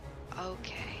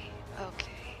 okay.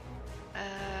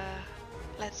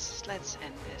 Let's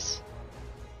end this.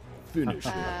 Finish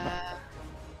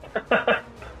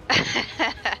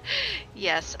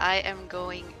Yes, I am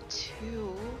going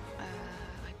to.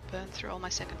 I burned through all my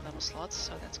second level slots,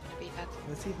 so that's going to be at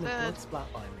There's even a blood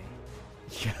splat by me.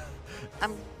 Yeah.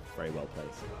 I'm very well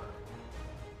placed.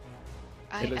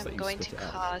 I It looks am like you going spit to it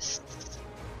out. cast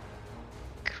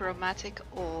Chromatic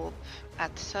Orb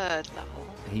at 3rd level.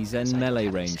 He's in So I don't melee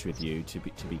have range six. with you, to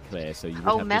be clear, so you would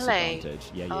Oh, have melee.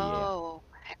 disadvantage. Yeah. Oh,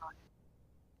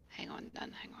 hang on.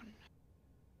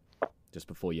 Just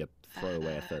before you throw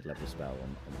away a 3rd level spell.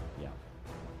 Yeah.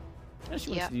 Unless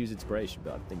you wanted to use inspiration,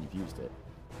 but I think you've used it.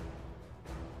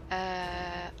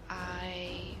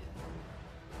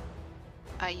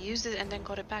 I used it and then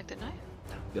got it back, didn't I?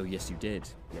 Oh, yes, you did.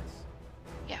 Yes.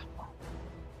 Yeah.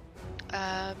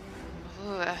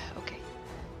 Okay.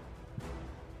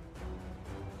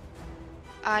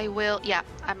 I will. Yeah,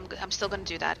 I'm still gonna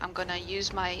do that. I'm gonna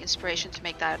use my inspiration to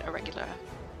make that a regular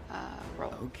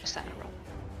roll, Okay. standard roll.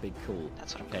 Big call.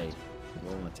 That's what I'm Okay. going to do.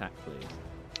 Roll an attack, please.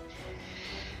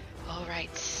 All right.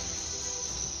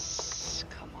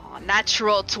 Come on.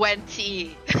 Natural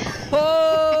 20.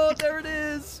 Oh, there it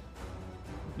is!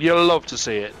 You love to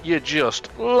see it. You just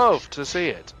love to see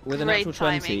it. With a Great natural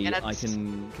timing, 20, and I that's-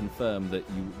 can confirm that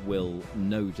you will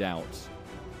no doubt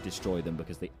destroy them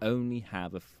because they only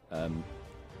have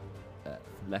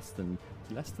less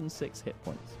than 6 hit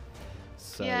points.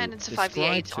 So yeah, and it's a describe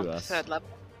 5d8 to on the us- 3rd level.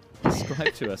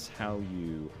 Describe to us how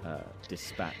you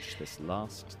dispatch this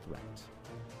last threat.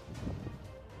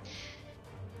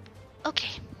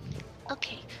 Okay.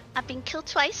 I've been killed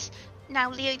twice. Now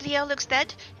Leo looks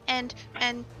dead, and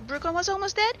Brugon was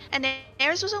almost dead, and then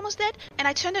Ares was almost dead, and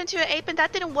I turned into an ape, and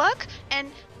that didn't work,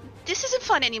 and this isn't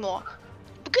fun anymore.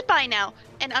 But goodbye now,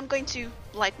 and I'm going to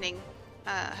lightning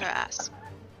her ass.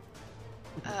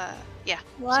 Yeah.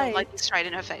 Why? So lightning straight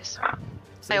in her face.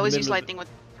 So I in always the use middle of lightning with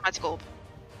Chromatic Orb.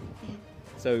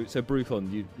 So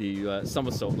Brucon, you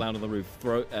somersault land on the roof,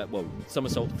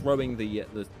 somersault throwing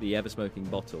the ever smoking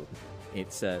bottle.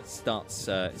 It starts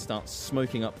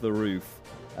smoking up the roof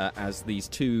as these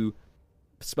two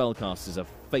spellcasters are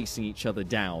facing each other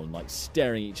down, like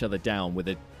staring each other down with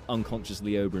an unconscious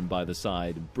Leobrin by the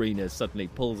side. And Brina suddenly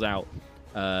pulls out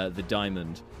the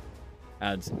diamond,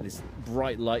 and this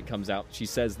bright light comes out. She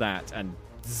says that, and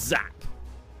zap,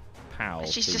 pow.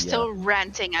 She's the, just still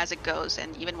ranting as it goes,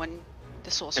 and even when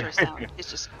the sorcerer's down,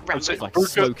 it's just I'd say ranting. It's like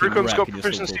smoking Brucon's wreck got and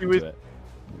you're still proficiency talking with to it.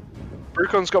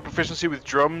 Brucon's got proficiency with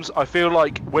drums. I feel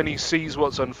like when he sees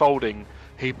what's unfolding,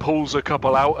 he pulls a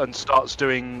couple out and starts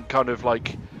doing kind of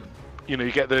like,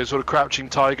 you get the sort of Crouching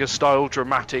Tiger style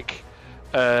dramatic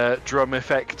drum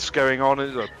effects going on.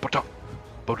 It's like,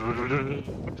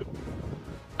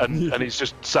 and he's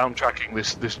just soundtracking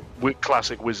this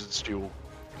classic Wizard's Duel.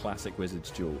 Classic Wizard's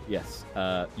Duel. Yes,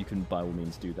 you can by all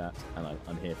means do that, and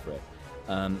I'm here for it.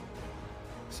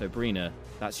 So Brina,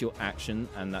 that's your action,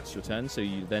 and that's your turn. So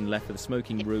you then left with the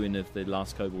smoking ruin of the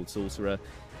last Kobold Sorcerer,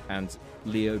 and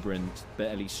Leobrin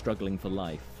barely struggling for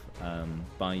life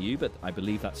by you, but I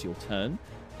believe that's your turn.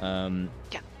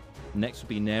 Yeah. Next would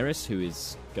be Neris, who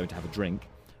is going to have a drink,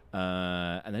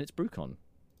 and then it's Brucon.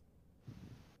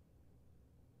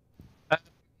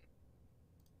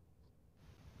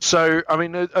 So, I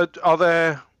mean, are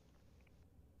there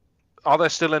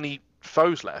still any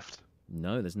foes left?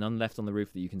 No, there's none left on the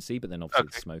roof that you can see, but then obviously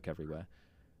Okay. there's smoke everywhere.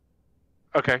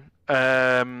 Okay.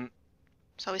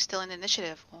 So he's still in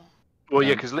initiative. Or... Well,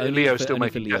 yeah, because Only Leo's for- still only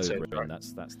for making Leo, death Bruin,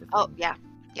 saves. That's the thing. Oh, yeah.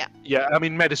 Yeah, I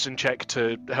mean, medicine check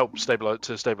to help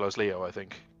stabilize Leo, I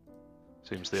think.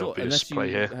 Seems the Sure, obvious unless you play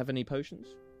here. have any potions.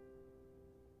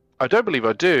 I don't believe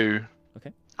I do.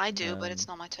 I do, but it's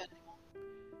not my turn anymore.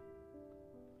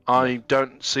 I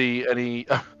don't see any.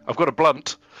 I've got a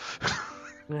blunt.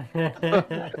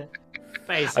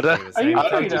 Basically, I don't- the same Are you thing.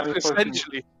 sure you have a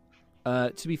essentially.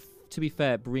 To be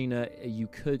fair, Brina, you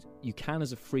can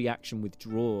as a free action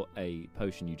withdraw a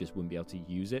potion. You just wouldn't be able to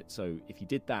use it. So if you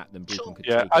did that, then Brucon Sure. could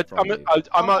Yeah, take it from you. I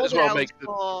I'll might hold as it well out make. The...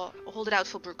 hold it out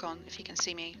for Brucon if he can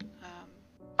see me.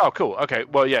 Oh, cool. Okay.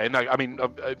 Well, yeah. No, I mean,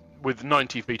 with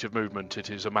 90 feet of movement, it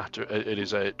is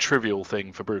a trivial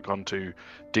thing for Brucon to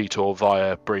detour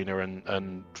via Brina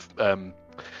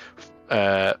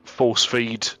and force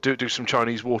feed, do some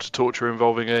Chinese water torture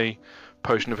involving a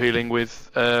potion of healing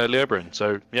with Leobrin.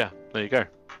 So yeah, there you go.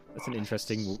 That's an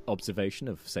interesting observation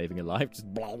of saving a life.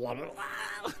 Just blah blah blah.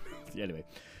 Anyway,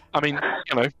 I mean,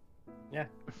 Yeah.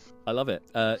 I love it.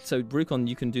 So Brucon,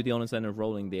 you can do the honors then of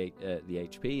rolling the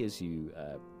HP as you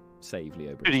save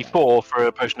Leo. 2d4 for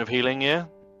a potion of healing, yeah,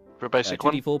 for a basic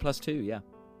one. 2d4 plus 2, yeah.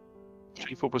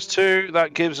 2d4 plus 2.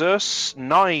 That gives us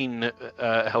 9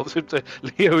 health.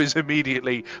 Leo is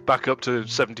immediately back up to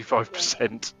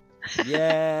 75%.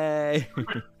 Yay!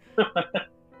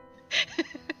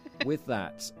 With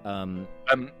that,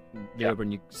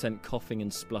 Leobrin, you sent coughing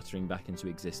and spluttering back into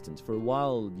existence. For a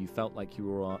while, you felt like you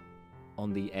were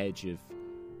on the edge of,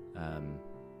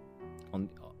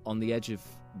 on the edge of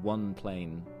one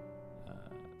plane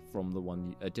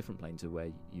from a different plane to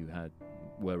where you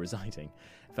were residing.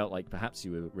 Felt like perhaps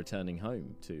you were returning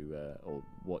home to, or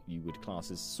what you would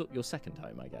class as your second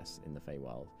home, I guess, in the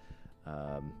Feywild.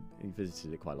 You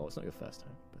visited it quite a lot. It's not your first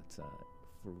home, but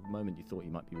for a moment you thought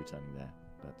you might be returning there.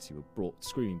 But you were brought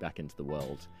screaming back into the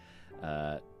world.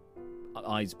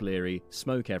 Eyes bleary,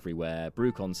 smoke everywhere,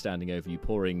 Brucon standing over you,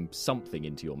 pouring something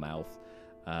into your mouth,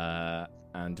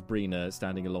 and Brina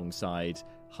standing alongside,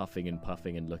 huffing and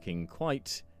puffing and looking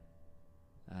quite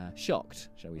shocked,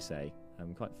 shall we say.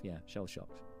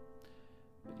 Shell-shocked.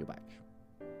 But you're back.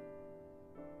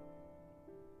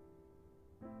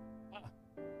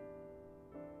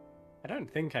 I don't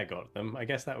think I got them. I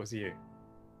guess that was you.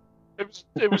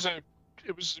 It was a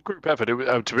it was a group effort.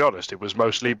 To be honest, it was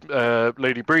mostly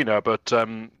Lady Brina, but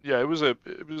yeah, it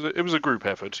was a group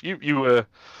effort. You were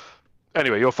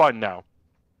anyway. You're fine now.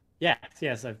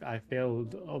 Yes, I feel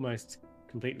almost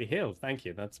completely healed. Thank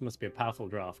you. That must be a powerful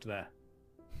draft there.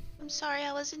 I'm sorry,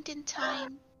 I wasn't in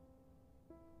time.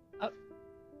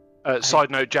 Side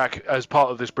note, Jack, as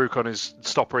part of this, Brucon is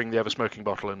stopping the ever-smoking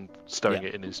bottle and stowing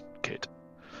it in his kit.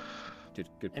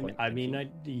 Good point. I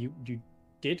mean, you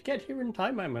did get here in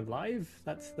time. I'm alive.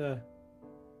 That's the...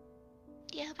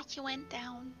 Yeah, but you went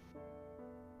down.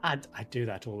 I do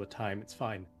that all the time. It's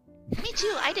fine. Me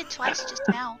too, I did twice just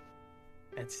now.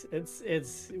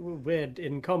 It's weird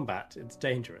in combat. It's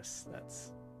dangerous.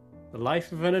 That's the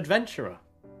life of an adventurer.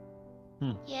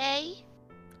 Yay.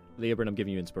 Leo Bryn, I'm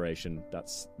giving you inspiration.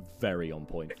 That's very on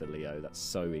point for Leo. That's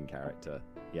so in character.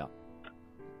 Yeah.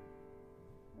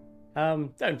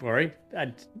 Don't worry.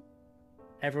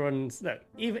 Everyone's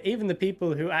even the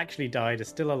people who actually died are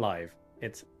still alive.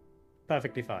 It's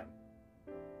perfectly fine.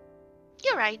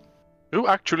 You're right. Who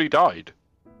actually died?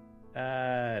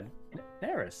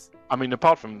 Neris. I mean,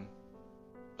 apart from...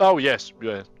 Oh, yes.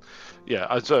 Yeah.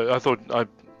 I thought...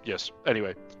 Yes.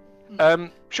 Anyway.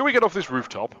 Shall we get off this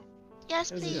rooftop?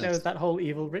 Yes, please. There was that whole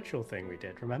evil ritual thing we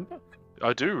did, remember?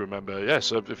 I do remember,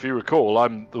 yes. If you recall,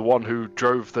 I'm the one who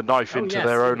drove the knife into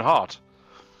their own heart.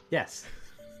 Yes.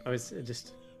 I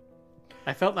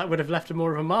felt that would have left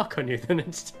more of a mark on you than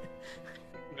it's...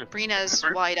 Brina's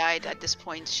wide-eyed at this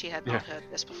point. She had not heard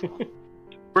this before.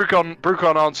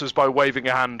 Brucon answers by waving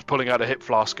a hand, pulling out a hip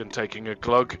flask and taking a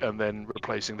glug, and then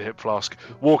replacing the hip flask,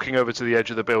 walking over to the edge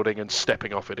of the building and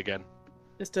stepping off it again.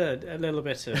 Just a little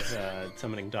bit of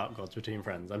summoning dark gods between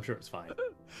friends. I'm sure it's fine.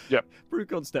 Yep.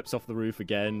 Brucon steps off the roof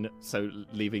again, so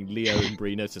leaving Leo and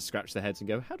Brina to scratch their heads and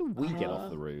go, how do we get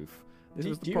off the roof? This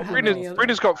was the problem.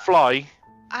 Brina's got fly.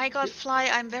 I got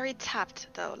fly. I'm very tapped,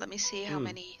 though. Let me see how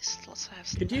many slots I have.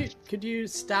 Could you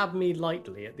stab me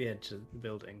lightly at the edge of the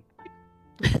building?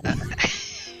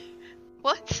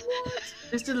 What?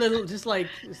 Just a little, just like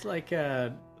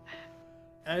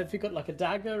have you got like a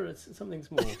dagger or something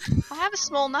small? I have a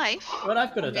small knife. Well,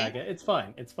 I've got a dagger. It's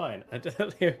fine.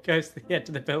 Leo goes to the edge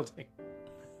of the building.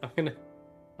 I'm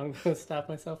gonna stab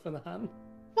myself in the hand.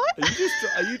 What? Are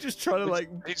you just trying to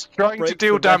He's trying to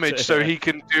deal damage so he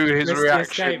can do his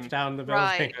reaction. Escape down the building.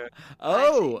 Right.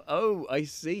 Oh, I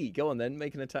see. Go on then,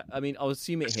 make an attack. I mean, I'll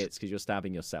assume it hits because you're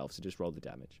stabbing yourself, so just roll the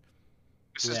damage.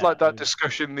 This is like that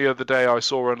discussion the other day I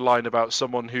saw online about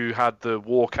someone who had the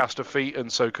Warcaster feat and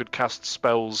so could cast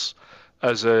spells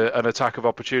as an attack of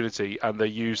opportunity, and they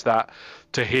use that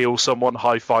to heal someone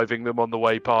high-fiving them on the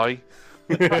way by.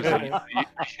 Use it to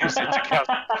cast.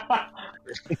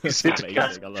 Amazing,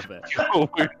 I love it. Your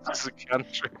wounds as a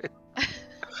cantrip.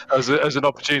 As an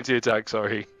opportunity attack,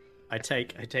 sorry. I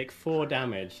take 4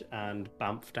 damage and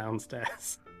bamf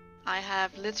downstairs. I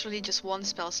have literally just one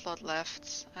spell slot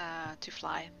left to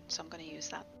fly, so I'm going to use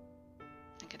that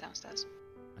and get downstairs.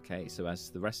 Okay, so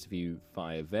as the rest of you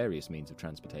via various means of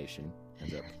transportation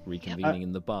end up reconvening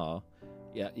in the bar.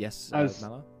 Yes,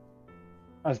 Malar?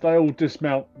 As they all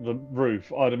dismount the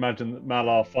roof, I'd imagine that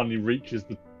Malar finally reaches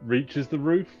the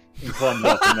roof and climbs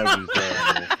up and nobody's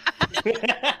there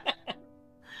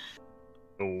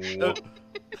anymore.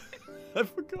 I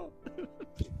forgot.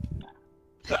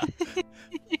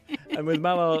 And with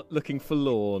Malar looking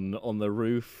forlorn on the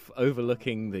roof,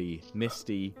 overlooking the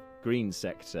misty green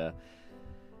sector,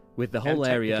 with the whole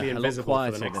area a lot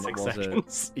quieter than it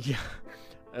was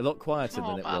a lot quieter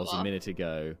than it was a minute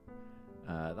ago.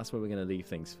 That's where we're going to leave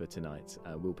things for tonight.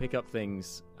 We'll pick up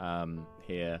things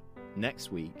here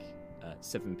next week at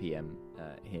 7 p.m.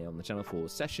 Here on the channel for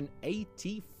session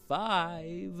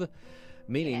 85.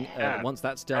 Meaning, once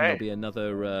that's done, there'll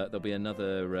be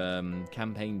another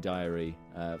campaign diary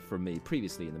from me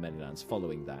previously in the Meadowlands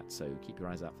following that. So keep your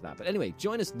eyes out for that. But anyway,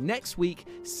 join us next week,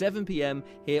 7 p.m.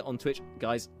 here on Twitch,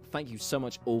 guys. Thank you so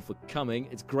much all for coming.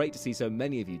 It's great to see so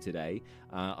many of you today.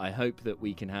 I hope that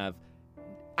we can have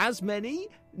as many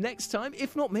next time,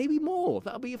 if not maybe more.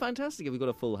 That'll be fantastic if we've got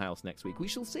a full house next week. We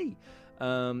shall see.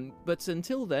 But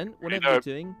until then, whatever you're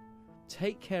doing,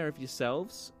 take care of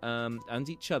yourselves and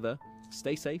each other.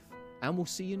 Stay safe, and we'll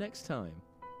see you next time.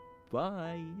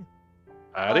 Bye.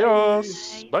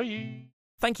 Adios. Bye.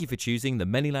 Thank you for choosing the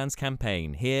Manylands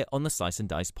campaign here on the Slice and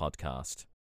Dice podcast.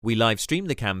 We live stream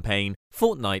the campaign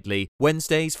fortnightly,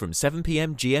 Wednesdays from 7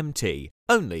 p.m. GMT,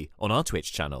 only on our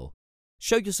Twitch channel.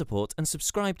 Show your support and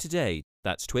subscribe today.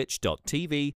 That's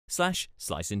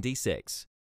twitch.tv/sliceand6.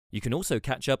 You can also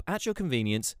catch up at your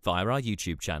convenience via our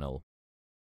YouTube channel.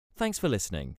 Thanks for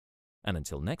listening, and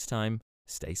until next time,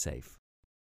 stay safe.